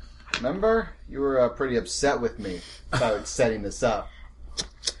 Remember? You were pretty upset with me about setting this up.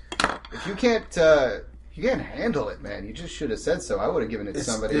 If you can't handle it, man, you just should have said so. I would have given it to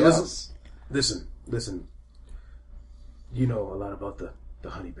somebody else. Listen. You know a lot about the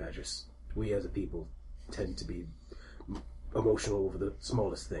honey badgers. We as a people tend to be emotional over the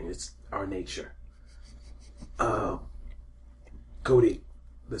smallest thing. It's our nature. Cody,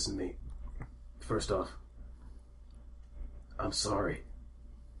 listen to me. First off, I'm sorry.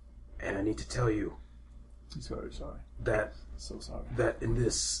 And I need to tell you He's very sorry. that So sorry. that in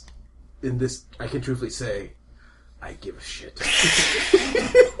this I can truthfully say I give a shit.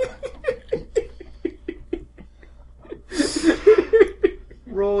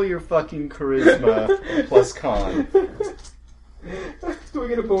 Roll your fucking charisma plus con. Do we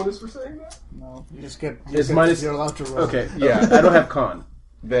get a bonus for saying that? No, you just get. It's minus- You're allowed to roll. Okay. Yeah. I don't have con.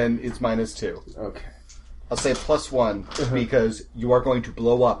 then it's -2. Okay. I'll say +1 because you are going to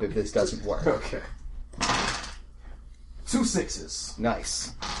blow up if this doesn't work. Okay. 2 6s.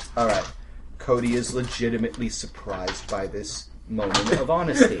 Nice. All right. Cody is legitimately surprised by this moment of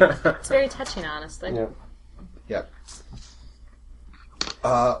honesty. It's very touching, honestly. Yeah. Yep.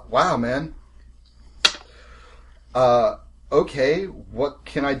 Wow, man. Okay, what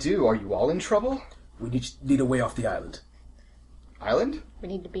can I do? Are you all in trouble? We need a way off the island. Island? We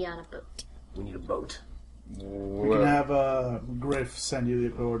need to be on a boat. We need a boat. We can have Griff send you the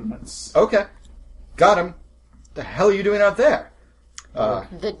coordinates. Okay. Got him. The hell are you doing out there?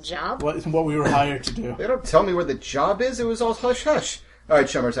 The job? What we were hired to do. They don't tell me where the job is. It was all hush-hush. All right,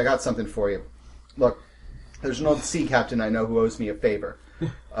 Chummers, I got something for you. Look, there's an old sea captain I know who owes me a favor.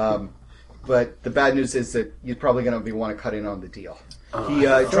 But the bad news is that you're probably going to want to cut in on the deal. He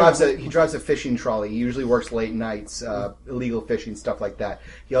drives a fishing trolley. He usually works late nights, illegal fishing, stuff like that.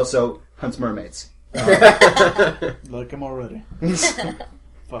 He also hunts mermaids. Like him already.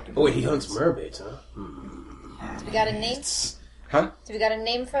 Fucking. Oh, wait, he hunts mermaids, huh? Do we got a name? Huh? Do we got a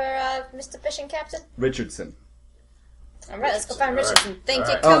name for Mr. Fishing Captain? Richardson. All right, let's go find Richardson. Thank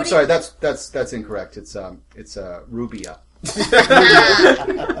you, Cody. Oh, I'm sorry. That's incorrect. It's Rubia.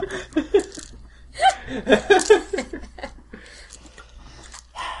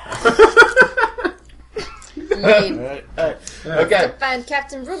 Name. Okay. Find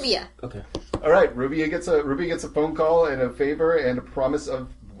Captain Rubia. Okay. All right. Rubia gets a phone call and a favor and a promise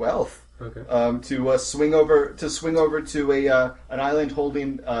of wealth. Okay. To swing over to an island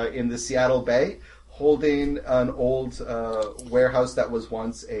holding in the Seattle Bay, holding an old warehouse that was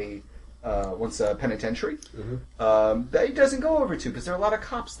once a penitentiary. That he doesn't go over to because there are a lot of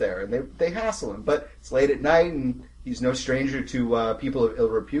cops there and they hassle him. But it's late at night and he's no stranger to people of ill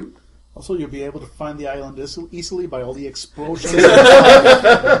repute. Also, you'll be able to find the island easily by all the explosions.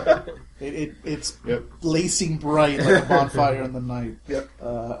 It's blazing bright like a bonfire in the night. Yep.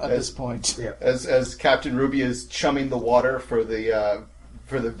 At this point, As Captain Ruby is chumming the water for the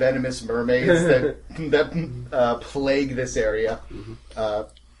venomous mermaids that plague this area,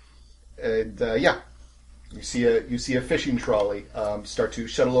 you see a fishing trolley start to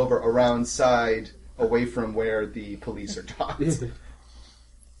shuttle over around side away from where the police are docked.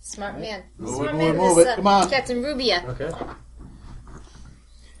 Smart man. Move it. Come on. Captain Rubia. Okay.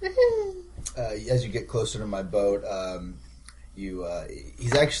 As you get closer to my boat,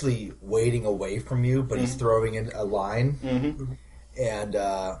 he's actually wading away from you, but he's throwing in a line. And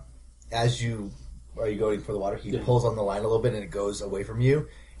as you are going for the water, he pulls on the line a little bit, and it goes away from you.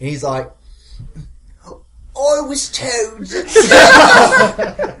 And he's like, I was told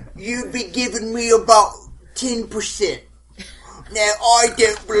that you'd be giving me about 10%. Now, I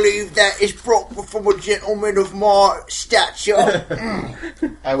don't believe that is proper from a gentleman of my stature.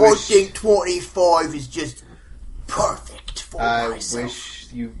 I think 25 is just perfect for myself. I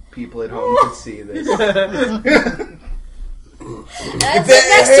wish you people at home could see this. That's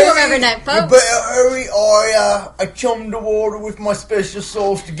next to him every night, folks. You better hurry. I chummed the water with my special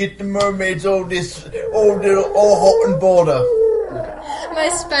sauce to get the mermaids all hot and bothered. My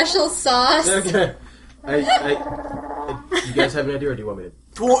special sauce. Okay. You guys have an idea, or do you want me to?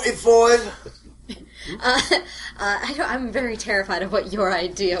 25. I'm very terrified of what your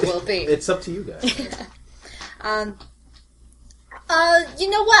idea will be. It's up to you guys. You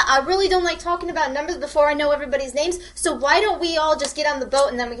know what? I really don't like talking about numbers before I know everybody's names, so why don't we all just get on the boat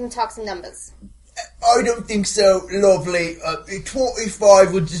and then we can talk some numbers? I don't think so, lovely.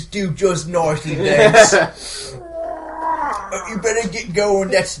 25 will just do just nicely, thanks. You better get going,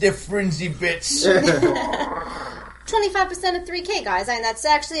 that's the frenzy bits. 25% of 3K, guys, and that's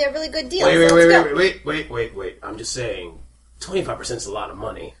actually a really good deal. Wait. I'm just saying, 25% is a lot of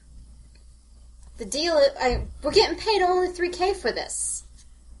money. The deal is, we're getting paid only 3K for this.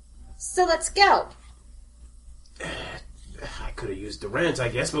 So let's go. I could have used the rent, I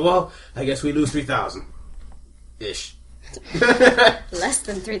guess, but I guess we lose 3,000. Ish. Less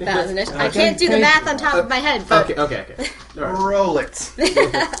than 3,000-ish. I can't do the math on top of my head, but... Okay. All right. Roll it.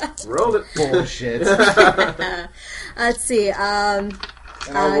 Roll it. Bullshit. Let's see. And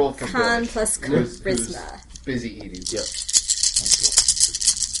I'll roll for con good. plus Who's charisma. busy eating. Yep.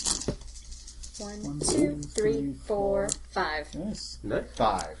 1, 2, 3, 4, 5. nice.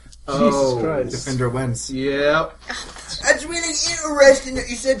 5. Jesus Christ. Defender wins. Yep. That's really interesting that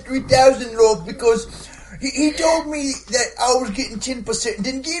you said 3,000, love, because he told me that I was getting 10% and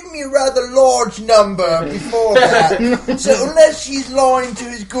then gave me a rather large number before that. So unless he's lying to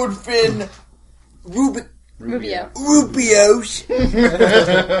his good friend Rubio. Rubio's,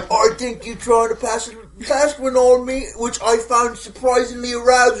 I think you're trying to pass one on me, which I found surprisingly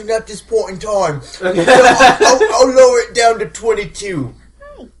arousing at this point in time. So I'll lower it down to 22.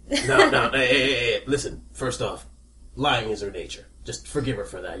 No, hey, listen, first off, lying is her nature. Just forgive her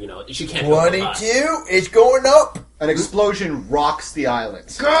for that, she can't help but lie. 22? It's going up. An explosion rocks the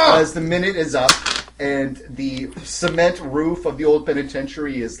island as the minute is up, and the cement roof of the old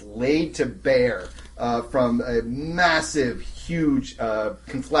penitentiary is laid to bare from a massive, huge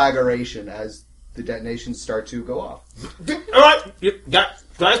conflagration as the detonations start to go off. All right, you got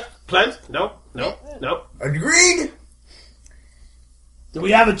plans? No. Agreed. Do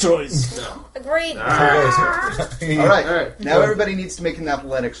we have a choice? No. Agreed. All right. Now everybody needs to make an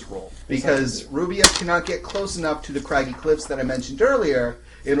athletics roll because Rubia cannot get close enough to the craggy cliffs that I mentioned earlier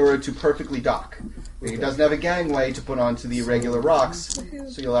in order to perfectly dock. He doesn't have a gangway to put onto the irregular rocks,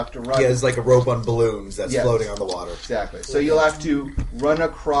 so you'll have to run. He has like a rope on balloons that's floating on the water. Exactly. So you'll have to run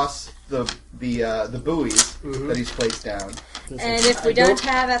across the buoys that he's placed down. And if we don't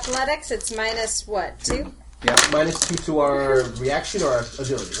have athletics, it's minus what, 2? Yeah. -2 to our reaction or our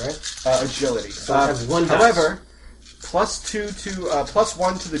agility, right? Agility. So it has one dice. However, +1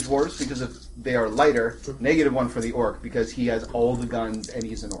 to the dwarves because they are lighter. -1 for the orc because he has all the guns and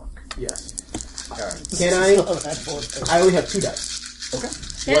he's an orc. Yes. All right. Can I only have 2 dice. Okay.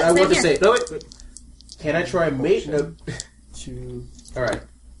 What I want to here. say. No, wait. Can I try mate? Two. All right.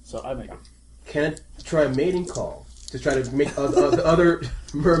 So I make it. Can I try a mating call to try to make the other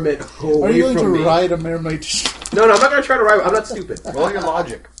mermaid go Are away you going to from me? ride a mermaid? No, I'm not going to try to ride. I'm not stupid. Roll your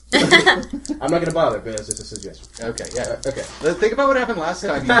logic. I'm not going to bother, but it's just a suggestion. Okay. Yeah. Okay. Let's think about what happened last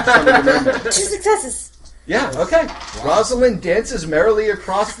time you summoned a mermaid. 2 successes. Yeah, okay. Rosalind dances merrily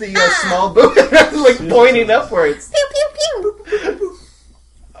across the small boat, like pointing upwards. Pew, pew, pew.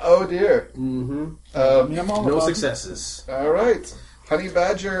 Oh dear. Mm-hmm. I'm all No about successes. All right. Honey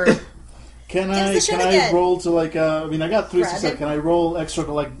Badger. Can Give us I the shit can I again. roll to like I got 3 Grab success. it. Can I roll extra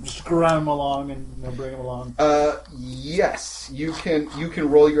to like just grab him along and bring him along? Yes, you can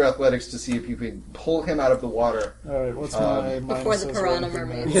roll your athletics to see if you can pull him out of the water. All right, what's my Before the minuses or piranha anything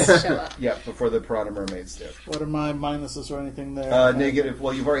mermaids there? show up. Yeah, before the piranha mermaids do. What are my minuses or anything there? Negative.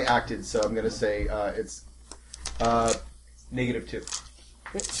 Well, you've already acted, so I'm going to say it's -2.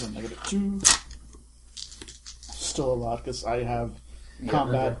 Okay, so -2. Still a lot because I have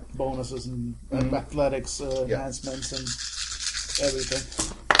combat bonuses and athletics enhancements and everything.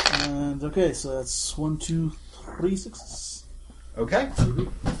 And okay, so that's 1, 2, 3 6. Okay.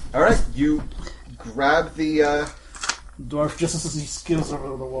 All right. You grab the. Dwarf just as he skills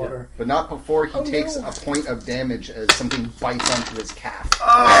over the water. But not before he takes a point of damage as something bites onto his calf.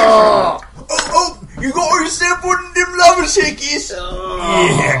 Oh, you got yourself one of them lava shakies.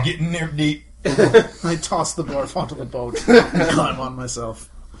 Yeah, getting there deep. I toss the dwarf onto the boat and climb on myself.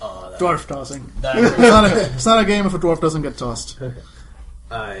 Dwarf tossing. It's not a game if a dwarf doesn't get tossed.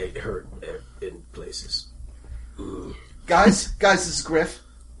 I hurt in places. Guys, this is Griff.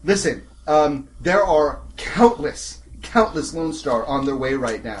 Listen, there are countless Lone Star on their way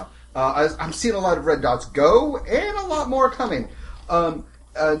right now. I'm seeing a lot of red dots go, and a lot more coming.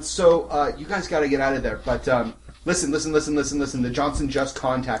 So you guys got to get out of there. But listen. The Johnson just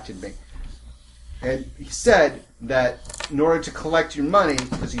contacted me. And he said that in order to collect your money,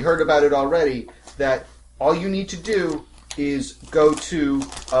 because he heard about it already, that all you need to do is go to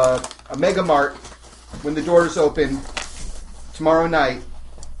a Mega Mart when the doors open tomorrow night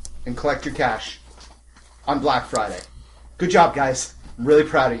and collect your cash on Black Friday. Good job, guys. I'm really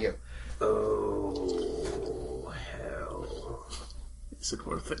proud of you. Oh, hell. Is it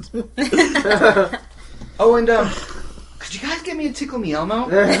worth it? Oh, and could you guys get me a Tickle Me Elmo?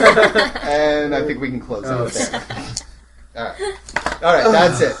 And I think we can close out there. All right,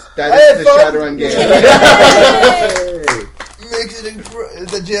 that's it. That is the Shadowrun game.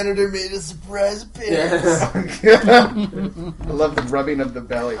 The janitor made a surprise appearance. I love the rubbing of the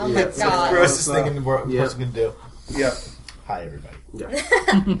belly. Oh my god. Grossest thing in the world a person can do. Yeah. Hi, everybody.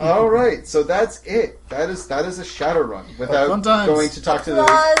 All right, so that's it. That is a Shadowrun without Fun times. going to talk to the.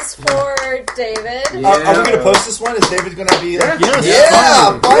 Applause for David. Are we going to post this one? Is David going to be like... Yes.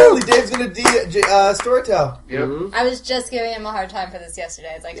 Yeah! Finally, Dave's going to storytell. Yep. I was just giving him a hard time for this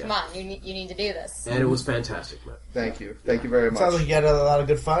yesterday. It's like, come on, you need to do this. And it was fantastic, man. Thank you very much. Sounds like you had a lot of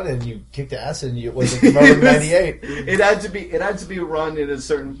good fun and you kicked ass and it was like Roman 98. It had to be run in a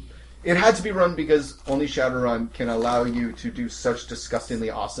certain. It had to be run because only Shadowrun can allow you to do such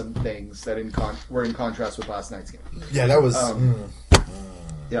disgustingly awesome things that were in contrast with last night's game. Yeah, that was...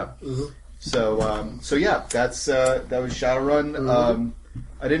 Yeah. So yeah, that was Shadowrun.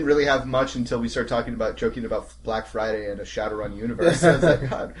 I didn't really have much until we started joking about Black Friday and a Shadowrun universe. I was like,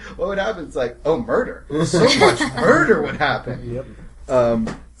 God, what would happen? It's like, oh, murder. So much murder would happen. Yep.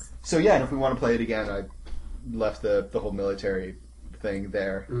 So yeah, and if we want to play it again, I left the whole military thing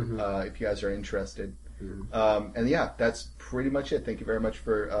there. If you guys are interested. And yeah, that's pretty much it. Thank you very much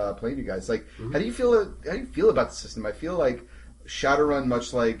for playing, you guys. Like, how do you feel about the system? I feel like Shadowrun,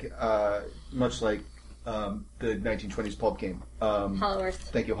 much like the 1920s pulp game, Hollow Earth.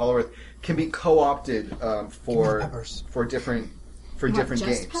 Thank you, Hollow Earth, can be co-opted for different Just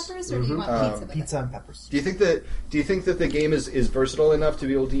games. peppers, or do you want pizza with Pizza and peppers. Do you think that the game is versatile enough to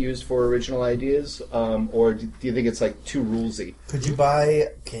be able to use for original ideas, or do you think it's like too rulesy?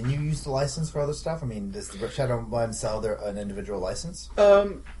 Can you use the license for other stuff? I mean, does the Shadowrun sell an individual license?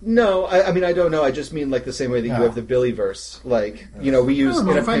 No, I mean I don't know. I just mean like the same way that you have the Billyverse. Like we use.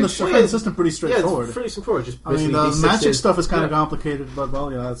 I find the system pretty straightforward. It's pretty straightforward. Just I mean, the magic stuff is kind of complicated, but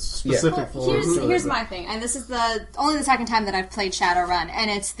that's specific for. Here's my thing, and this is only the second time that I've played Shadowrun, and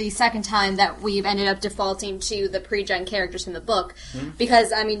it's the second time that we've ended up defaulting to the pre-gen characters from the book,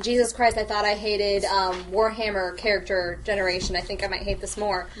 because I mean, Jesus Christ, I thought I hated Warhammer character generation. I think I might hate this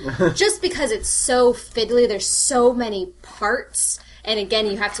more, just because it's so fiddly. There's so many parts, and again,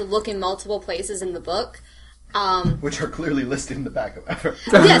 you have to look in multiple places in the book. Which are clearly listed in the back of it.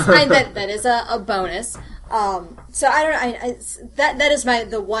 Yes, that is a bonus. So I don't know. That is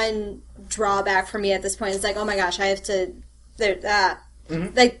the one drawback for me at this point. It's like, oh my gosh, I have to. I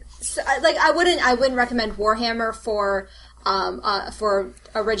wouldn't recommend Warhammer for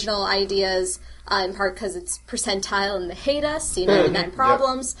original ideas. In part because it's percentile and they hate us. 99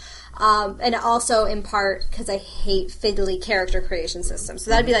 problems. And also in part because I hate fiddly character creation systems.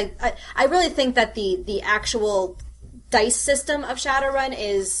 So that'd be like, I really think that the actual dice system of Shadowrun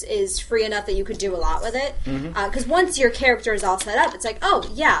is free enough that you could do a lot with it. Because once your character is all set up, it's like, oh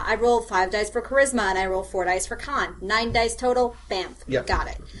yeah, I roll 5 dice for charisma and I roll 4 dice for con. 9 dice total, bam, got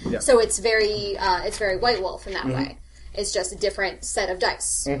it. Yep. So it's very White Wolf in that way. It's just a different set of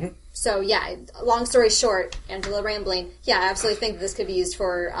dice. So yeah, long story short, Angela rambling. Yeah, I absolutely think this could be used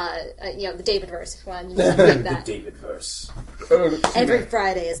for the David verse. If you want to make that. The David verse. Every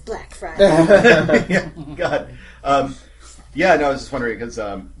Friday is Black Friday. Yeah, God. I was just wondering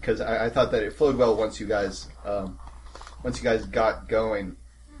because I thought that it flowed well once you guys got going.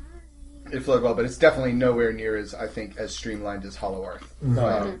 It flowed well, but it's definitely nowhere near as streamlined as Hollow Earth.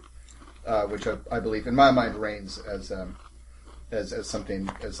 Which I believe, in my mind, reigns as something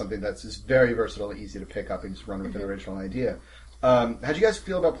that's just very versatile and easy to pick up and just run with an original idea. How'd you guys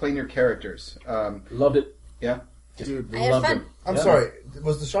feel about playing your characters? Loved it. Yeah, Dude, I had fun. I'm sorry. Did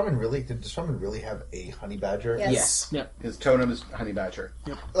the shaman really have a honey badger? Yes. Yeah. His totem is honey badger.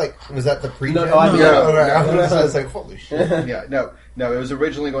 Like, was that the pre? No, I think- I was like, holy shit. Yeah, no, it was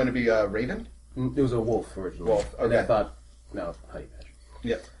originally going to be Raven. It was a wolf originally. Wolf, And I okay. thought, no, honey badger.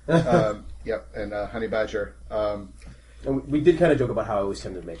 Yep, yep, and honey badger. And we did kind of joke about how I always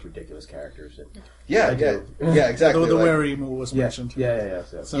tend to make ridiculous characters. And Yeah, exactly. The like- wary move was mentioned. yeah.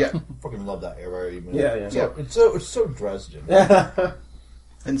 yeah, Fucking love that era. Even. Yeah. It's so Dresden.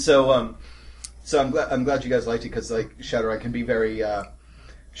 and so I'm glad you guys liked it because like Shadowrun can be very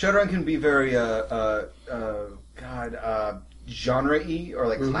genre-y or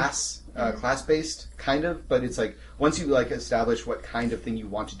like class based kind of, but it's like once you like establish what kind of thing you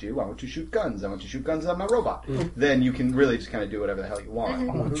want to do, I want to shoot guns on my robot, then you can really just kind of do whatever the hell you want.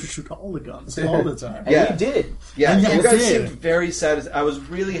 I want to shoot all the guns all the time. And Yeah. you did. Yeah, And you you guys did. seemed very satisfied. I was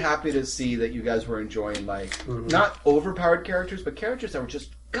really happy to see that you guys were enjoying like not overpowered characters, but characters that were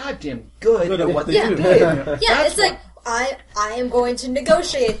just goddamn good at what they Yeah. do. Yeah, it's like I am going to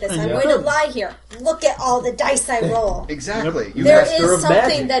negotiate this. I'm going to lie here. Look at all the dice I roll. Exactly. You There guys- Master is of something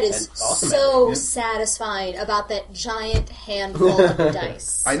magic that is and awesome so magic. satisfying about that giant handful of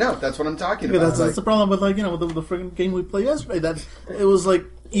dice. I know that's what I'm talking Yeah, about. that's the problem with with the friggin' game we played yesterday. That it was like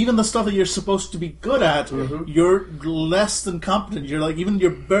even the stuff that you're supposed to be good at, you're less than competent. You're like even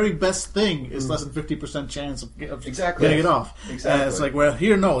your very best thing is less than 50% chance of Exactly. getting it off. Exactly. It's like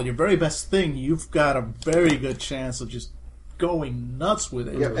here, no, your very best thing, you've got a very good chance of just going nuts with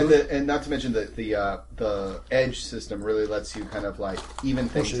it. Yeah, and not to mention that the edge system really lets you kind of like even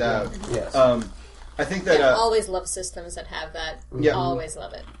things out. Yes. I think that Always love systems that have that. Yeah. Always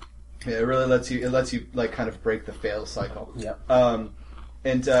love it. yeah, it really lets you like kind of break the fail cycle. Yeah.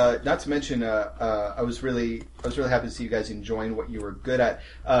 And not to mention, I was really happy to see you guys enjoying what you were good at.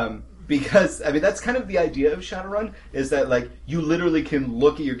 Because, I mean, that's kind of the idea of Shadowrun, is that, like, you literally can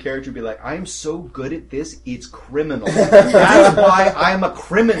look at your character and be like, I'm so good at this, it's criminal. That's why I'm a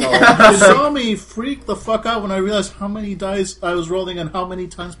criminal. You saw me freak the fuck out when I realized how many dice I was rolling and how many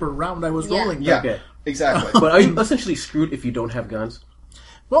times per round I was rolling. Yeah, Okay. exactly. But are you essentially screwed if you don't have guns?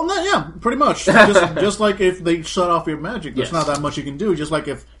 Well, no, yeah, pretty much. Just like if they shut off your magic, there's Yes. not that much you can do. Just like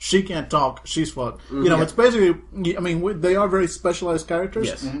if she can't talk, she's fucked. It's basically, I mean, they are very specialized characters,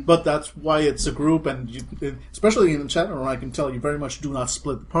 Yes. but that's why it's a group, and especially in Shadowrun, I can tell you very much do not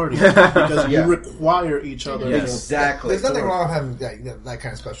split the party, because you require each other. Yes. Exactly. There's nothing wrong with having that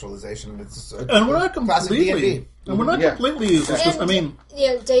kind of specialization. It's And we're not classic completely, D&D. and we're not Yeah. completely useless. 'Cause, I mean,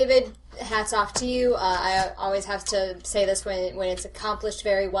 David, hats off to you. I always have to say this when it's accomplished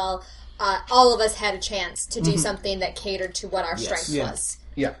very well. All of us had a chance to do something that catered to what our strength was.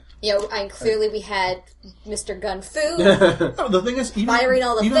 Yeah. Clearly we had Mr. Gun Fu. no, the thing is, even, Firing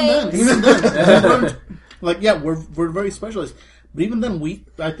all the even then, things. even then, like, yeah, we're very specialized. But even then,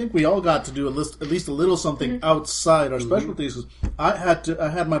 I think we all got to do at least a little something outside our specialties. I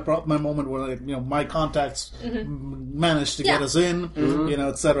had my moment where, like, my contacts managed to get us in,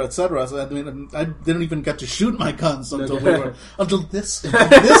 et cetera, et cetera. So I didn't even get to shoot my guns until this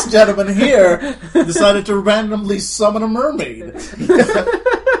gentleman here decided to randomly summon a mermaid.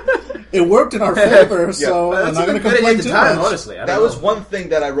 It worked in our favor, so I'm not going to complain too much. Honestly, That was one thing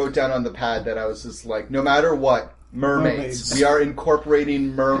that I wrote down on the pad that I was just like, no matter what, mermaids. We are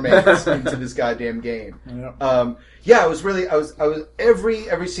incorporating mermaids into this goddamn game. Yeah. I was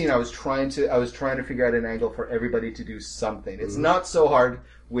every scene I was trying to figure out an angle for everybody to do something. It's not so hard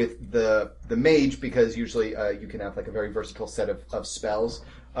with the mage, because usually you can have like a very versatile set of spells.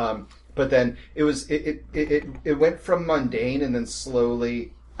 But then it went from mundane, and then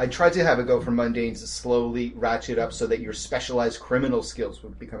slowly I tried to have it go from mundane to slowly ratchet up so that your specialized criminal skills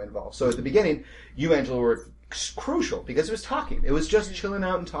would become involved. So at the beginning, you, Angela, were crucial because it was talking. It was just chilling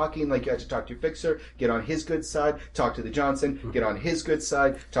out and talking. Like, you had to talk to your fixer, get on his good side, talk to the Johnson, get on his good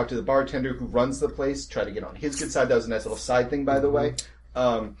side, talk to the bartender who runs the place, try to get on his good side. That was a nice little side thing, by the way.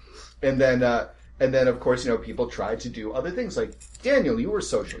 And then, of course, people tried to do other things. Like, Daniel, you were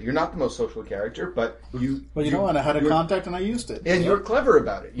social. You're not the most social character, but you... Well, you know what? I had a contact and I used it. And you were clever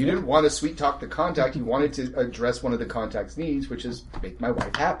about it. You didn't want to sweet talk the contact. You wanted to address one of the contact's needs, which is make my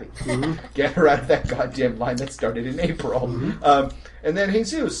wife happy. Get her out of that goddamn line that started in April. And then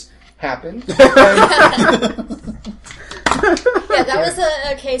Jesus happened. Yeah, that was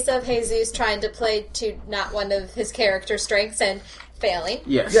a case of Jesus trying to play to not one of his character strengths and failing.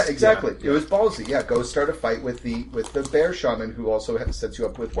 Yes. Yeah, exactly. It was ballsy. Yeah, go start a fight with the bear shaman who also sets you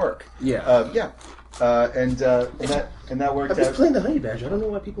up with work. Yeah. And that worked I'm just out. playing the honey badger. I don't know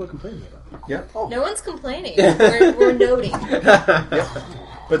what people are complaining about. Yeah. No one's complaining. We're noting.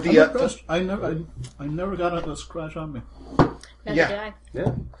 But I never got a scratch on me. Never Yeah. did I.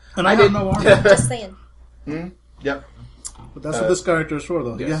 Yeah. And I have no armor. Just saying. Yep. But that's what this character is for,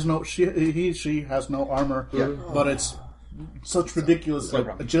 though. Yes. He has no. She has no armor. Yeah. But it's such ridiculous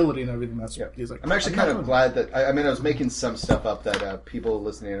agility and everything. That's he's like. I'm actually kind of glad that I was making some stuff up that people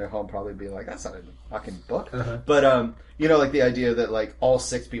listening at home probably be like, that's not a fucking book. But like the idea that like all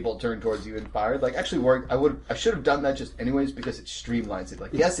 6 people turned towards you and fired, like actually worked. I should have done that just anyways because it streamlines it.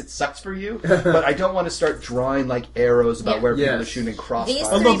 Like, yes, it sucks for you, but I don't want to start drawing like arrows about where people are shooting crossfire. These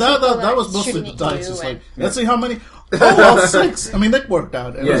Although three people that was are mostly shooting the at dice. you It's and- like, let's see how many. Oh, well, 6. I mean, that worked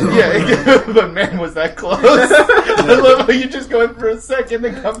out. Yeah, but man, was that close. I love how you just go in for a second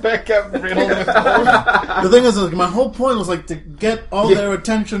and come back out riddled with gold. The thing is, like, my whole point was like to get all their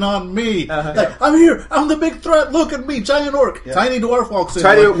attention on me. Like, I'm here. I'm the big threat. Look at me, giant orc. Tiny dwarf walks in.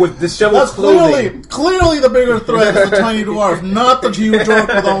 Tiny like, with disheveled that's clothing. clearly the bigger threat is the tiny dwarf, not the huge orc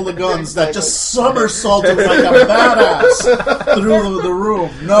with all the guns that just somersaulted like a badass through the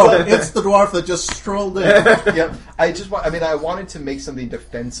room. No, it's the dwarf that just strolled in. Yep. I wanted to make something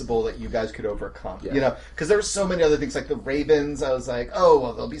defensible that you guys could overcome. Because there were so many other things like the ravens. I was like, oh,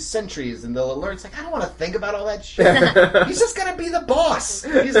 well, there'll be sentries and they'll alert. It's like, I don't want to think about all that shit. He's just going to be the boss.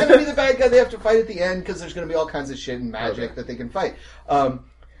 He's going to be the bad guy they have to fight at the end because there's going to be all kinds of shit and magic that they can fight.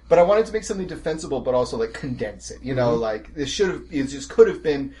 But I wanted to make something defensible, but also like condense it. Like it just could have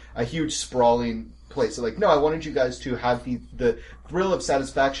been a huge sprawling place. So, like, no, I wanted you guys to have the thrill of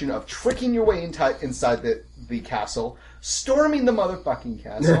satisfaction of tricking your way inside the castle, storming the motherfucking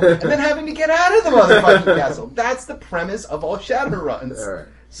castle, and then having to get out of the motherfucking castle. That's the premise of all Shadowruns. All right.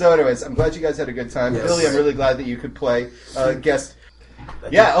 So, anyways, I'm glad you guys had a good time. Yes. Billy, I'm really glad that you could play guest.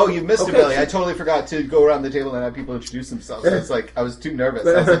 Yeah, oh, you missed it, Billy. I totally forgot to go around the table and have people introduce themselves. It's like, I was too nervous.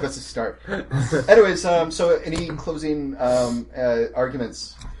 I was like, let's just start. Anyways, so any closing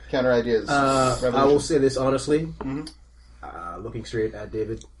arguments? Counter ideas. I will Revolution. say this honestly. Looking straight at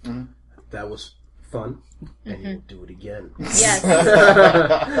David, that was fun, and you'll do it again. Yes.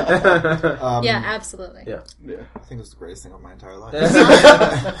 Yeah, absolutely. Yeah. I think it was the greatest thing of my entire life.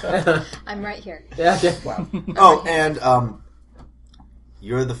 I'm right here. Yeah. Wow. Oh, and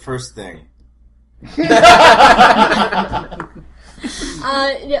you're the first thing.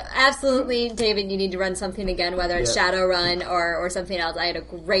 Yeah, absolutely, David. You need to run something again, whether it's Shadowrun or something else. I had a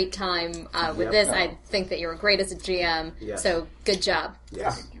great time with this. I think that you're great as a GM. So good job.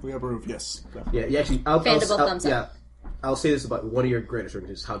 Yes. We approve, yes. Yeah. You actually. I'll Thumbs up. Yeah. I'll say this about one of your greatest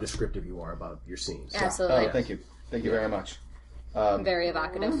strengths is how descriptive you are about your scenes. Absolutely. Thank you. Thank you very much. Very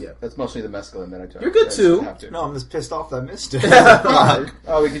evocative. Yeah. That's mostly the mescaline that I took. You're good, I just too. have to. No, I'm just pissed off that I missed it.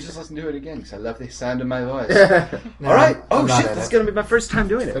 Oh, we could just listen to it again because I love the sound of my voice. No, All right. I'm Oh not shit! in This is it. going to be my first time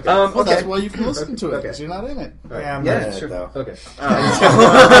doing it. Well, Okay. that's why you can listen to it, Okay. because you're not in it. Yeah, I'm Yeah, not in sure. it, though. Okay.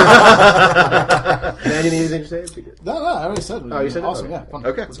 Man, you need anything to say? No, I already said it. Oh, you said it? Awesome, Okay. yeah. Fun.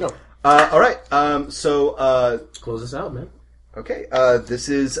 Okay. Let's go. All right. So. Close this out, man. Okay, this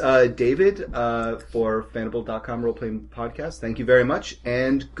is David for Fanable.com Roleplaying Podcast. Thank you very much,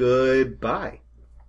 and goodbye.